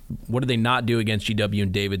change? What do they not do against GW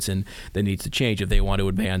and Davidson that needs to change if they want to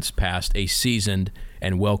advance past a seasoned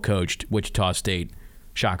and well-coached Wichita State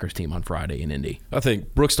Shockers team on Friday in Indy? I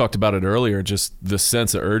think Brooks talked about it earlier, just the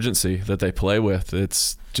sense of urgency that they play with.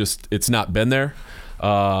 It's not been there.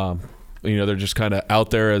 They're just kind of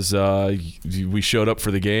out there as we showed up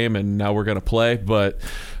for the game and now we're going to play. But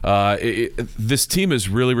this team is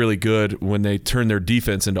really, really good when they turn their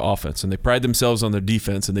defense into offense, and they pride themselves on their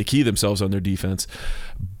defense and they key themselves on their defense.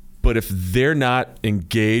 But if they're not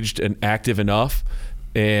engaged and active enough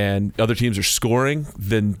and other teams are scoring,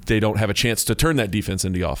 then they don't have a chance to turn that defense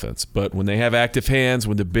into offense. But when they have active hands,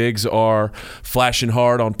 when the bigs are flashing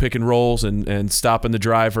hard on pick and rolls and stopping the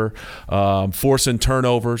driver, forcing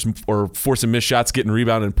turnovers or forcing missed shots, getting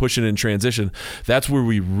rebounded and pushing in transition, that's where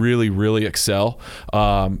we really, really excel.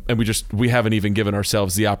 And we haven't even given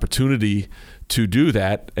ourselves the opportunity to do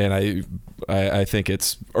that, and I think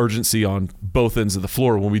it's urgency on both ends of the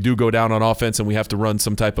floor. When we do go down on offense and we have to run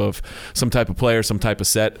some type of player, some type of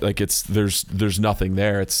set, like there's nothing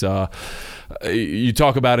there. It's you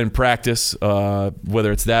talk about in practice,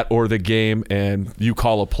 whether it's that or the game, and you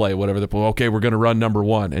call a play, whatever okay, we're going to run number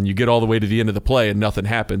 1, and you get all the way to the end of the play and nothing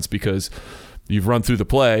happens because you've run through the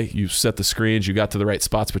play, you set the screens, you got to the right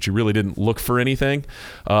spots, but you really didn't look for anything.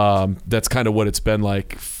 That's kind of what it's been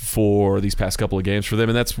like for these past couple of games for them,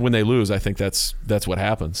 and that's when they lose. I think that's what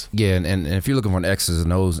happens. Yeah, and if you're looking for an X's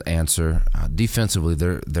and O's answer, defensively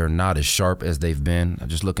they're not as sharp as they've been.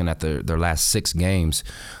 Just looking at their last 6 games,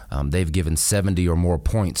 they've given 70 or more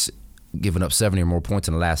points. Given up 70 or more points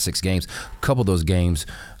in the last 6 games. A couple of those games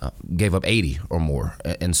gave up 80 or more.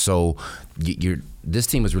 And so this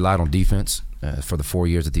team has relied on defense for the 4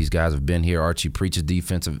 years that these guys have been here. Archie preaches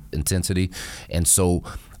defensive intensity. And so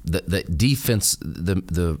the defense,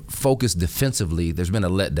 the focus defensively, there's been a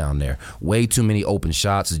letdown there. Way too many open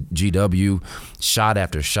shots. GW, shot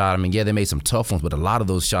after shot. I mean, yeah, they made some tough ones, but a lot of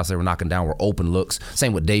those shots they were knocking down were open looks.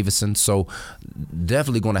 Same with Davidson. So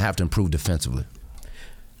definitely going to have to improve defensively.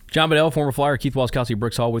 John Bedell, former Flyer, Keith Walskowski,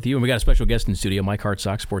 Brooks Hall with you. And we got a special guest in the studio, Mike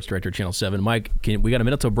Hartsock, Sports Director at Channel 7. Mike, we got a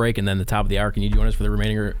minute till break and then the top of the hour. Can you join us for the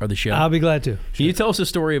remainder of the show? I'll be glad to. Can you tell us a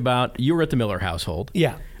story about, you were at the Miller household.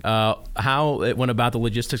 Yeah. How it went about the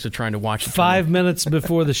logistics of trying to watch it. 5 minutes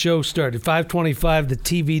before the show started, 5:25, the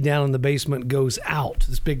TV down in the basement goes out.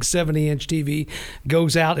 This big 70-inch TV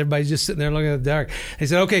goes out. Everybody's just sitting there looking at the dark. They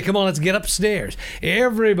said, okay, come on, let's get upstairs.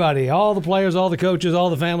 Everybody, all the players, all the coaches, all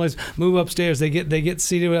the families move upstairs. They get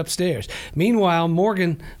seated upstairs. Meanwhile,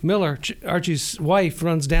 Morgan Miller, Archie's wife,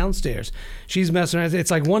 runs downstairs. She's messing around. It's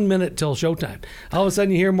like 1 minute till showtime. All of a sudden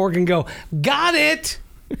you hear Morgan go, got it!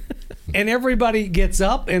 And everybody gets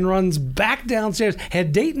up and runs back downstairs.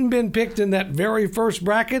 Had Dayton been picked in that very first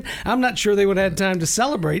bracket, I'm not sure they would have had time to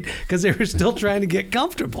celebrate because they were still trying to get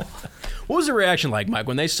comfortable. What was the reaction like, Mike,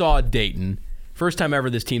 when they saw Dayton? First time ever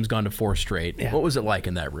this team's gone to 4 straight. Yeah. What was it like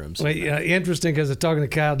in that room? Well, interesting, because I was talking to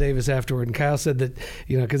Kyle Davis afterward, and Kyle said that,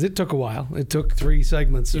 because it took a while. It took 3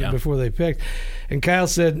 segments before they picked. And Kyle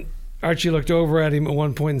said, Archie looked over at him at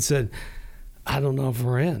one point and said, I don't know if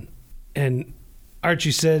we're in. And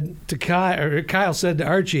Archie said to Kyle said to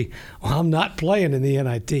Archie, well, I'm not playing in the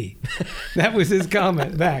NIT. That was his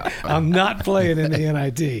comment back. I'm not playing in the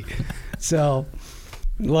NIT. So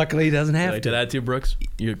luckily he doesn't have to. To that too, Brooks?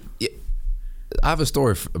 I have a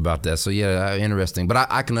story about that. So, interesting. But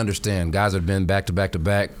I can understand. Guys have been back to back to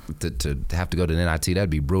back to have to go to the NIT.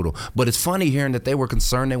 That'd be brutal. But it's funny hearing that they were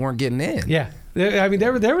concerned they weren't getting in. Yeah. I mean,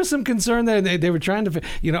 there was some concern there. They were trying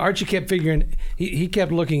to, Archie kept figuring, he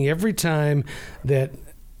kept looking every time that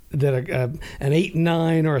an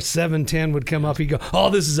 8-9 or a 7-10 would come up, he'd go, oh,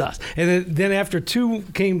 this is us. And then after 2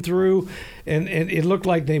 came through and it looked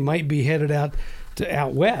like they might be headed out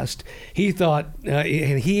west, he thought,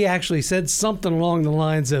 and he actually said something along the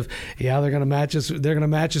lines of, they're going to match us. They're going to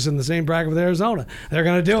match us in the same bracket with Arizona. They're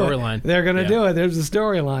going to do it. They're going to do it. There's a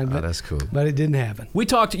storyline. Oh, that's cool. But it didn't happen. We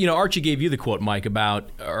talked, Archie gave you the quote, Mike,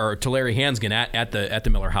 to Larry Hansgen at the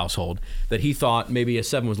Miller household, that he thought maybe a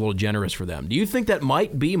 7 was a little generous for them. Do you think that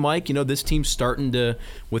might be, Mike, this team's starting to,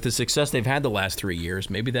 with the success they've had the last 3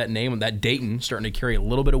 years, maybe that name, that Dayton, starting to carry a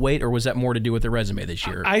little bit of weight, or was that more to do with their resume this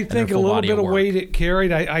year? I think a little bit of weight it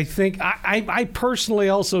carried. I think I personally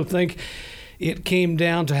also think it came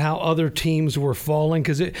down to how other teams were falling,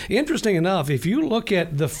 because interesting enough, if you look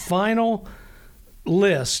at the final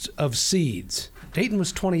list of seeds, Dayton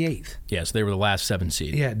was 28th. Yes, they were the last 7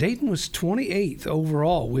 seed. Yeah, Dayton was 28th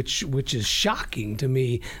overall, which is shocking to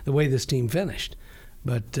me the way this team finished.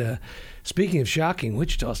 But speaking of shocking,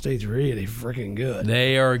 Wichita State's really freaking good.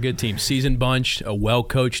 They are a good team. Seasoned bunch, a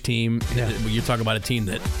well-coached team. Yeah. You're talking about a team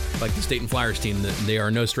that, like the State and Flyers team, that they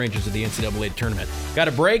are no strangers to the NCAA tournament. Got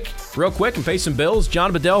a break real quick and pay some bills.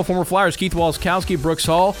 John Bedell, former Flyers, Keith Walskowski, Brooks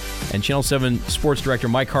Hall, and Channel 7 Sports Director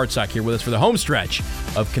Mike Hartsock here with us for the home stretch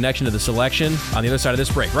of Connection to the Selection on the other side of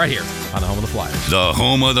this break, right here on the home of the Flyers. The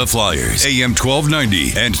home of the Flyers, AM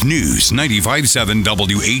 1290 and News 95.7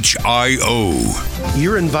 WHIO.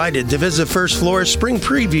 You're invited to visit First Floor Spring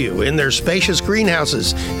Preview in their spacious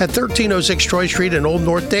greenhouses at 1306 Troy Street in Old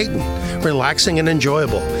North Dayton. Relaxing and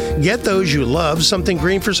enjoyable. Get those you love something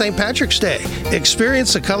green for St. Patrick's Day.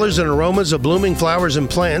 Experience the colors and aromas of blooming flowers and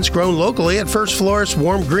plants grown locally at First Florist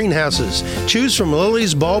Warm Greenhouses. Choose from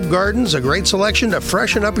Lily's Bulb Gardens, a great selection to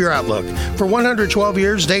freshen up your outlook. For 112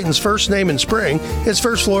 years, Dayton's first name in spring is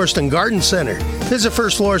First Florist and Garden Center. Visit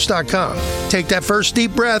firstflorist.com. Take that first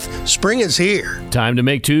deep breath. Spring is here. Time to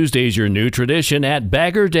make Tuesdays your new tradition at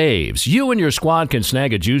Bagger Dave's. You and your squad can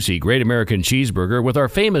snag a juicy Great American Cheeseburger with our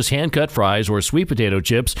famous hand-cut fries or sweet potato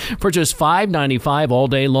chips for just $5.95 all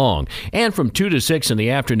day long. And from 2 to 6 in the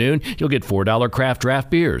afternoon, you'll get $4 craft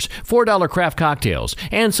draft beers, $4 craft cocktails,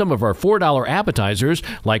 and some of our $4 appetizers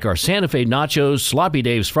like our Santa Fe nachos, Sloppy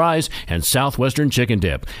Dave's fries, and Southwestern chicken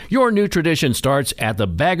dip. Your new tradition starts at the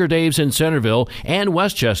Bagger Dave's in Centerville and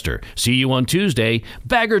Westchester. See you on Tuesday.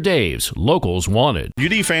 Bagger Dave's, locals wanted.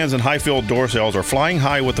 UD fans and Highfield Door Sales are flying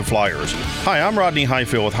high with the Flyers. Hi, I'm Rodney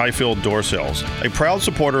Highfield with Highfield Door Sales, a proud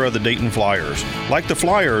supporter of the Dayton Flyers. Like the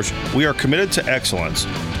Flyers, we are committed to excellence.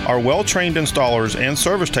 Our well-trained installers and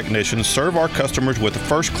service technicians serve our customers with a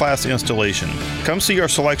first-class installation. Come see our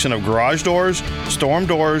selection of garage doors, storm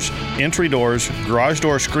doors, entry doors, garage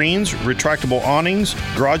door screens, retractable awnings,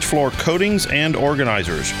 garage floor coatings, and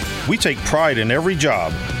organizers. We take pride in every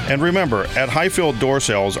job. And remember, at Highfield Door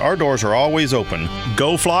Sales, our doors are always open.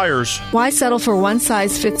 Go Flyers! Why settle for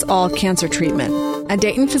one-size-fits-all cancer treatment? At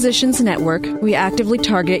Dayton Physicians Network, we actively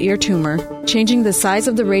target your tumor, changing the size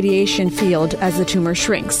of the radiation field as the tumor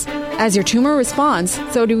shrinks. As your tumor responds,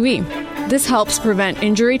 so do we. This helps prevent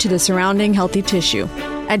injury to the surrounding healthy tissue.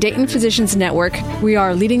 At Dayton Physicians Network, we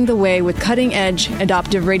are leading the way with cutting-edge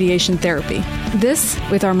adoptive radiation therapy. This,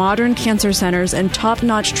 with our modern cancer centers and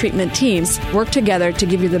top-notch treatment teams, work together to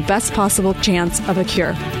give you the best possible chance of a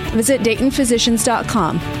cure. Visit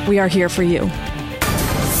DaytonPhysicians.com. We are here for you.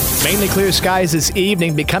 Mainly clear skies this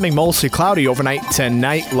evening, becoming mostly cloudy overnight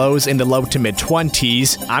tonight. Lows in the low to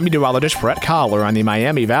mid-20s. I'm meteorologist Brett Collar on the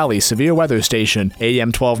Miami Valley Severe Weather Station, AM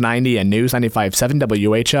 1290 and News 95.7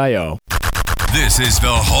 WHIO. This is the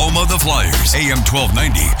home of the Flyers, AM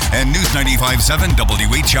 1290 and News 95.7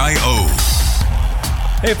 WHIO.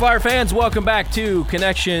 Hey, Flyer fans, welcome back to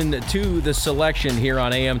Connection to the Selection here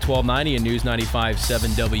on AM 1290 and News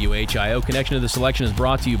 95.7 WHIO. Connection to the Selection is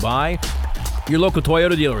brought to you by your local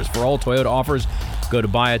Toyota dealers. For all Toyota offers, go to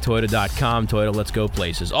buyatoyota.com. Toyota, let's go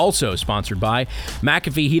places. Also sponsored by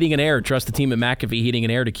McAfee Heating and Air. Trust the team at McAfee Heating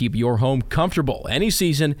and Air to keep your home comfortable any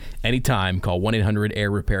season, anytime. Call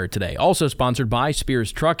 1-800-AIR-REPAIR today. Also sponsored by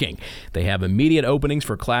Spears Trucking. They have immediate openings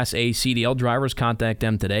for Class A CDL drivers. Contact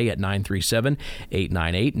them today at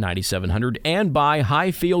 937-898-9700. And by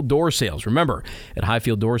Highfield Door Sales. Remember, at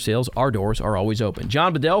Highfield Door Sales, our doors are always open.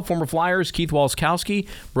 John Bedell, former Flyers, Keith Walskowski,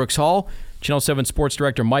 Brooks Hall, Channel 7 Sports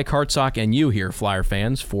Director Mike Hartsock, and you here, Flyer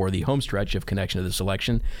fans, for the home stretch of Connection to the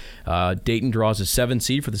Selection. Dayton draws a 7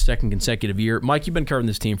 seed for the second consecutive year. Mike, you've been covering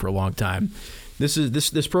this team for a long time.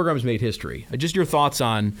 This program has made history. Just your thoughts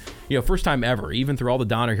on, first time ever, even through all the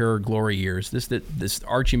Donahue glory years, this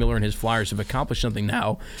Archie Miller and his Flyers have accomplished something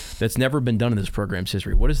now that's never been done in this program's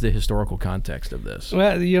history. What is the historical context of this?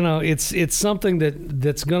 Well, it's something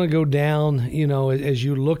that's going to go down, as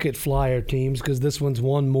you look at Flyer teams, because this one's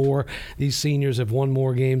won more. These seniors have won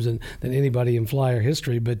more games than anybody in Flyer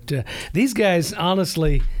history. But these guys,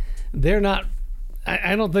 honestly, they're not.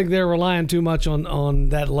 I don't think they're relying too much on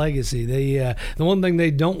that legacy. The one thing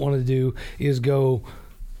they don't want to do is go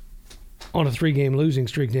on a 3-game losing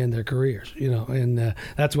streak to end their careers, and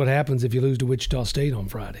that's what happens if you lose to Wichita State on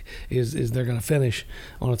Friday. Is they're going to finish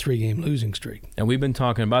on a 3-game losing streak. And we've been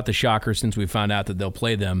talking about the Shockers since we found out that they'll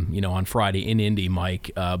play them, on Friday in Indy,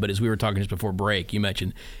 Mike. But as we were talking just before break, you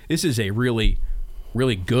mentioned this is a really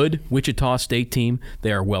good Wichita State team.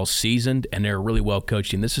 They are well seasoned and they're a really well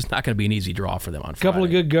coached team. This is not going to be an easy draw for them on Friday. Couple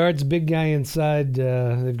of good guards, big guy inside.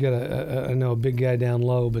 They've got a big guy down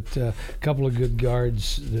low, but a couple of good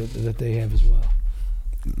guards that they have as well.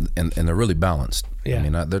 and they're really balanced. Yeah. I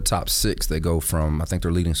mean, their top 6, they go from, I think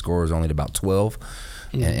their leading scorer is only at about 12,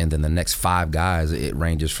 and then the next 5 guys, it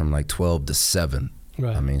ranges from like 12 to 7.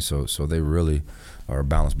 Right. I mean, so they really are a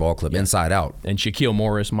balanced ball club, inside out. And Shaquille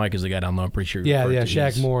Morris, Mike is the guy down low. I'm pretty sure.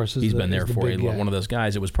 Shaq Morris. He's been there for one of those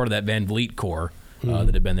guys. It was part of that Van Vliet core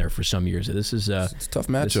that had been there for some years. This is it's a tough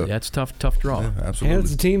matchup. That's tough draw. Yeah, absolutely. And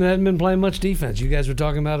it's a team that hasn't been playing much defense. You guys were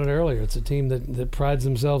talking about it earlier. It's a team that prides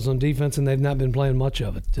themselves on defense, and they've not been playing much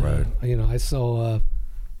of it. Right. I saw.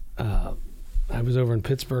 I was over in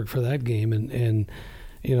Pittsburgh for that game, and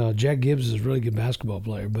Jack Gibbs is a really good basketball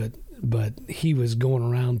player, but he was going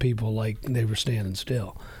around people like they were standing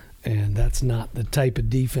still. And that's not the type of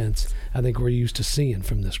defense I think we're used to seeing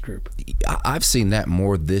from this group. I've seen that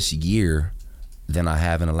more this year than I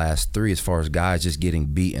have in the last 3, as far as guys just getting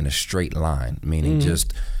beat in a straight line, meaning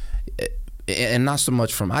just – and not so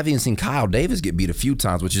much from – I've even seen Kyle Davis get beat a few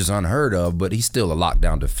times, which is unheard of, but he's still a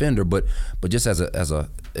lockdown defender. But just as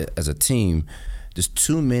a team – just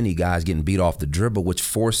too many guys getting beat off the dribble, which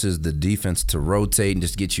forces the defense to rotate and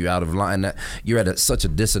just get you out of line. You're at such a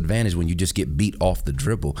disadvantage when you just get beat off the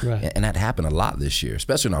dribble. Right. And that happened a lot this year,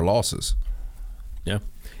 especially in our losses. Yeah.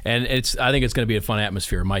 And I think it's going to be a fun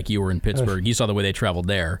atmosphere. Mike, you were in Pittsburgh. You saw the way they traveled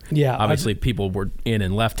there. Yeah. Obviously, people were in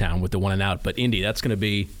and left town with the one and out. But Indy, that's going to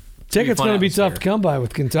be tickets going to be tough to come by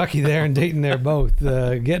with Kentucky there and Dayton there both.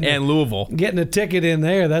 And Louisville. Getting a ticket in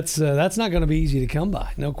there, that's not going to be easy to come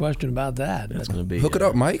by. No question about that. That's going to be hook it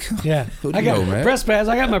up, Mike. Yeah. I got man. Press pass.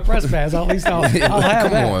 I got my press pass. At least I'll have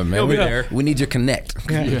Come that. on, man. We need your connect.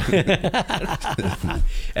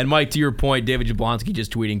 And Mike, to your point, David Jablonski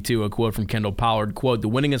just tweeting too, a quote from Kendall Pollard, quote, "The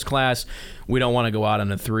winningest class, we don't want to go out on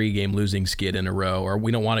a 3-game losing skid in a row, or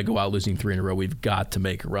we don't want to go out losing 3 in a row. We've got to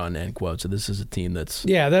make a run," end quote. So this is a team that's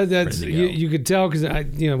that's you could tell because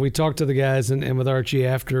we talked to the guys and with Archie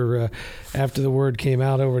after the word came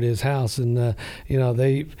out over at his house, and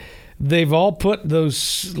they've all put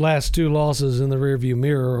those last 2 losses in the rearview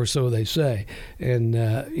mirror, or so they say, and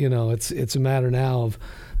it's a matter now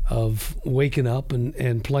of waking up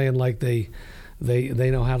and playing like they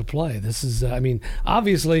know how to play. This is,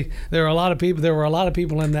 obviously there were a lot of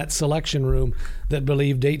people in that selection room that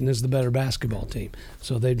believe Dayton is the better basketball team.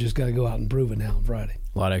 So they've just got to go out and prove it now on Friday.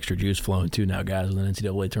 A lot of extra juice flowing too now, guys, with an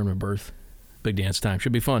NCAA tournament berth. Big dance time.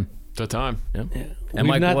 Should be fun. It's a time. Yep. Yeah. And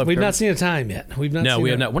we've not seen a time yet. We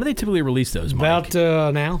have not. When do they typically release those, Mike?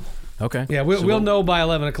 About now. Okay. Yeah, we'll know by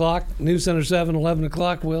 11 o'clock. News Center 7, 11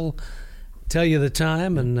 o'clock. We'll tell you the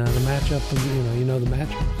time and the matchup, and you know the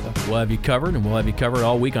matchup. So. We'll have you covered, and we'll have you covered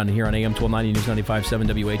all week here on AM 1290 News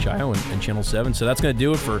 95.7 WHIO and Channel 7. So that's going to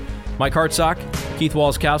do it for Mike Hartsock, Keith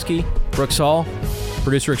Walskowski, Brooks Hall,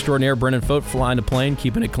 producer extraordinaire Brennan Fote, flying the plane,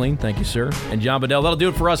 keeping it clean. Thank you, sir. And John Bedell. That'll do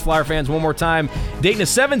it for us, Flyer fans. One more time. Dayton, a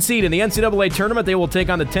 7 seed in the NCAA tournament. They will take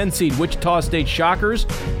on the 10 seed Wichita State Shockers.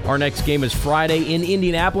 Our next game is Friday in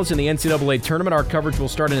Indianapolis in the NCAA tournament. Our coverage will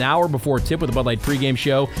start an hour before tip with the Bud Light pregame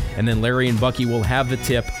show, and then Larry and Bucky will have the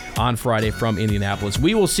tip on Friday from Indianapolis.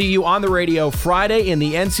 We will see you on the radio Friday in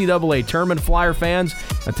the NCAA tournament, Flyer fans.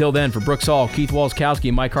 Until then, for Brooks Hall, Keith Walskowski,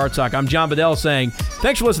 and Mike Hartsock, I'm John Bedell saying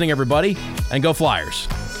thanks for listening, everybody, and go Flyers.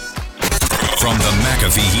 From the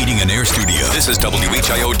McAfee Heating and Air Studio, this is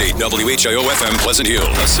WHIO Dayton, WHIO FM Pleasant Hill,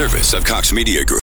 a service of Cox Media Group.